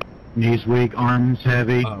because Knees weak, arms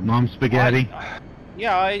heavy, mom spaghetti.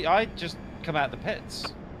 Yeah, I just come out the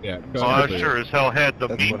pits. Yeah. Oh, I sure as hell had the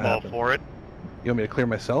That's what meatball happened. for it. You want me to clear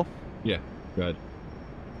myself? Yeah, go ahead.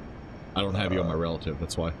 I don't have you on my relative,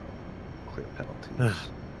 that's why. Clear penalties.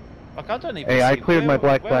 Like, I don't even Hey, I see- cleared my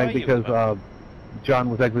black where are flag you? because John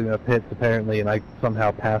was exiting the pits apparently, and I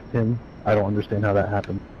somehow passed him. I don't understand how that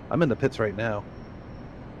happened. I'm in the pits right now.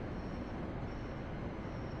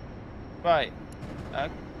 Right.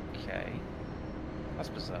 Okay. That's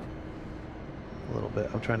bizarre. A little bit.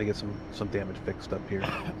 I'm trying to get some damage fixed up here.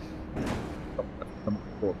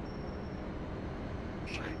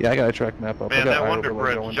 Yeah, I got a track map up. I Man, got that iRacing Wonder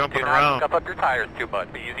Bread's going. jumping Do not around. scuff up your tires too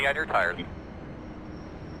much. Be easy on your tires.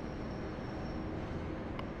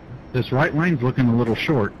 This right lane's looking a little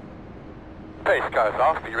short. Pace cars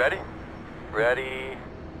off. Be ready. Ready.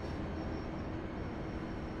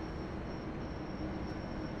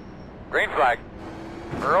 Green flag.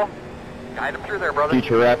 Earl, guide him through there, brother.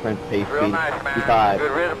 Future reference, pace Real speed, nice, man. 55.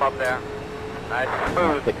 Good rhythm up there. Nice and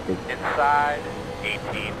smooth. 60. Inside,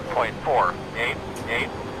 18.4. 8.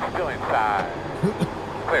 Still inside.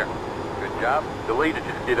 Clear. Good job. The leader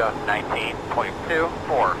just did a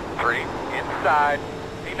 19.243. Inside.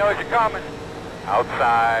 He knows you're coming.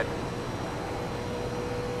 Outside.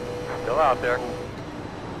 Still out there.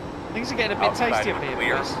 Things are getting a bit tasty up here,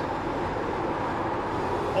 boys.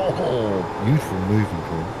 Oh, beautiful moving,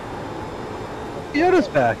 Paul. Yoda's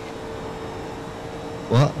back.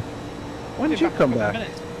 What? When did you come back?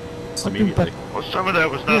 Immediately. Well, some of that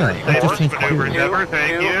was not the safest maneuvers ever.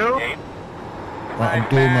 Thank you. Right, I'm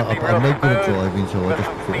doing my, I'm no good at driving, so I just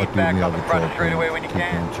thought I'd do my other job and keep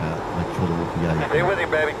on chat, make sure that we'll be able. Stay with him,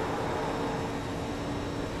 baby.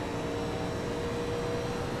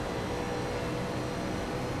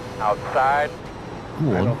 Outside.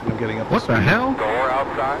 Go on. I'm getting up. What the hell? Door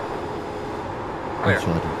outside. Clear.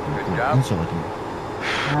 Inside him. Good job. Inside him.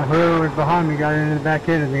 Whoever was behind me got in the back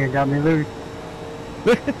end of me and got me loose.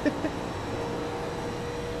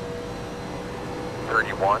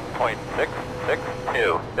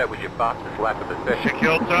 31.662. That was your fastest lap of the session. She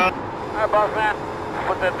killed Todd. Alright, boss man.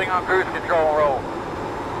 Put that thing on cruise control and roll.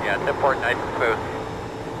 Yeah, tip port nice and smooth.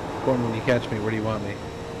 Gordon, when you catch me, where do you want me?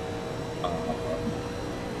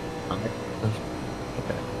 Okay.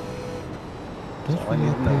 Does VR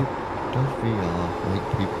make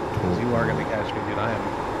people talk? You are going to catch me, dude. I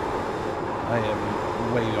am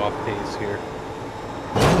way off pace here.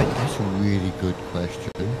 That's a really good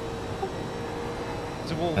question.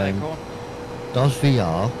 It's a wall there, Corn. Does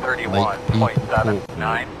VR make people talk?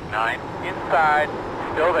 31.799 inside,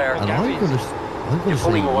 still there. And I'm gonna You're say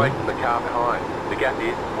pulling away from the car behind. The gap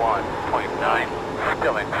is 1.9,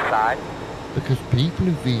 still inside. because people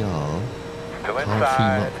in VR Still can't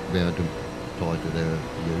inside. see much around the side of their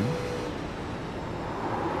view.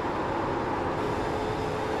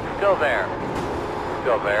 Still there.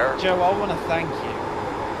 Still there. Joe, I want to thank you.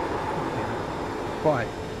 Why?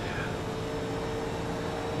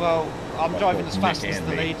 Well, I'm driving as fast Nick as and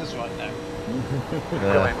the me. leaders right now.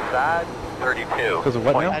 Still inside. 32. Because of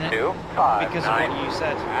what now? And it- 2.5. Because of what you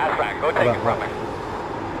said. That's right. Go take it from me.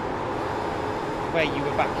 Where you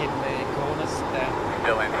were back in the corners there.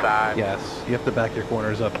 Still inside. Yes, you have to back your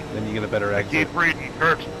corners up, then you get a better exit. Keep reading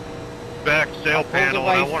Kirk's back sail panel,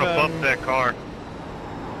 and I want to bump that car.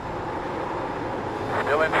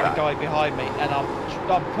 Still The inside. guy behind me, and I'm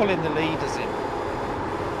pulling the leaders in.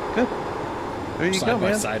 Good. There you go, Side by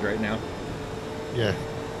man. side right now. Yeah.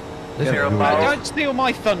 Zero Shut miles. Don't steal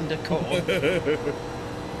my thunder, Corn. up,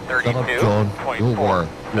 John. You're what?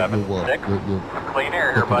 32.476. Clean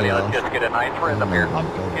air here, buddy. Let's just get a nice rhythm here.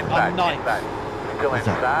 Inside. ninth. Inside. Still Is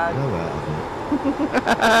that inside. no out of it?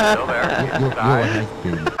 Still there. You're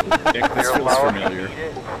Inside. Nick, this Zero feels power. familiar.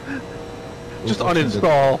 Just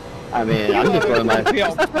uninstall. I mean, I'm just running my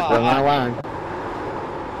line.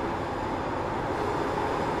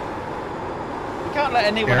 You can't let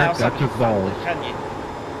anyone Eric, else that's have your his balls. thunder, can you?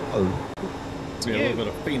 Oh, It's got a little bit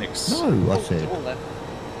of Phoenix. no, I said. All then.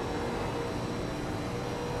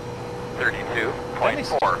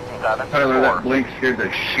 32.474. Tyler, that blink scared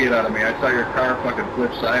the shit out of me. I saw your car fucking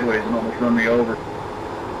flip sideways and almost run me over.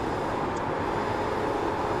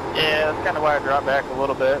 Yeah, that's kind of why I dropped back a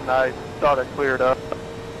little bit, and I thought it cleared up.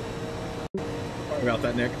 Sorry about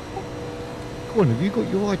that, Nick. Go on, have you got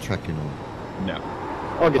your eye tracking on? No.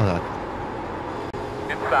 Okay.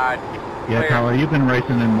 Inside. Yeah, Clear. Tyler, you've been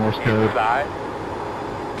racing in Morse code. Inside.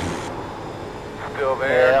 Still Yeah,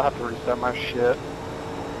 there. I'll have to reset my shit.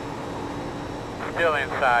 Still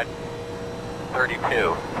inside.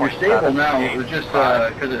 32. You're stable now. It was just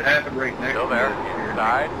because it happened right next Still to there. you.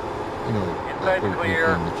 Inside. You know, Inside open clear.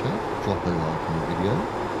 up in the chat, drop a like on the video.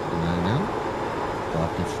 Now.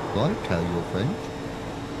 Like and subscribe, tell your friends.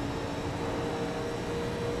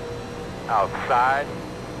 Outside.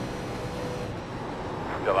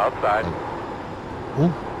 Still outside.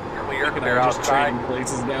 Oh, Clear. Nick and I Clear are just outside. trading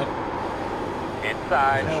places now.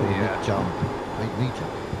 Inside. sure, yeah. jump. Make me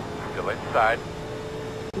jump. Still inside.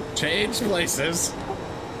 Change places.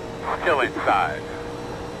 Still inside.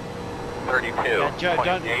 32. Yeah, Joe,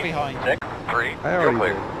 don't look behind you. 3. I already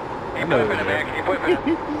Clear. did. Keep know moving you it, man. Keep moving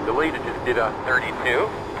it. The leader just did a If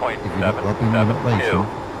you're not rubbing, you're not 32.772. racing.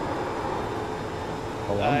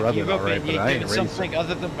 Oh, I'm rubbing You're alright, but you're I ain't doing something racing.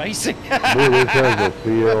 other than racing. This has a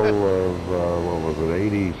feel of, what was it,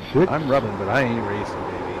 86? I'm rubbing, but I ain't racing,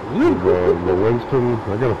 baby. The Winston,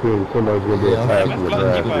 I got a feeling somebody's going to do a Yeah, I pass think in the so.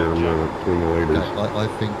 grass here in a minute between the leaders. Yeah, I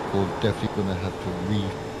think we're definitely going to have to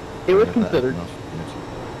It was that considered. enough, yes.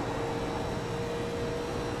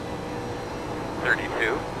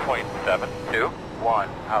 32.4. 33.721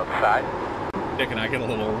 outside. Dick and I get a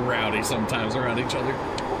little rowdy sometimes around each other.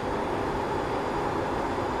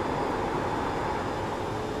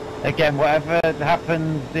 Again, whatever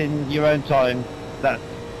happens in your own time, that's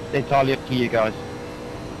entirely up to you guys.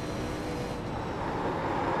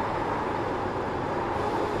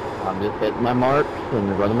 I'm just hitting my marks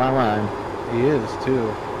and running my line. He is,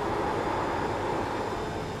 too.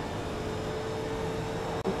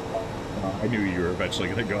 I knew you were eventually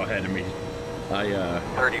going to go ahead of me. I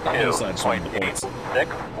 32.861. Just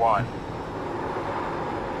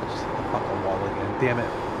hit the fucking wall again. Damn it.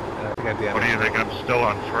 I think I damn What do you think? I'm still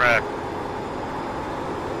on track.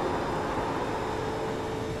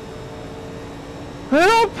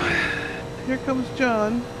 Help! Here comes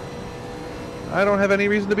John. I don't have any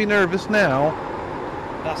reason to be nervous now.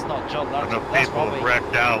 That's not John, that's Enough that's people Robbie. have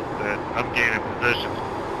wrecked out that I'm gaining position.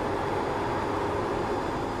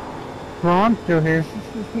 Ron, still here.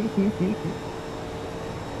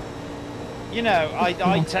 You know,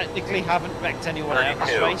 I technically haven't wrecked anyone out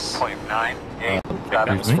this race.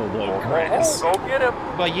 32.987. Go get him!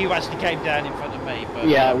 Well, you actually came down in front of me, but...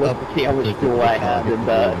 Yeah, let's see how much fuel I had, and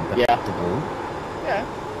yeah. Yeah.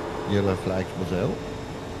 Yellow flag was out.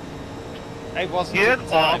 It wasn't Get at the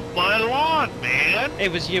time. off my lawn, man!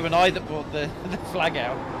 It was you and I that brought the flag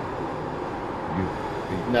out.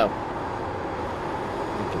 No.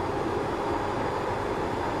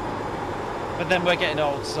 But then we're getting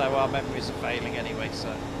old, so our memories are failing anyway,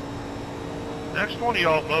 so... Next one of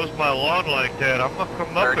y'all mows my lawn like that, I'm gonna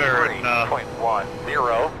come up there and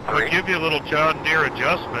I'll give you a little John Deere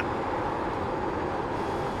adjustment.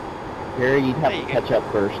 Here, you'd have to catch up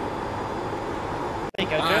first. There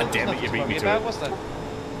you go, Joe. Damn it, you beat me to about, it. was there?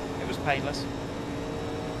 It was painless.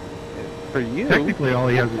 For you. Technically, all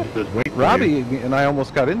he has to do is wait for Robbie you. and I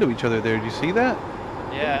almost got into each other there. Did you see that?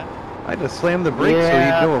 Yeah. I just slammed the brakes so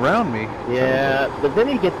he'd go around me. Yeah, but then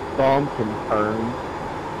he gets bumped and turned.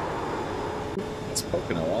 It's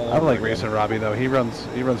Pocono all I over like again. racing Robbie though. He runs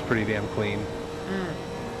pretty damn clean.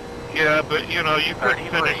 Yeah, but you know, you couldn't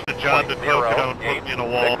finish the job at Pocono and put me in a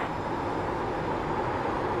wall.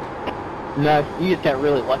 No, you just got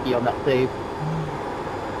really lucky on that save.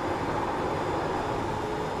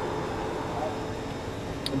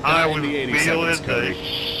 I was in the 87s, feeling the Cody.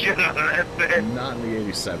 shit out of that thing. Not in the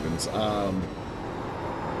 87s.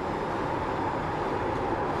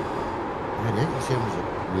 Man, the 87s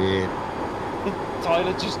are weird.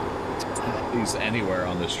 Tyler just... He's anywhere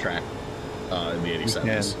on this track in the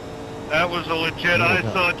 87s. That was a legit I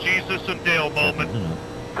saw Jesus and Dale moment.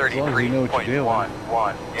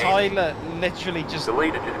 33.118. Tyler literally just...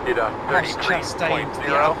 Deleted, just did a cross-chastained the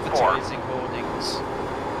 33.04. advertising hoardings.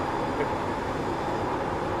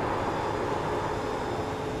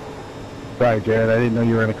 Sorry, Jared, I didn't know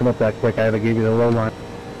you were going to come up that quick. I had to give you the low line.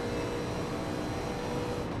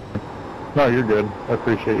 No, you're good. I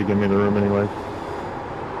appreciate you giving me the room anyways.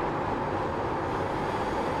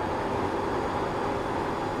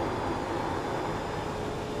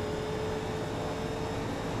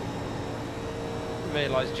 I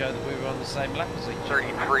realised, Joe, that we were on the same lap as each other.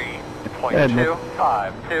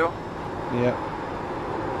 33.252. Yep.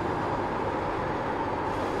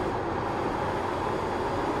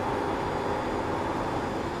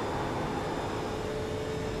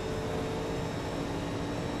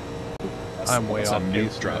 I'm way off Nuke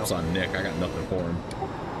pace drops now. on Nick. I got nothing for him.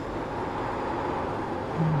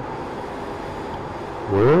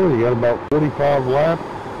 Well, you got about 45 laps.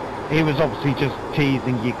 He was obviously just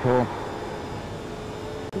teasing you, Cole.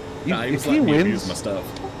 Nah, he was If he letting me use wins, my stuff.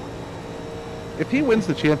 if he wins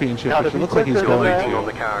the championship, Now, which if it he looks like he's puts it going in to, On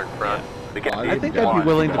the counter in front. I think I'd be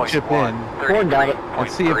willing to chip in Corn got it. and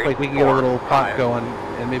see if like we can get a little pot going,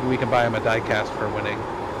 and maybe we can buy him a diecast for winning.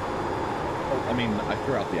 I mean, I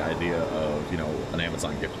threw out the idea of, you know, an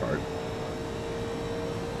Amazon gift card.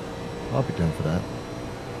 I'll be down for that.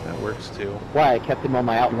 That works too. Why, I kept him on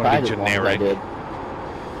my You wanna outside be as long as I generic. did.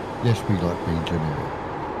 Yes, we like being generic.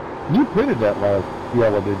 You pitted that last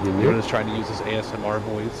yellow, did you, He Nick? was trying to use his ASMR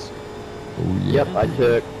voice. Oh, yeah. Yep, I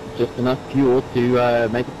took just enough fuel to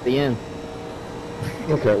make it to the end.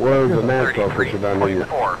 Okay, where's the NASCAR picture down there?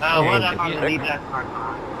 What? I'm gonna leave that car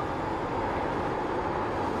on.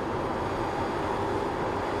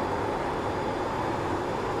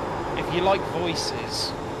 If you like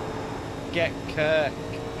voices, get Kirk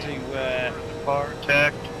to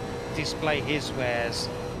Protect. display his wares.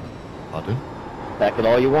 Pardon? Back it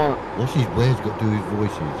all you want. What's his wares got to do with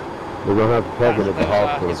voices? We're going to have to plug it at the Those are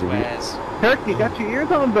hospital. his did you? wares. Kirk, you got your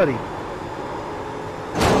ears on, buddy.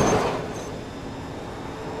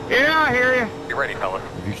 Yeah, I hear you. Get ready, fellas.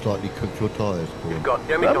 Have you slightly cooked your tyres, Paul? You've got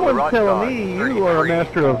Demi on the Someone's right telling side. me you are a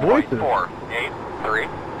master of voices. 483.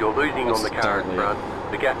 You're losing on the car in front.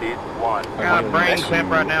 The gap is 1. Got a brain temp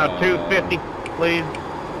right now, 250. Please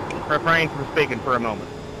refrain from speaking for a moment.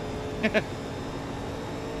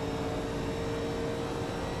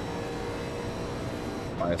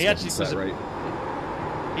 He actually does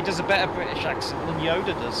he does a better British accent than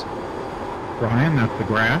Yoda does. Brian, that's the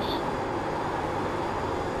grass.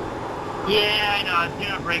 Yeah, I know. I was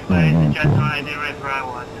doing a brake light and just when I did right where I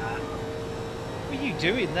was. What are you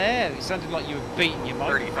doing there? It sounded like you were beating your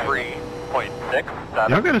microphone. 33.6.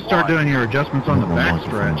 Y'all gotta start doing your adjustments on the back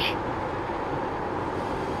stretch.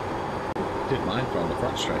 Did mine on the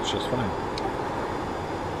front stretch just fine.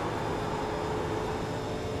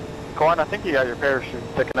 Corn, I think you got your parachute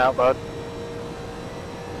sticking out, bud.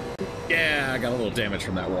 Yeah, I got a little damage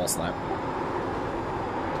from that wall slap.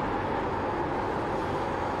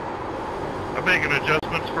 I'm making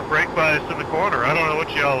adjustments for brake bias in the corner. I don't know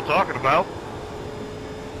what y'all are talking about.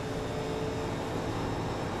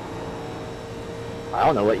 I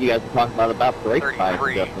don't know what you guys are talking about brake bias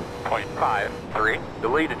adjustments. 33.53. The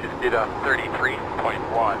leader just did a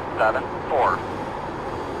 33.174.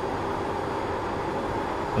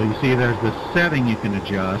 So you see there's this setting you can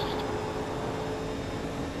adjust.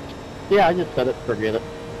 Yeah, I just said it, forget it.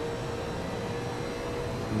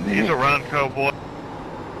 He's a Ronco boy.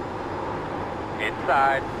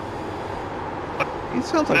 Inside. He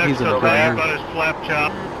sounds like he's in a back on his flap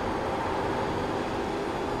chop.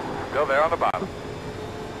 Go there on the bottom.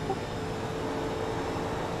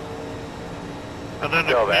 And then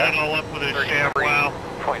to clean it all up with his ShamWow.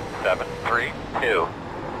 0.732.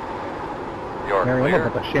 You're Mary, I'm clear.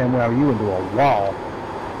 about to ShamWow you into a wall.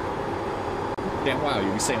 Damn wow,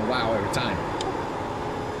 you be saying wow every time.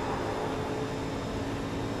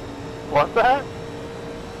 What's that?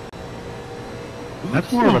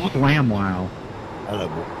 That's more of a slam wow. Hello,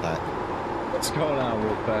 Wolfpack. What's going on,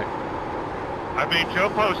 Wolfpack? I mean,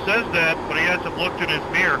 Chopo says that, but he hasn't looked in his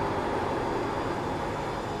mirror.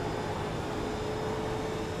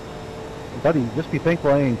 Buddy, just be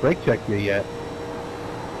thankful I ain't brake checked you yet.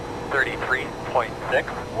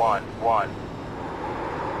 33.611.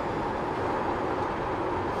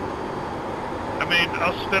 I mean,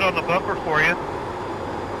 I'll spit on the bumper for you.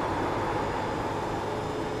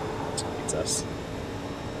 It's us.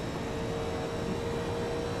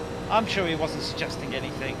 I'm sure he wasn't suggesting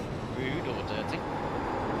anything rude or dirty.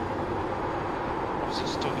 I was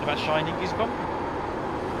just talking about shining his bumper.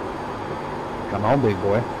 Come on, big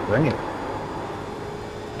boy. Bring it.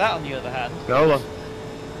 That, on the other hand... Gola.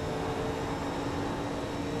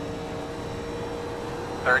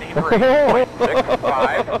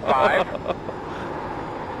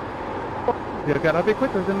 33.655. You gotta be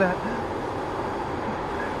quicker than that.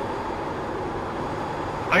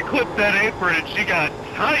 I clipped that apron and she got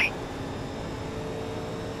tight.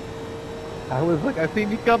 I was like, I seen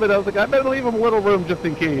you coming. I was like, I better leave him a little room just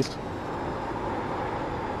in case.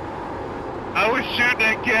 I was shooting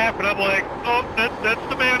that gap and I'm like, oh, that's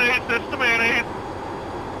the mayonnaise, that's the mayonnaise.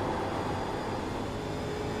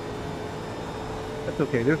 That's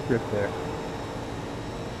okay, there's grip there.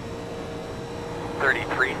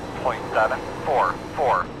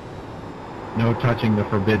 33.744. No touching the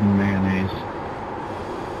forbidden mayonnaise.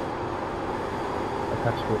 I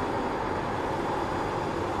touched it.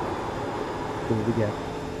 Do it again.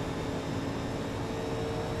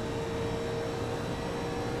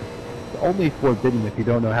 It's only forbidden if you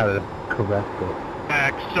don't know how to correct it.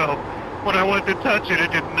 Back, so when I went to touch it,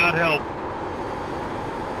 it did not help.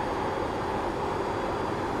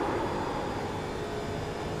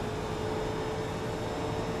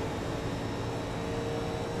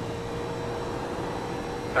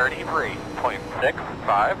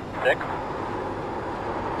 .656.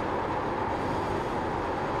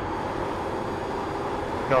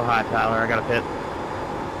 Go high, Tyler. I got a pit.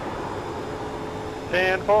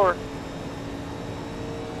 10-4.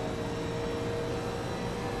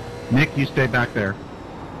 Nick, you stay back there.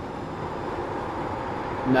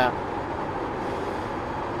 No.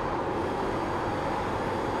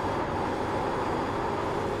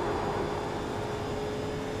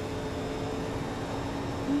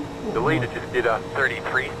 The leader just did a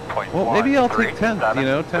 33.1. Well, maybe I'll take 10th, you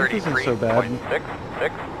know, 10th isn't so bad.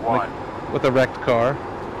 33.661. With a wrecked car.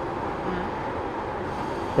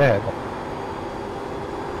 Yeah.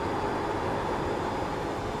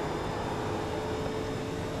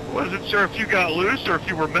 Wasn't sure if you got loose or if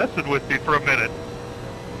you were messing with me for a minute.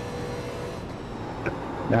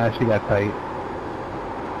 Nah, she got tight.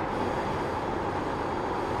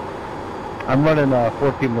 I'm running a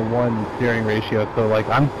 14-to-1 steering ratio, so like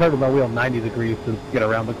I'm turning my wheel 90 degrees to get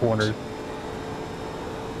around the corners.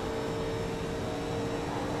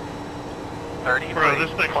 30. Bro,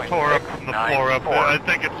 this thing's tore up from the floor up. I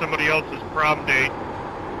think it's somebody else's prom date.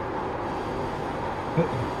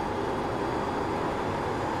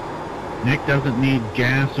 Nick doesn't need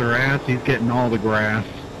gas or ass, he's getting all the grass.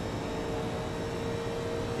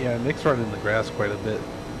 Yeah, Nick's running the grass quite a bit.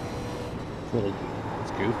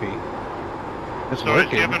 It's goofy. It's So working.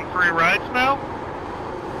 he's giving free rides now?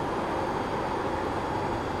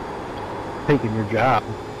 Taking your job.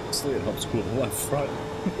 Honestly, it helps cool the left front.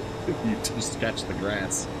 You just catch the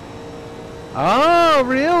grass. Oh,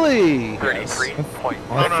 really?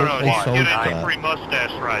 33.1. No, he's getting that. free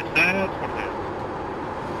mustache rides. That's what it is.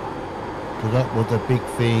 Because that was a big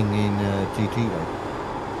thing in GT though.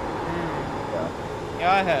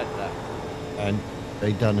 Yeah, I heard that. And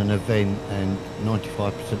they done an event and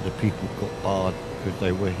 95% of the people got barred because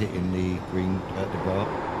they were hitting the green at the bar.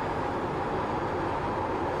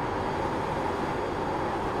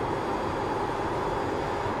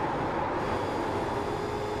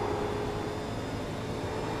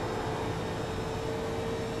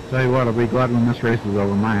 Tell you what, I'll be glad when this race is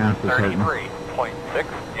over. My ass is hurting.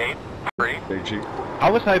 33.683. I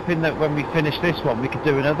was hoping that when we finish this one, we could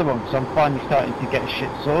do another one, because I'm finally starting to get shit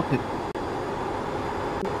sorted.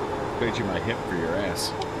 Trade you my hip for your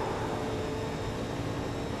ass.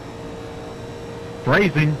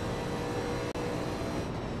 Phrasing.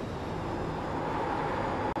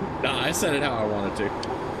 Nah, I said it how I wanted to.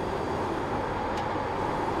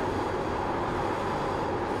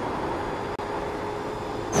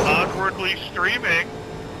 Awkwardly streaming.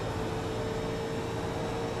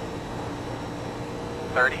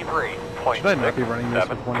 33.673. Should I not be running this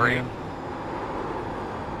with one hand?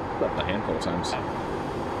 Up a handful of times.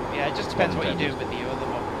 Yeah, it just depends what you do with the other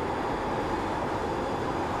one.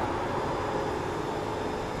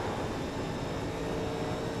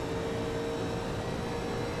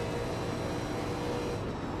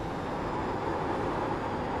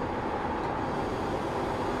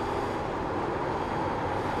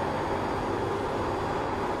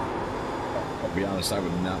 I'll be honest, I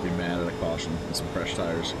would not be mad at a caution with some fresh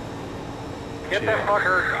tires. Get that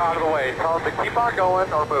fucker out of the way. Tell him to keep on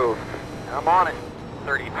going or move. I'm on it.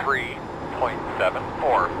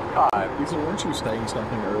 33.745. Lisa, weren't you saying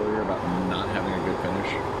something earlier about not having a good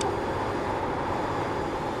finish?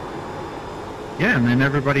 Yeah, and then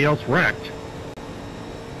everybody else wrecked.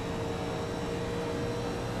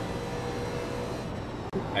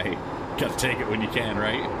 Hey, gotta take it when you can,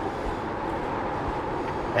 right?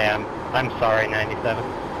 Hey, I'm sorry, 97.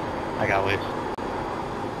 I got loose.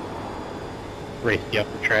 Raced you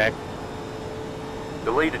up the track.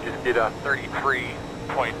 The leader just did a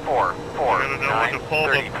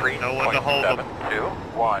 33.449. No one to hold them.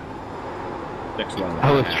 33.721. Next one.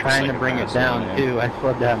 I was trying to bring it down too. I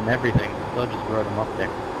slowed down and everything. Still just rode him up there.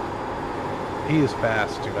 He is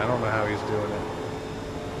fast, dude. I don't know how he's doing it.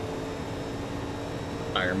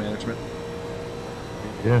 Tire management?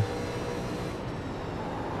 Yeah.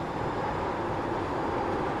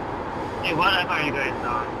 Hey, what are you guys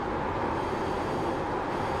on?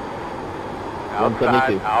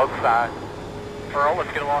 Outside. Earl,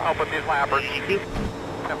 let's get a little help with these lappers.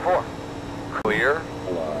 10-4. Clear.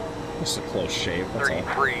 This is a close shave.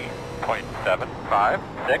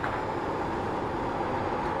 33.756.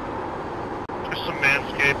 Just some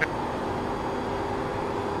manscaping.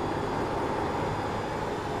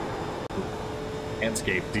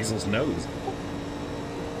 Manscaped, Diesel's nose.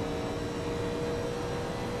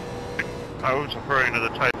 I was referring to the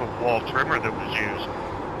type of wall trimmer that was used.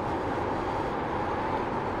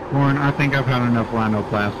 Warren, I think I've had enough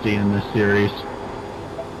rhinoplasty in this series.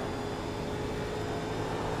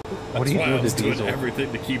 What do you do with the doing diesel?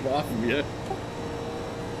 Everything to keep off of you.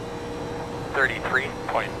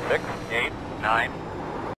 33.689.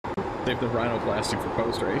 Save the rhinoplasty for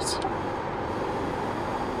post-race.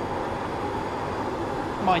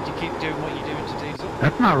 Mind you keep doing what you're doing to Diesel.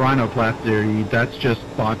 That's not rhinoplasty, that's just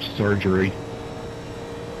botched surgery.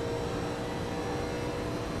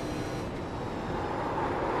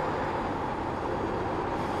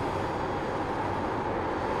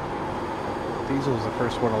 Diesel's the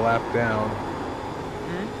first one to lap down.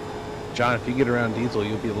 John, if you get around Diesel,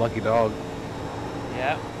 you'll be a lucky dog.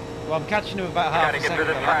 Yeah. Well, I'm catching him about half a Gotta get second.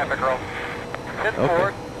 through the traffic, Earl.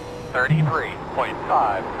 10-4.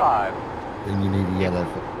 33.55. Then you need a yellow.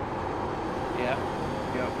 Yeah.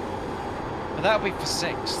 Yep. But that'll be for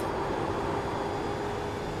 6th.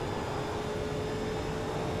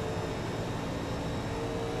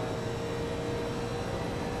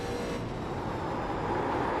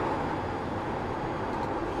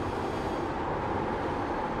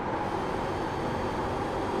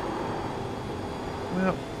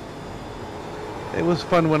 It was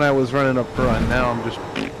fun when I was running up front. Now I'm just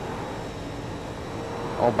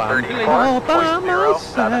all by myself.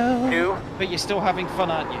 But you're still having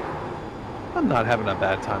fun, aren't you? I'm not having a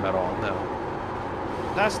bad time at all. No.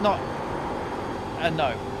 That's not a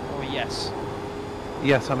no or a yes.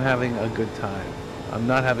 Yes, I'm having a good time. I'm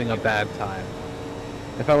not having a bad time.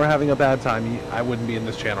 If I were having a bad time, I wouldn't be in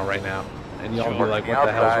this channel right now, and y'all would be like, "What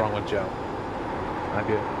the hell's wrong with Joe?" I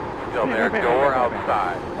do. Still there, door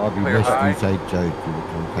outside. I'll be listening to say Joe to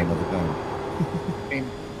another game.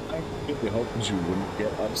 I really hope you wouldn't get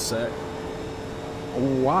upset.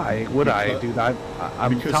 Why would I, dude? I'm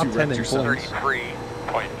top 10 in points.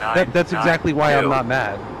 33.9. That's exactly why I'm not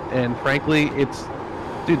mad. And frankly, it's,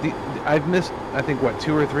 dude, I've missed, I think, what,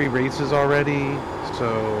 2 or 3 races already. So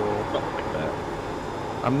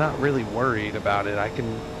I'm not really worried about it.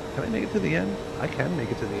 Can I make it to the end? I can make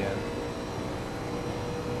it to the end.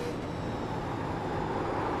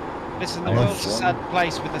 Listen, the world's a sad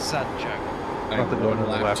place with a sad joke. Not the going to the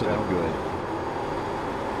left to the good.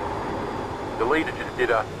 The leader just did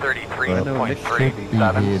a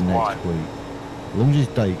 33.371. As long as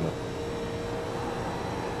it's Dega.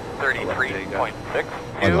 33.6.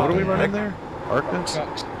 What are we running there? Arca?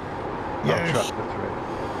 Trucks. Yeah, trucks, that's right.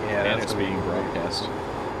 Yeah, and it's being broadcast.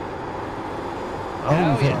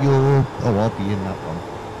 Oh, is that your... Oh, I'll be in that one.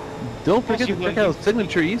 Don't forget to check out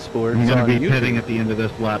Signature Esports. I'm going to be YouTube. pitting at the end of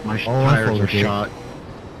this lap. My tires are shot.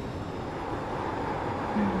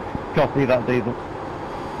 Copy that, Diesel.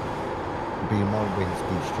 Be my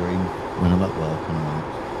Wednesday stream when I'm at work on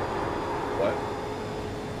nights. What?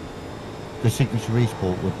 The Signature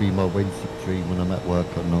Esport would be my Wednesday stream when I'm at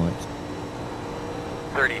work on nights.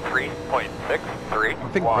 33.63. I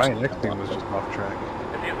think Brian next thing was just off track.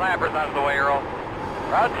 If these lappers out of the way, Earl.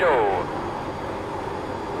 Roger.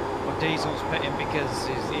 Well, Diesel's pitting because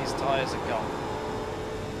his tyres are gone.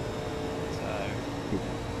 So.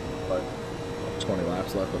 But 20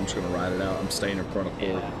 laps left. I'm just going to ride it out. I'm staying in front of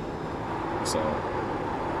Ford. Yeah. So.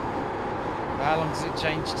 How long does it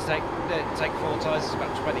change to take 4 tyres? It's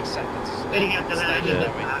about 20 seconds.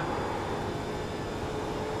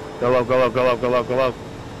 Go low, go low, go low, go low, go low.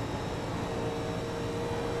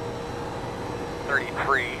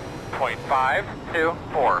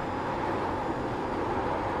 33.524.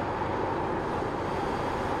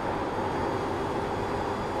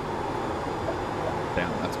 Damn,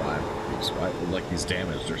 that's why he's like he's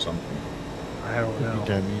damaged or something. I don't know.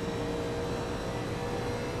 Damaged.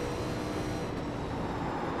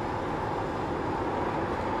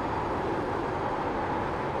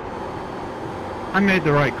 I made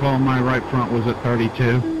the right call. My right front was at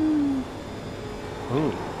 32.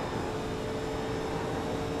 Ooh.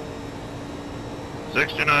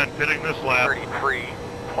 69 pitting this lap.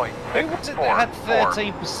 33.64. Who was it that had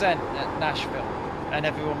 13% at Nashville? And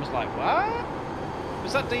everyone was like, what?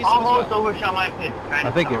 Was that Diesel? Almost overshot my pit.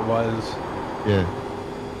 I think it was. Yeah.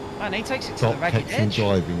 Man, he takes it to Top the ragged Texan edge.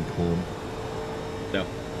 driving corn. No.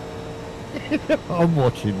 I'm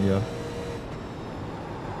watching you.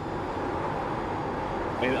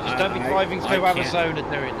 Just don't be driving through Arizona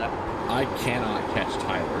doing that. I cannot catch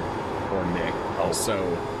Tyler or Nick.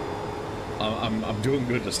 So I'm doing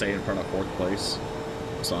good to stay in front of 4th place.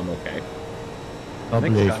 So I'm okay. I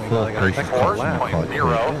believe 4th place is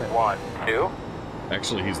 4.012.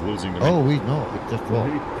 Actually, he's losing to me. Oh, he's not. It just dropped.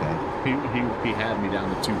 He had me down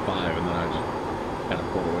to 2.5, and then I just kind of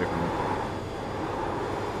pulled away from him.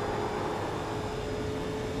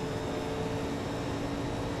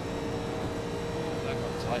 I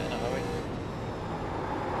got tight in a hurry.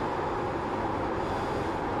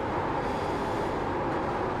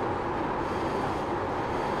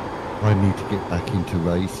 I need to get back into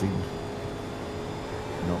racing.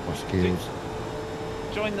 Not my skills.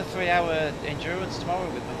 Join the 3-hour endurance tomorrow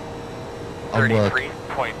with me.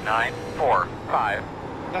 33.945.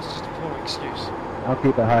 That's just a poor excuse. I'll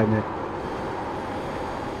keep it high, Nick.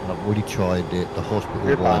 I've already tried it. The hospital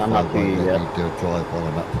You're fine, I'm Wi-Fi not won't seeing let you me do a drive while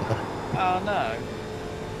I'm at work. Oh no.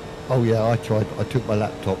 Oh yeah, I tried. I took my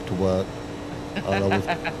laptop to work, and I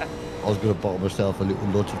was going to buy myself a little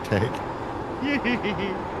Logitech.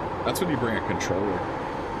 That's when you bring a controller.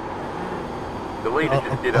 The leader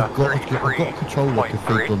just did a I've got a controller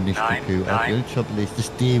configured on this computer. The only trouble is the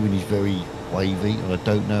steering is very wavy, and I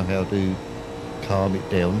don't know how to calm it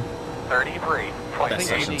down. 33. I think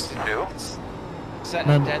you need to set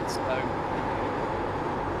Man. a dead zone.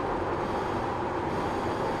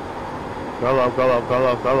 Go low, go low, go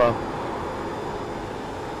low, go low.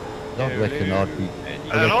 I reckon I'd be.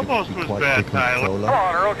 That almost was bad, Tyler. Come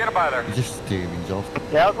on, Earl, get him by there. Just steering's off.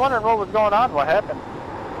 Yeah, I was wondering what was going on. What happened?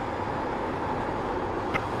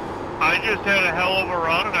 I just had a hell of a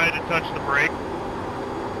run and I had to touch the brake.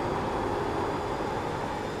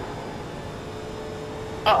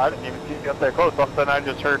 Oh, I didn't even see you up there close. All of a sudden I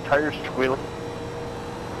just heard tires squealing.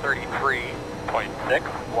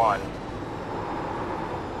 33.61.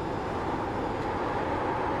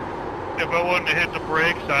 If I wanted to hit the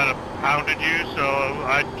brakes, I'd have pounded you, so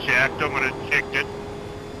I jacked them and it kicked it.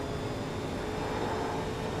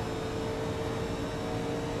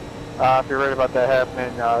 If you're worried about that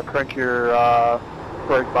happening, crank your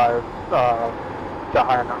brake bias to a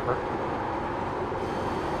higher number.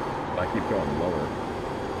 I keep going lower.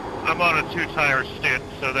 I'm on a 2-tire stint,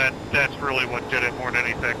 so that's really what did it more than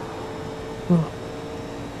anything.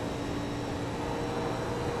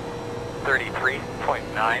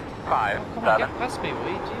 33.957. Come on, get past me, will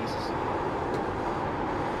you? Jesus.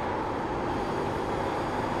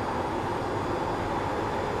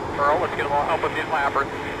 Earl, let's get a little help with these lappers.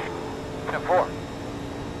 10-4.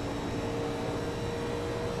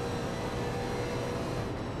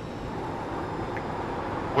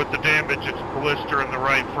 With the damage, it's a blister in the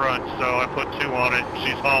right front, so I put 2 on it.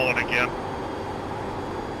 She's hauling again.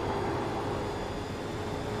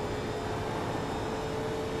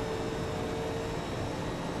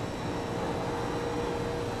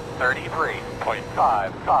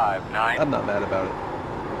 $33.559. I'm not mad about it.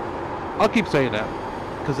 I'll keep saying that,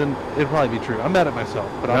 because then it'll probably be true. I'm mad at myself,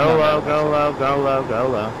 but I'm not mad at myself. Go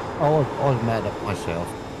low. I was mad at myself.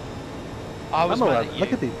 I was mad at you.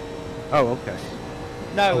 Look at these. Oh, okay.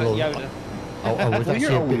 No, Well, Yoda. I was Well, you're actually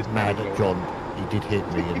a always bit mad at John. He did hit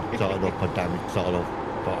me and started off my damage started off.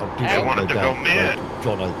 But I didn't I wanted to go mid.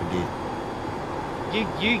 John opened it.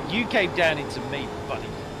 You came down into me, buddy.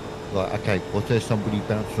 Right, okay, was there somebody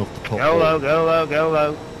bouncing off the top? Go low.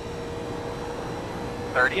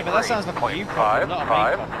 33. Yeah, but that sounds like a you problem, not a me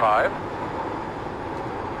problem. 5.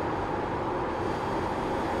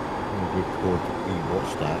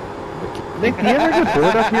 Watch that. Nick, do you ever get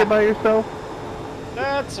bored up here by yourself?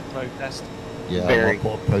 That's a protest. Yeah, Very. I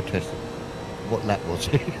protested. What lap was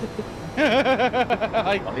it?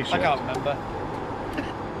 I can't remember.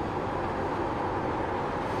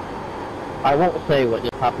 I won't say what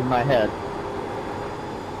just popped in my head.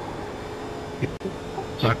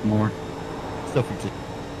 Suck more. Stuff you just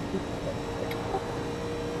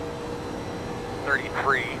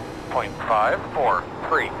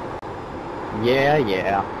 33.543.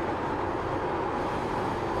 Yeah.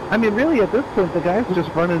 I mean, really, at this point, the guy's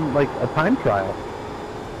just running, like, a time trial.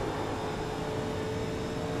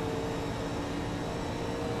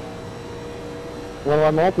 Well,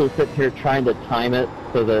 I'm also sitting here trying to time it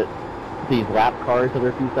so that these lap cars that are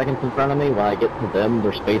a few seconds in front of me, when I get to them,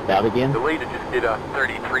 they're spaced out again. The lead just did a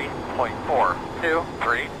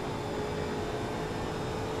 33.423.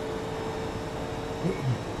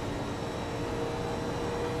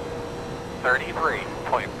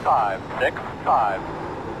 $33.565.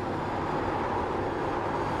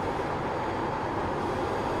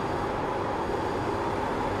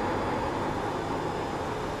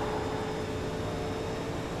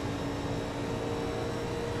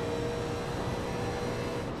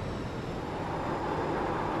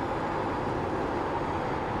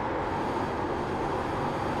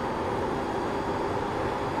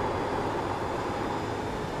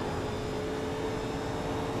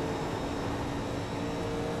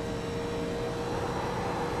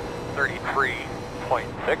 $33.616.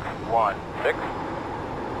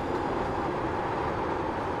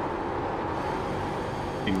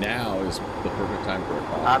 Now is the perfect time for a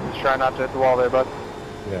call. I'm just trying not to hit the wall there, bud.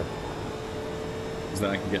 Yeah. Because then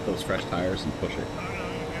I can get those fresh tires and push it.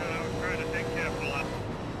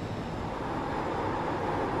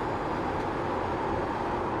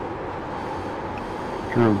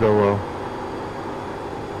 Drew, go low.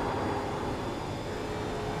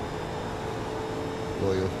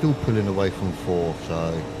 Well, you're still pulling away from 4,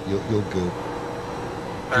 so you're good.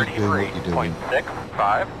 Keep doing what you're doing.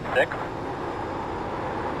 33.656.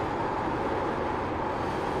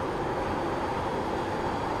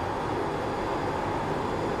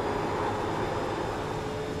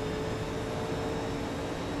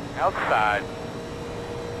 Outside.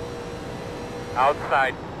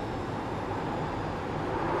 Outside.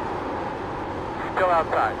 Still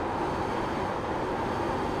outside.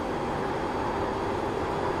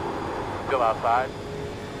 Still outside.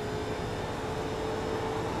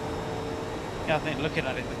 Yeah, I think looking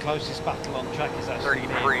at it, the closest battle on track is actually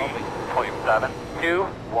me and Bobby.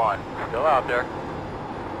 33.721. Still out there.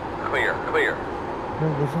 Clear. Where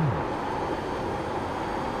was I?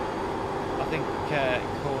 I think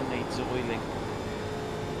Corn needs oiling.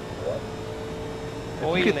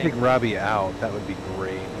 If you could take Robbie out, that would be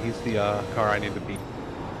great. He's the car I need to beat.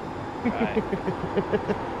 Right.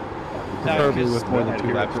 Preferably with more than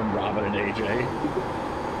 2 laps. From Robin and AJ.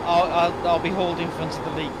 I'll be hauled in front of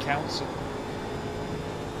the league council.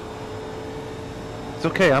 It's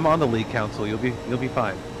okay. I'm on the league council. You'll be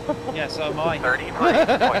fine. Yeah, so am I.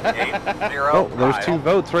 33.80. Oh, there's 2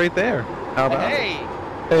 votes right there. How about Hey!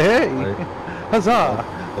 it? Hey! Huzzah!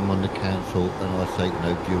 I'm on the council and I say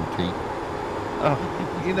no guilty. Oh,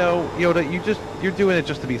 you know, Yoda, you're doing it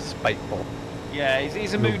just to be spiteful. Yeah,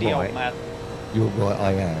 he's a moody old man. You're right,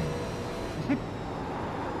 I am.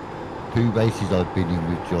 2 races I've been in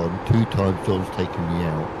with John. 2 times John's taken me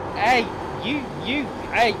out. Hey,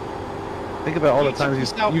 hey! Think about all the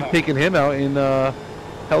times you've taken him out in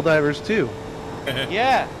Helldivers too.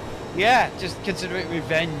 Yeah, just consider it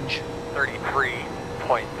revenge.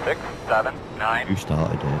 33.679. You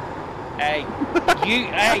started it. Hey,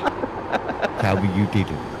 hey! Tell me you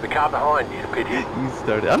didn't. The car behind you, pity. You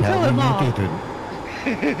started. I'm Tell telling me Mom. you didn't.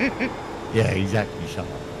 Yeah, exactly, shut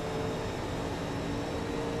up.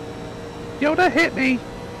 Yoda hit me!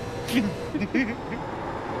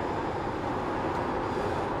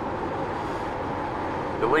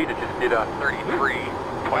 The leader just did a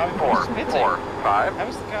 33.445. How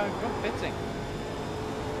was the car in front fitting?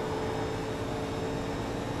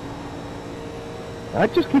 I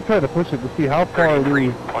just keep trying to push it to see how far it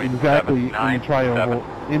is exactly in the triangle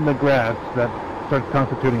in the grass that starts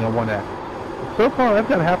constituting a 1X. So far, I've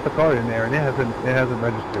got half the car in there, and it hasn't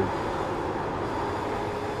registered.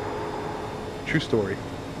 True story.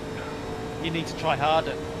 You need to try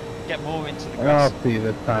harder. Get more into the grass. I'll see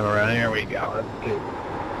this time around. Here we go. Let's see.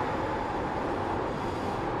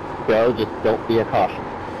 Go, just don't be a caution.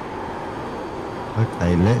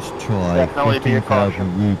 Okay, let's try Definitely be a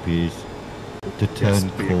 15,000 rupees to turn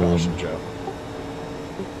corn.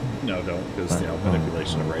 No, don't, because,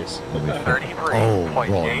 manipulation of race. Oh,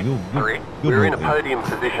 right. We're in a podium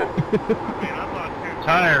position.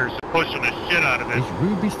 Tires pushing the shit out of it. Is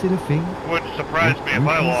Ruby still a thing? Wouldn't surprise me if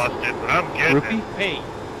I lost it, but I'm getting it. Hey.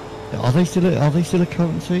 Are they still a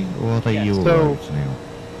currency, or are they Euros now?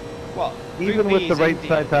 What? Even with the right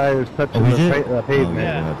side tires touching the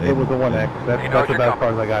pavement, it was a 1X. That's about as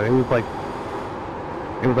far as I got. It was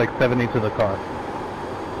like 70 to the car.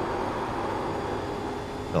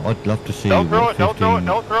 I'd love to see Don't throw what it, don't throw it,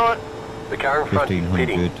 don't throw it. The car in front is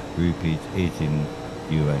 1,500 rupees is in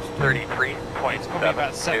USD.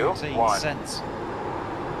 33.721 cents.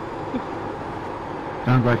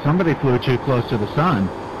 Sounds like somebody flew too close to the sun.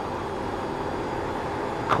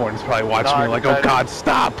 Corn's probably watching me like, oh God,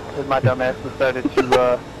 stop! My dumbass decided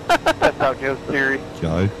to test out Joe's theory.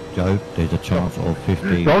 Joe, there's a chance of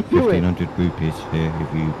 1,500 rupees here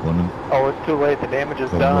if you want them. Oh, it's too late. The damage is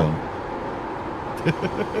Go done. on.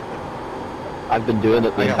 I've been doing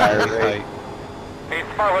it the entire race. He's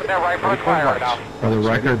smart with that right front tire now. For the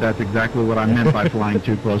record, that's exactly what I meant by flying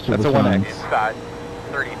too close to the sun. Inside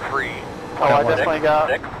 33. Oh, I definitely got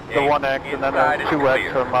the 1X and then the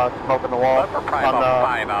 2X from smoking the wall on the Five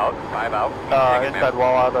out. inside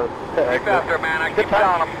wall out of the Keep after, man. I keep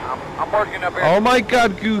telling him. I'm working up here. Oh my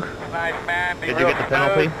God, Goo! Nice, man. Did you get the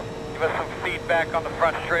penalty? Give us some feedback on the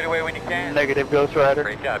front straightaway when you can. Negative, Ghost Rider.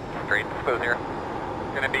 Great job. Straight and smooth here.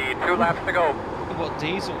 Gonna be 2 laps to go. What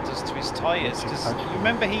Diesel does to his tyres, because you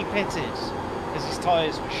remember he pitted because his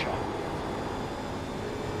tyres were shot.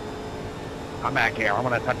 I'm back here. I'm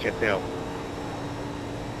gonna touch it too.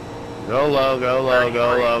 Go low, go low,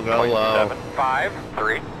 go low, go low.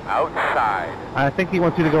 753 outside. I think he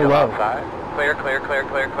wants you to go Still low. outside. Clear. Low.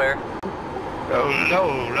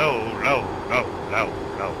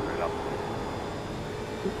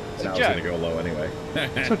 Now it's going to go low anyway.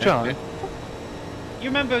 So, John, You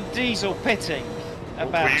remember Diesel pitting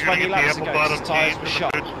about 20 laps ago because his tyres were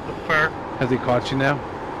shot? has he caught you now?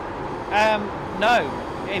 No.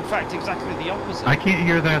 In fact, exactly the opposite. I can't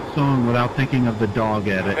hear that song without thinking of the dog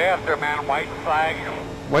at it. After, man. White flag.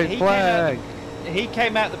 White flag. He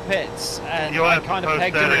came out the pits and I kind of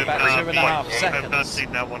pegged him at about 2.5 seconds. I've not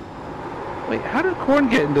seen that one. Wait, how did Corn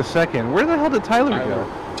get into second? Where the hell did Tyler go?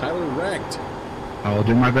 Tyler wrecked. I will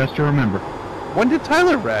do my best to remember. When did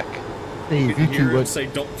Tyler wreck? Hey, You hear him say,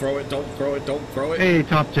 don't throw it, don't throw it, don't throw it. Hey,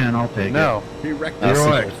 top 10, I'll take No. it. He wrecked Zero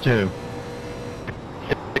himself. X, too.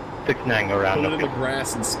 6-9 go around. Put it in the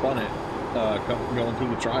grass and spun it, going through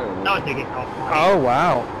the trial. I'll take it. Oh,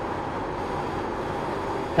 wow.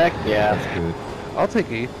 Heck yeah. That's good. I'll take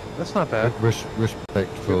 8th. That's not bad. Respect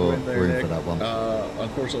for win there, for that one.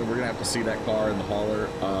 Unfortunately, we're going to have to see that car in the hauler.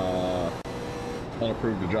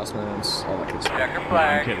 Unapproved adjustments, all that good stuff. Check your No,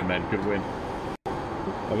 flag. I'm kidding, man. Good win.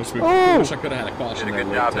 I wish I could have had a caution Did a there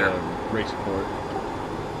good job late there. race report.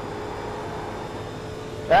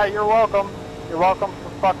 Yeah, you're welcome. You're welcome for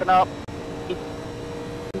fucking up.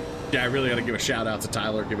 Yeah, I really got to give a shout out to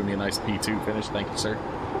Tyler giving me a nice P2 finish. Thank you, sir.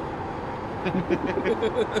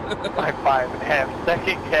 My 5.5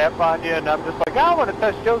 second cap on you, and I'm just like, I want to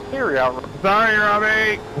test Joe's theory out. Sorry,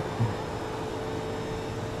 Robbie.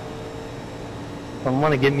 Someone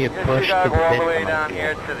want to give me a push to the Go all the pit. way down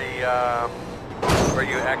here to the, where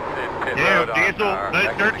you exit pit Yeah, road Diesel, on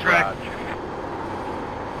nice dirt track.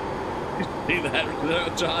 See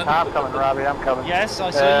that, John? I'm coming, Robbie, I'm coming. Yes,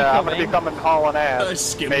 I saw you I'm coming. going to be coming hauling ass. I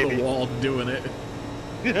skimmed maybe. the wall doing it.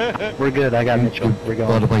 We're good. I got Mitchell. We're By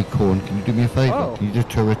going. the way, Corn, can you do me a favour? Oh. Can you just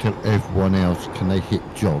tell everyone else, can they hit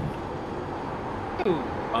John?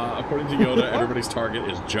 According to Yoda, everybody's target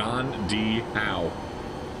is John D. Howe,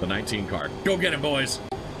 the 19 car. Go get him, boys.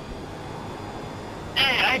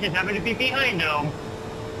 Hey, I just happened to be behind him.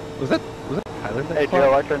 Was that Tyler? Hey,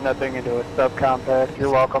 Joe, I turned that thing into a subcompact.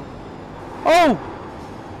 You're welcome. Oh!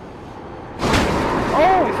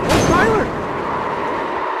 Oh, it's Tyler!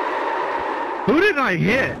 Who did I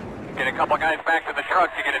hit? Get a couple guys back to the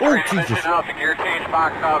truck to get a Oh, transmission Jesus. out, the gear change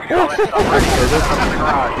box out, get all that stuff ready to come in the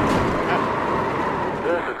garage.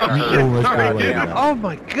 This is You almost got God away with damn. that. Oh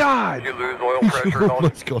my god! You lose oil You pressure and all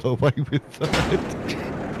almost got away with that.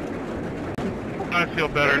 I feel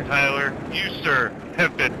better, Tyler. You, sir,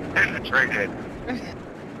 have been penetrated.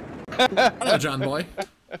 Hello, John boy.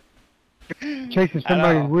 Chasing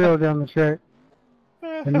somebody's wheel down the track.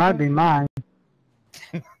 It might be mine.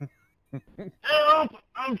 Help!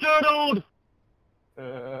 I'm turtled!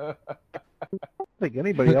 I don't think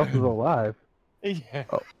anybody else is alive. Yeah.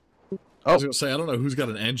 I was going to say, I don't know who's got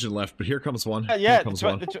an engine left, but here comes one. Yeah, Here comes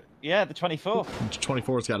one. the 24.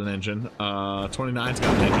 24's got an engine. 29's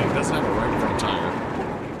got an engine. It doesn't have a right front tire.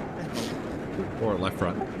 Or a left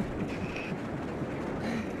front.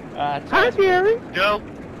 Hi, Jerry. Joe,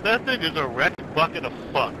 that thing is a wrecked bucket of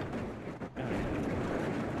fuck.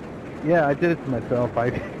 Yeah, I did it to myself. I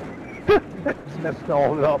messed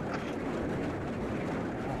all it up.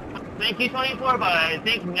 Thank you, 24, but I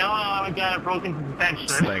think now I got a broken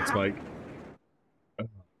suspension. Thanks, Mike.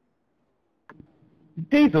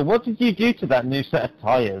 Diesel, what did you do to that new set of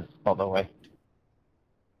tires, by the way?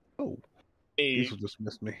 Oh, Diesel just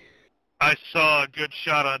missed me. I saw a good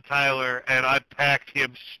shot on Tyler, and I packed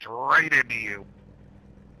him straight into you.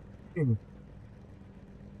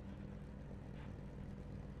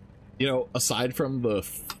 You know, aside from the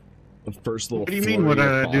first little. What do you mean? What did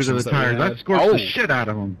I do to the tires? I scorched the shit out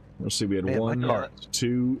of them. Let's see. We had Man, one,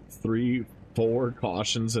 2, 3, 4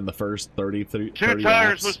 cautions in the first 30 Two 30 tires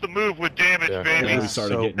laps. was the move with damage, And baby. then we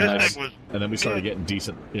started So getting This nice, thing was and then we started getting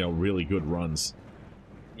decent, really good runs.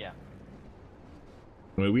 Yeah.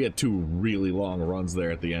 I mean, we had 2 really long runs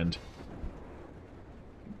there at the end.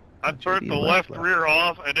 I burnt the left rear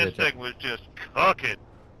off, and this thing was just cooking.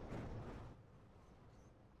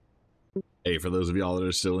 Hey, for those of y'all that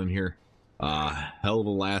are still in here, hell of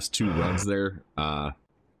the last 2 runs there.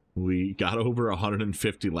 We got over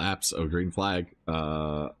 150 laps of green flag,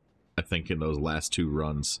 I think, in those last 2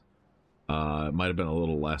 runs. It might have been a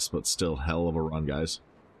little less, but still hell of a run, guys.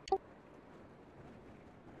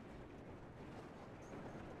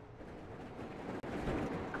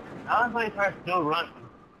 How is my car still running?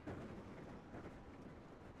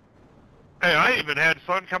 Hey, I even had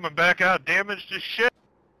fun coming back out damaged as shit.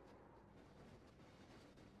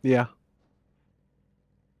 Yeah.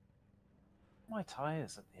 My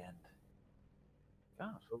tires at the end.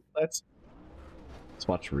 God. Let's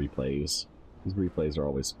watch replays. These replays are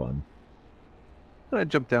always fun. I'm gonna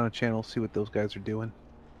jump down a channel, see what those guys are doing.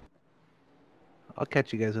 I'll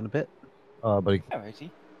catch you guys in a bit. Buddy. Alrighty.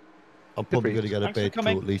 I'm probably going to go to Thanks for bed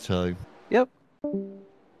coming. shortly, so... Yep.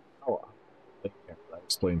 Oh, that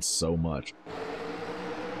explains so much.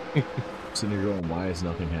 Sitting here going, why is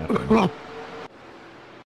nothing happening?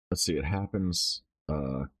 Let's see, it happens.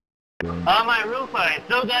 On my roof, I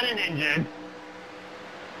still got an engine.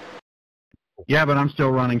 Yeah, but I'm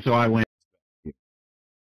still running, so I win.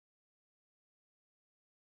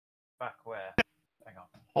 Back where? Hang on.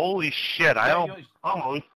 Holy shit, I almost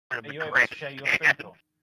Are you able to share your screen? Or?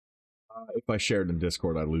 If I share it in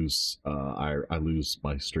Discord, I lose. I lose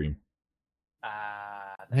my stream.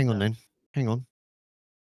 Hang on then. Hang on.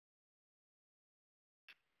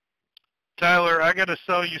 Tyler, I gotta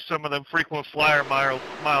sell you some of them frequent flyer miles,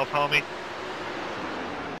 homie.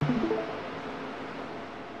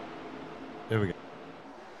 There we go.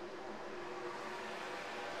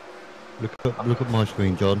 Look at my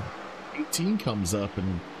screen, John. 18 comes up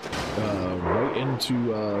and right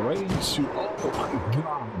into oh my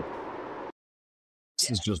god, this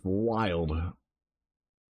is just wild.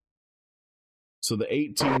 So the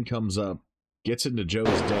 18 comes up, gets into Joe's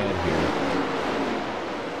dad here.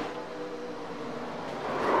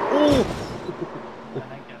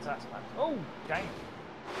 Oh, dang.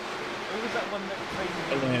 Who was that one that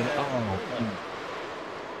came in?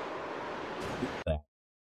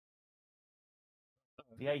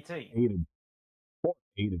 The 18. Aiden. Poor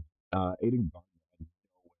Aiden. Aiden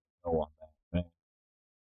go on that, man.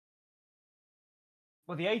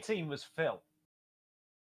 Well, the 18 was Phil.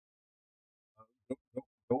 Go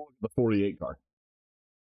look at the 48 car.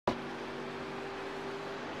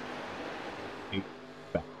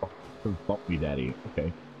 Bump me, daddy.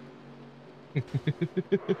 Okay.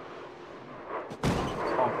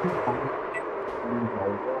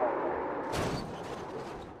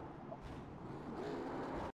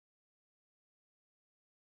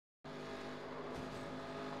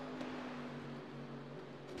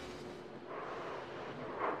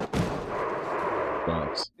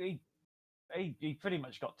 He pretty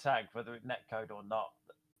much got tagged, whether it netcode or not.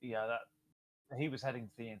 Yeah, that he was heading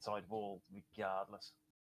to the inside wall regardless.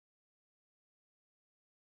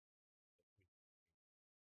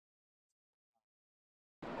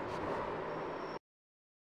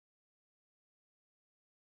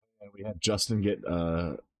 And we had Justin get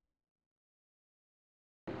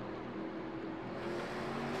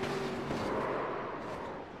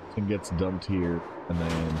gets dumped here, and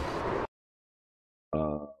then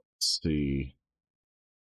let's see.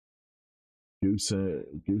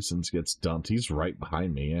 Goosens gets dumped. He's right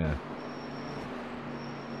behind me, yeah.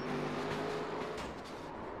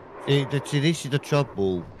 This is the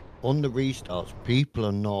trouble. On the restarts, people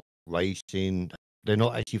are not racing. They're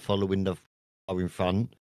not actually following the car in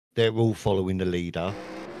front. They're all following the leader.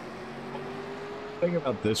 The thing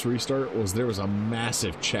about this restart was there was a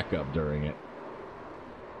massive checkup during it.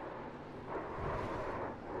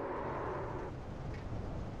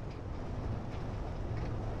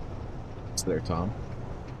 It's there, Tom.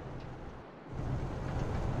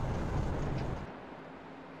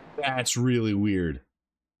 That's really weird.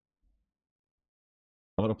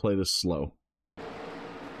 I'm gonna play this slow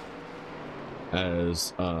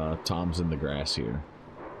as Tom's in the grass here.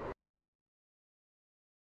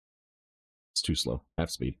 It's too slow. Half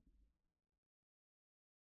speed.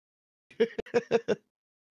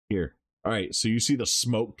 Here. All right, so you see the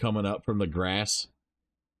smoke coming up from the grass?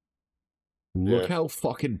 Look how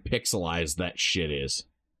fucking pixelized that shit is.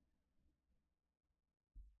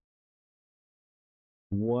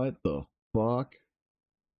 What the fuck?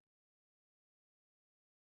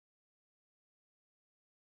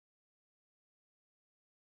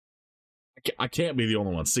 I can't be the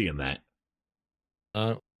only one seeing that.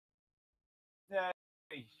 Yeah,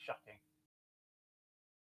 shocking.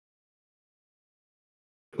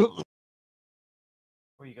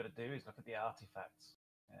 What you got to do is look at the artifacts.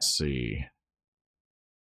 Yeah. Let's see.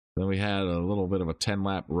 Then we had a little bit of a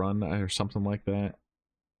 10-lap run or something like that.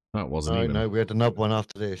 No, it wasn't even. No, we had another one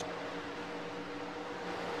after this.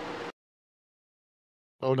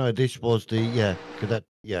 Oh no, this was the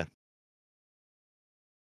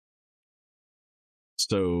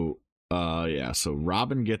So so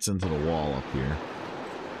Robin gets into the wall up here.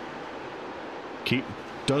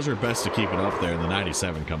 Does her best to keep it up there, and the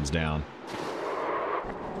 97 comes down.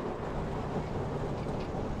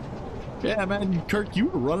 Yeah, man, Kirk, you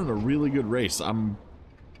were running a really good race. I'm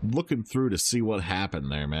looking through to see what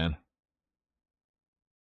happened there, man.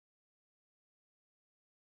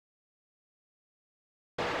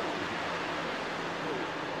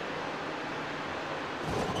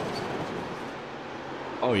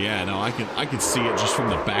 Oh yeah, no, I could see it just from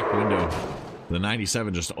the back window. The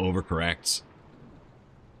 97 just overcorrects.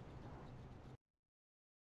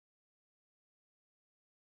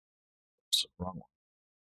 Oops, wrong one.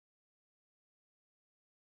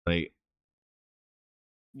 Wait.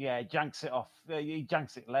 Yeah, he janks it off. He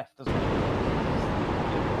janks it left, doesn't he?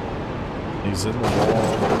 He's in the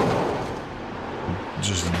wall.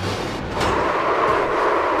 Just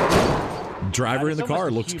driver in the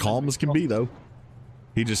car looks calm as can be, though.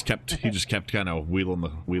 He just kept kind of wheeling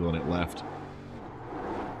it left.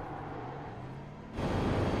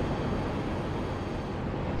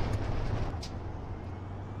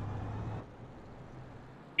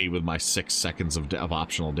 Me with my 6 seconds of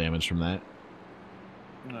optional damage from that.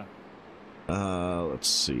 No. Let's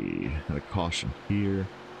see. Had a caution here.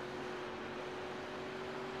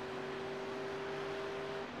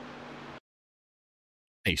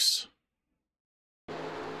 Nice.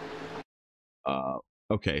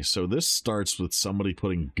 Okay, so this starts with somebody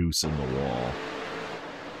putting Goose in the wall.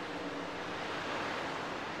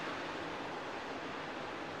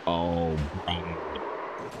 Oh, man.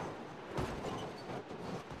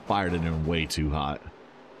 Fired it in way too hot.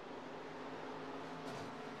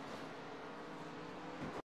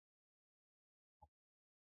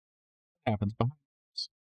 Happens behind us.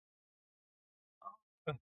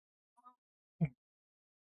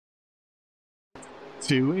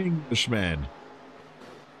 Two Englishmen.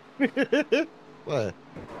 What?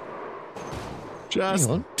 Just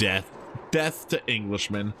death. Death to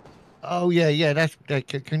Englishmen. Oh, yeah, that's...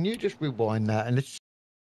 Can you just rewind that and let's...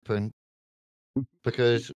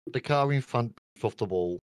 Because the car in front off the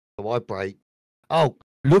wall, so I brake. Oh,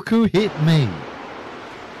 look who hit me!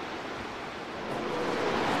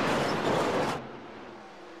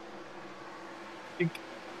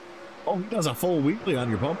 Oh, he does a full wheelie on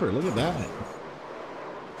your bumper. Look at that.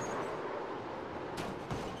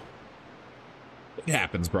 It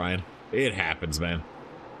happens, Brian. It happens, man.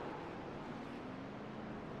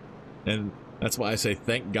 And that's why I say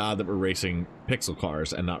thank God that we're racing pixel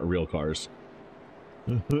cars and not real cars.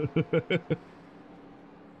 Okay,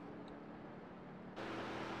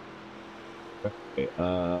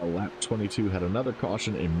 lap 22 had another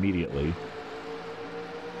caution immediately.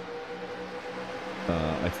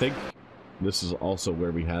 I think this is also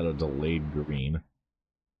where we had a delayed green.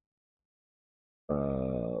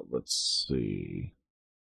 Let's see.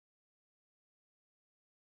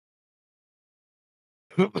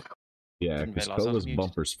 Yeah, because Cova's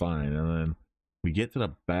bumper's fine, and then we get to the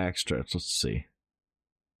backstretch. Let's see.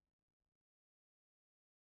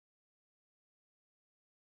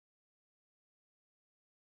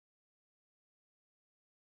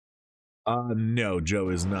 No, Joe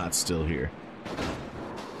is not still here.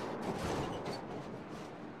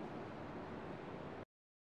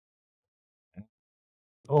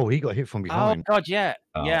 Oh, he got hit from behind. Oh, God, yeah.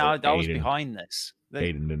 Yeah, I was Aiden. behind this.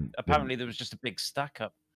 Apparently, there was just a big stack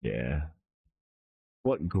up. Yeah.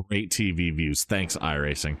 What great TV views. Thanks,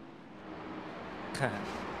 iRacing.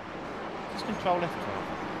 Just control F12.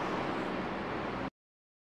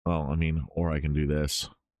 Well, I mean, or I can do this.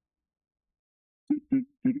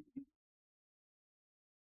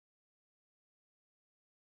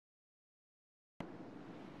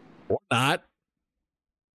 Or not.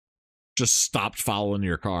 Just stopped following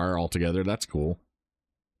your car altogether. That's cool.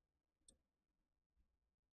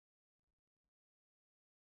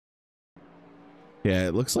 Yeah,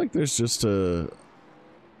 it looks like there's just a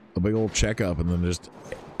big old checkup, and then just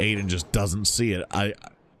Aiden just doesn't see it.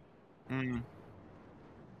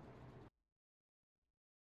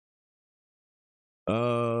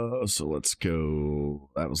 So let's go.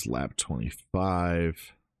 That was lap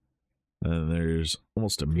 25. And there's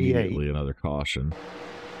almost immediately another caution.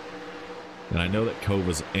 And I know that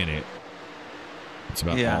Kova's in it. That's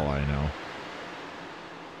about all I know.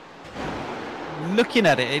 Looking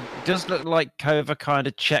at it, it does look like Kova kind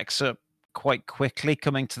of checks up quite quickly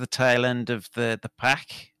coming to the tail end of the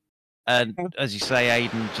pack. And as you say,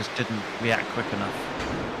 Aiden just didn't react quick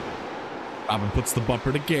enough. Robin puts the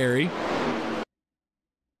bumper to Gary.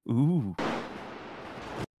 Ooh.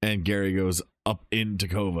 And Gary goes up into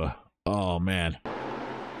Kova. Oh, man.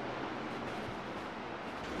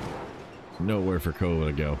 Nowhere for Kova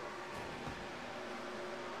to go.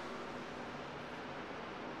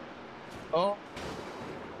 Oh.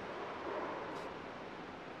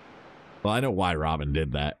 Well, I know why Robin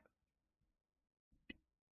did that.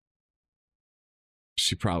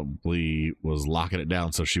 She probably was locking it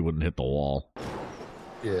down so she wouldn't hit the wall.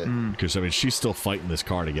 Yeah. Because, I mean, she's still fighting this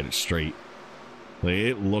car to get it straight. Like,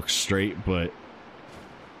 it looks straight, but...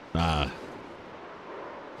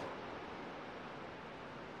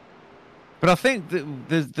 But I think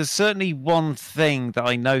that there's certainly one thing that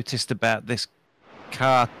I noticed about this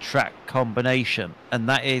car track combination, and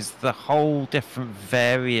that is the whole different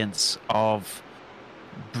variance of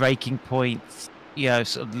braking points, you know,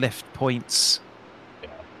 sort of lift points.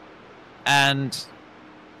 And,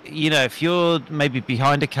 you know, if you're maybe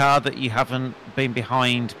behind a car that you haven't been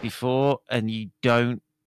behind before and you don't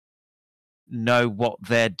know what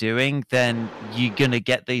they're doing, then you're going to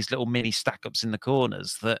get these little mini stack ups in the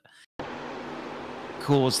corners that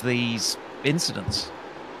cause these incidents.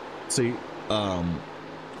 See,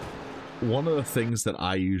 one of the things that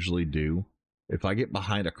I usually do if I get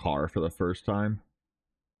behind a car for the first time,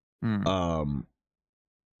 I'll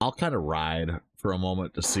kind of ride for a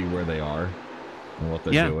moment to see where they are and what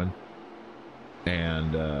they're doing.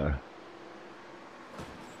 And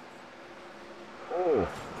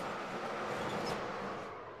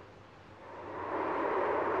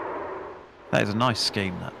that is a nice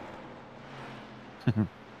scheme, that.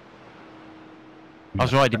 I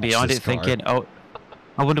was riding behind it thinking, oh,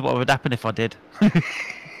 I wonder what would happen if I did.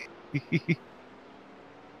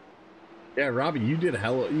 Yeah, Robbie, you did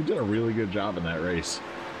a really good job in that race.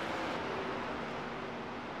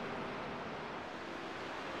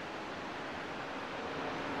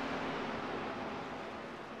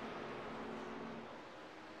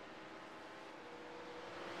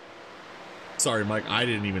 Sorry, Mike. I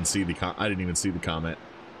didn't even see the comment.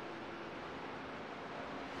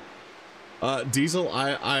 Diesel,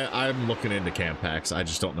 I'm looking into camp packs. I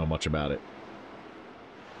just don't know much about it.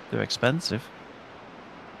 They're expensive.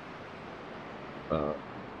 Let's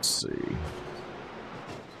see.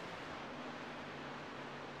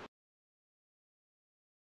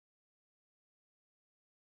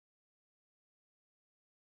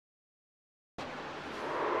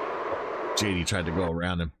 JD tried to go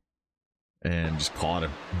around him and just caught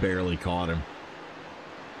him. Barely caught him.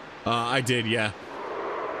 I did, yeah.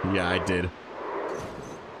 Yeah, I did.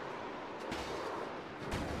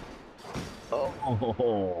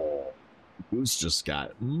 Oh, Goose just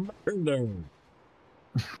got murdered.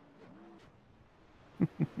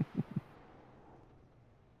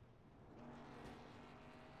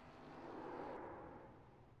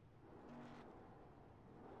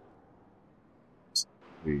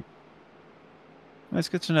 Sweet. It's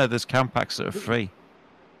good to know there's camp packs that are free.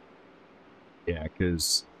 Yeah,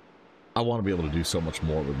 because I want to be able to do so much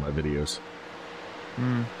more with my videos.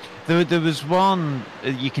 There was one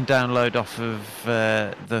you can download off of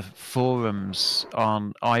the forums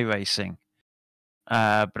on iRacing,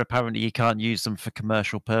 but apparently you can't use them for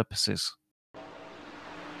commercial purposes.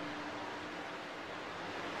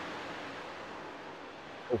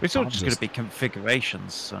 It's all just going to be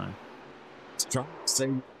configurations, so... It's trying to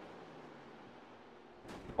save...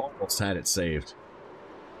 Almost had it saved.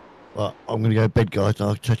 Well, I'm going to go to bed, guys, and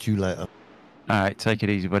I'll chat to you later. Alright, take it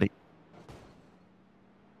easy, buddy.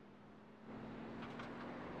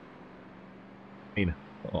 I mean,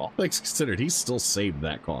 all things considered, he still saved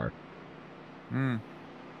that car. Let's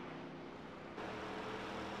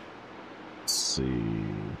see.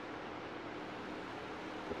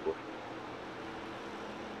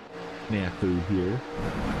 Snafu here.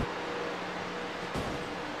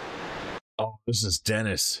 Oh, this is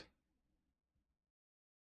Dennis.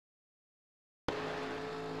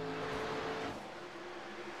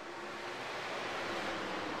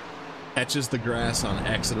 Etches the grass on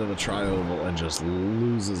exit of the tri-oval and just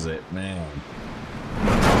loses it, man.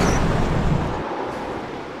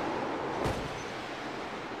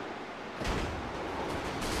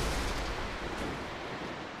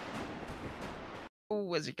 Oh,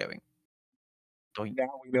 where's he going? Doink. Now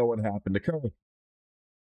we know what happened to Curry.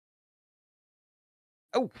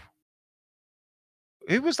 Oh,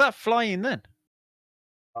 who was that flying then?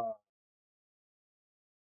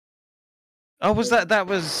 Oh, was that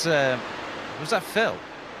Phil?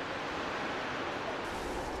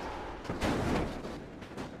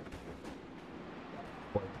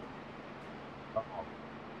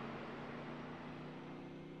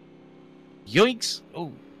 Yoinks!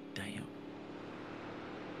 Oh, damn.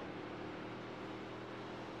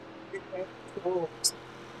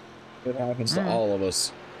 It happens to all of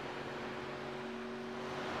us.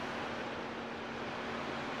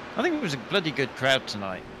 I think it was a bloody good crowd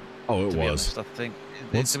tonight. Oh, it was. Honest, I think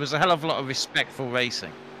there was a hell of a lot of respectful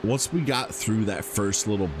racing. Once we got through that first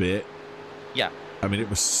little bit, yeah, I mean, it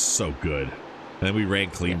was so good. And then we ran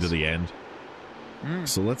clean to the end.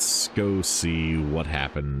 So let's go see what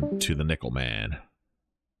happened to the Nickel Man.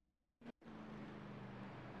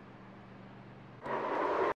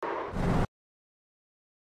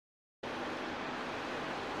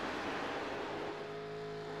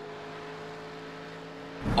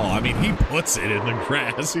 Oh, I mean, he puts it in the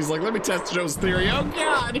grass. He's like, let me test Joe's theory. Oh,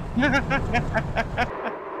 God.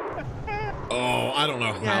 Oh, I don't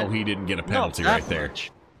know how he didn't get a penalty right there.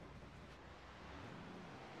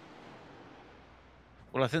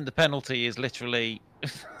 Well, I think the penalty is literally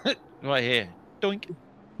right here. Doink.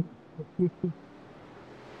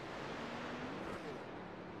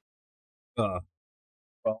 Well,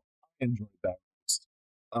 I enjoyed that.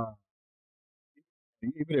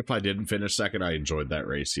 Even if I didn't finish second, I enjoyed that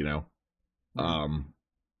race, you know.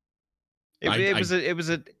 It was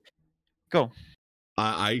a go.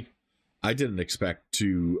 I didn't expect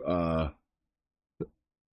to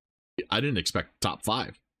I didn't expect top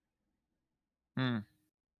 5. Yeah,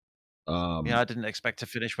 I didn't expect to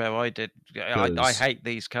finish where I did. I hate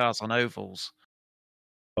these cars on ovals.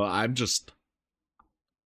 Well, I'm just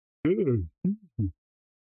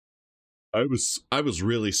I was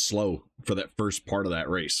really slow for that first part of that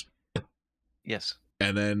race. Yes.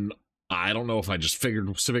 And then I don't know if I just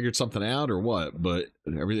figured something out or what, but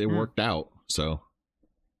everything worked out. So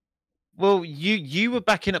well, you were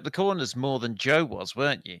backing up the corners more than Joe was,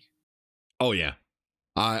 weren't you? Oh yeah.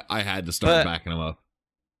 I had to start backing him up.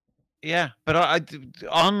 Yeah, but I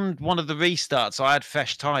on one of the restarts I had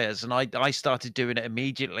fresh tires and I started doing it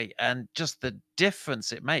immediately, and just the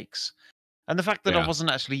difference it makes. And the fact that I wasn't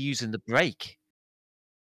actually using the brake.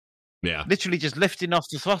 Yeah. Literally just lifting off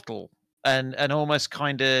the throttle and almost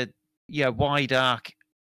kind of, wide arc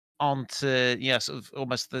onto, sort of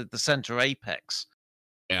almost the center apex.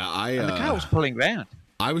 Yeah, and the car was pulling round.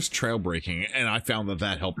 I was trail braking, and I found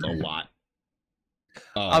that helped a lot.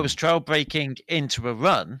 I was trail braking into a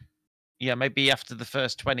run, maybe after the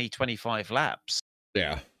first 20, 25 laps.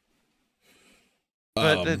 Yeah.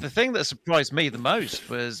 But the thing that surprised me the most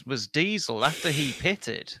was Diesel, after he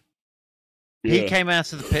pitted. He came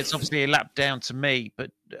out of the pits, obviously a lap down to me,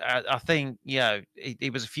 but I think, he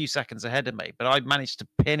was a few seconds ahead of me, but I managed to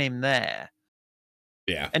pin him there.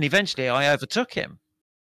 Yeah. And eventually I overtook him.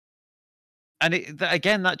 And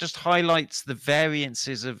again, that just highlights the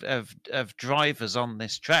variances of drivers on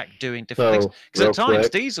this track doing different things. Because at times,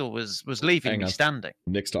 Diesel was leaving me standing.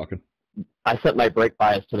 Nick's talking. I set my brake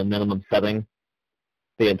bias to the minimum setting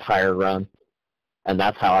the entire run, and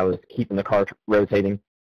that's how I was keeping the car rotating.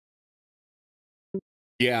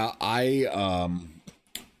 Yeah, I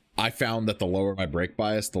found that the lower my brake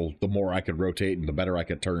bias, the more I could rotate and the better I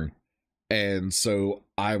could turn. And so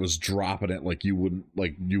I was dropping it like you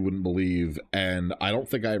wouldn't believe, and I don't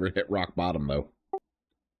think I ever hit rock bottom though.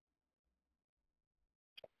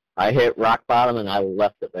 I hit rock bottom and I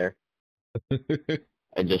left it there.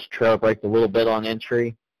 And just trail braked a little bit on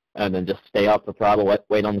entry, and then just stay off the throttle,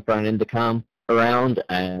 wait on the front end to come around,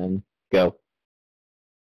 and go.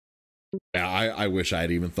 Yeah, I wish I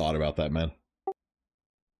had even thought about that, man.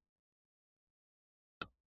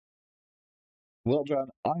 Well, John,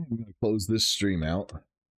 I'm going to close this stream out.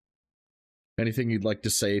 Anything you'd like to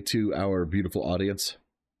say to our beautiful audience?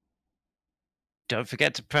 Don't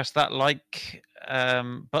forget to press that like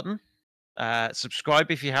button.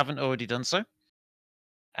 Subscribe if you haven't already done so.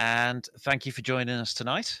 And thank you for joining us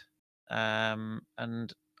tonight. And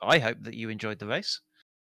I hope that you enjoyed the race.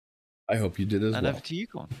 I hope you did as well. And over to you,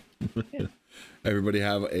 Corn. Yeah. Everybody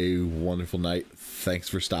have a wonderful night. Thanks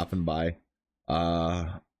for stopping by.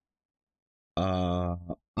 I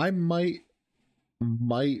might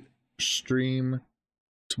stream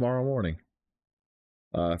tomorrow morning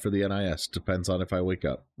for the NIS. Depends on if I wake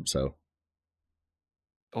up. So,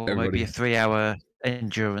 or maybe a 3-hour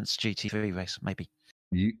endurance GT3 race, maybe.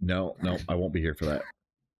 No, I won't be here for that.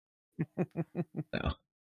 No.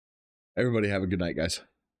 Everybody have a good night, guys.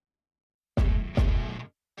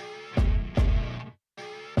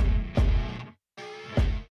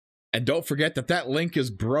 And don't forget that link is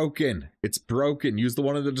broken. It's broken. Use the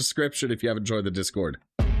one in the description if you haven't joined the Discord.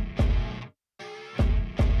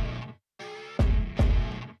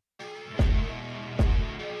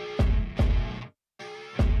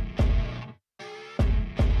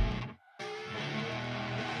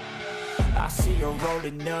 I see her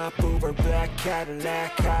rolling up, Uber black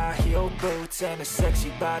Cadillac, high heel boots and a sexy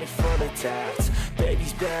body full of tats.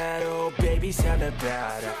 Baby's bad, oh baby's hella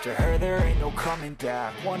bad. After her there ain't no coming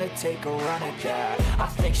back. Wanna take a run at that. I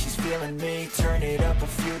think she's feeling me, turn it up a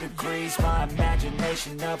few degrees. My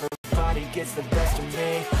imagination of her body gets the best of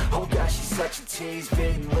me. Oh gosh, she's such a tease,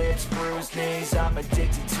 bitten lips, bruised knees. I'm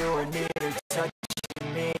addicted to her, need her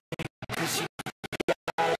touching me, 'cause she got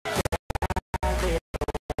a bad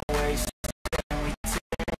little waist.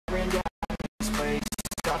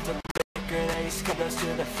 Off the liquor, they skip us to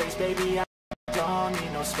the face, baby. I don't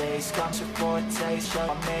need no space. Comes for a taste, show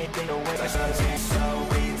I made it away. Like something so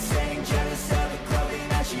insane, jealous of the clothing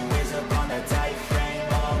that she wears up on a tight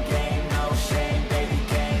frame. All game, no shame, baby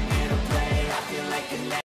came here to play. I feel like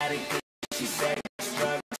an addict, she said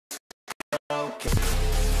drugs, okay.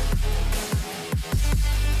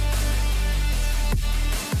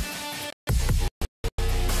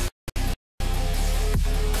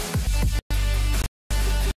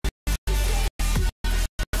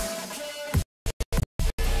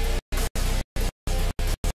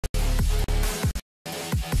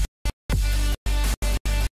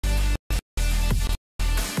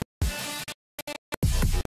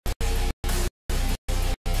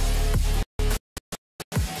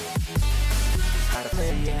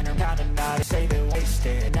 Say they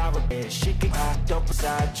wasted, now a bitch. She get hooked up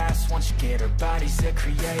beside just once you get her body's a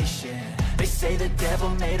creation. They say the devil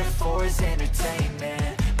made her for his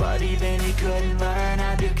entertainment, but even he couldn't learn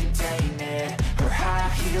how to contain it. Her high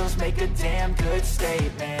heels make a damn good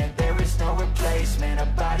statement. There is no replacement, a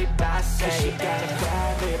body by Satan. She got a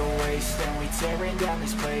bad little waist, and we tearing down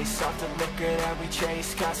this place. Off the liquor that we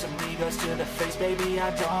chase, got some egos to the face. Baby, I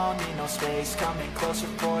don't need no space. Coming closer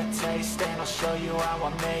for a taste, and I'll show you how I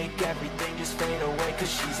make everything just fade away. 'Cause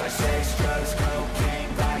she's like sex, drugs,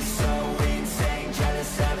 cocaine, body so insane.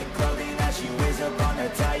 Jealous of the clothing that she wears up on a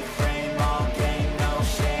tight frame. All game, no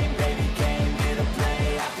shame, baby came here to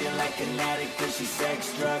play. I feel like an addict 'cause she's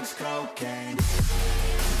sex, drugs, cocaine.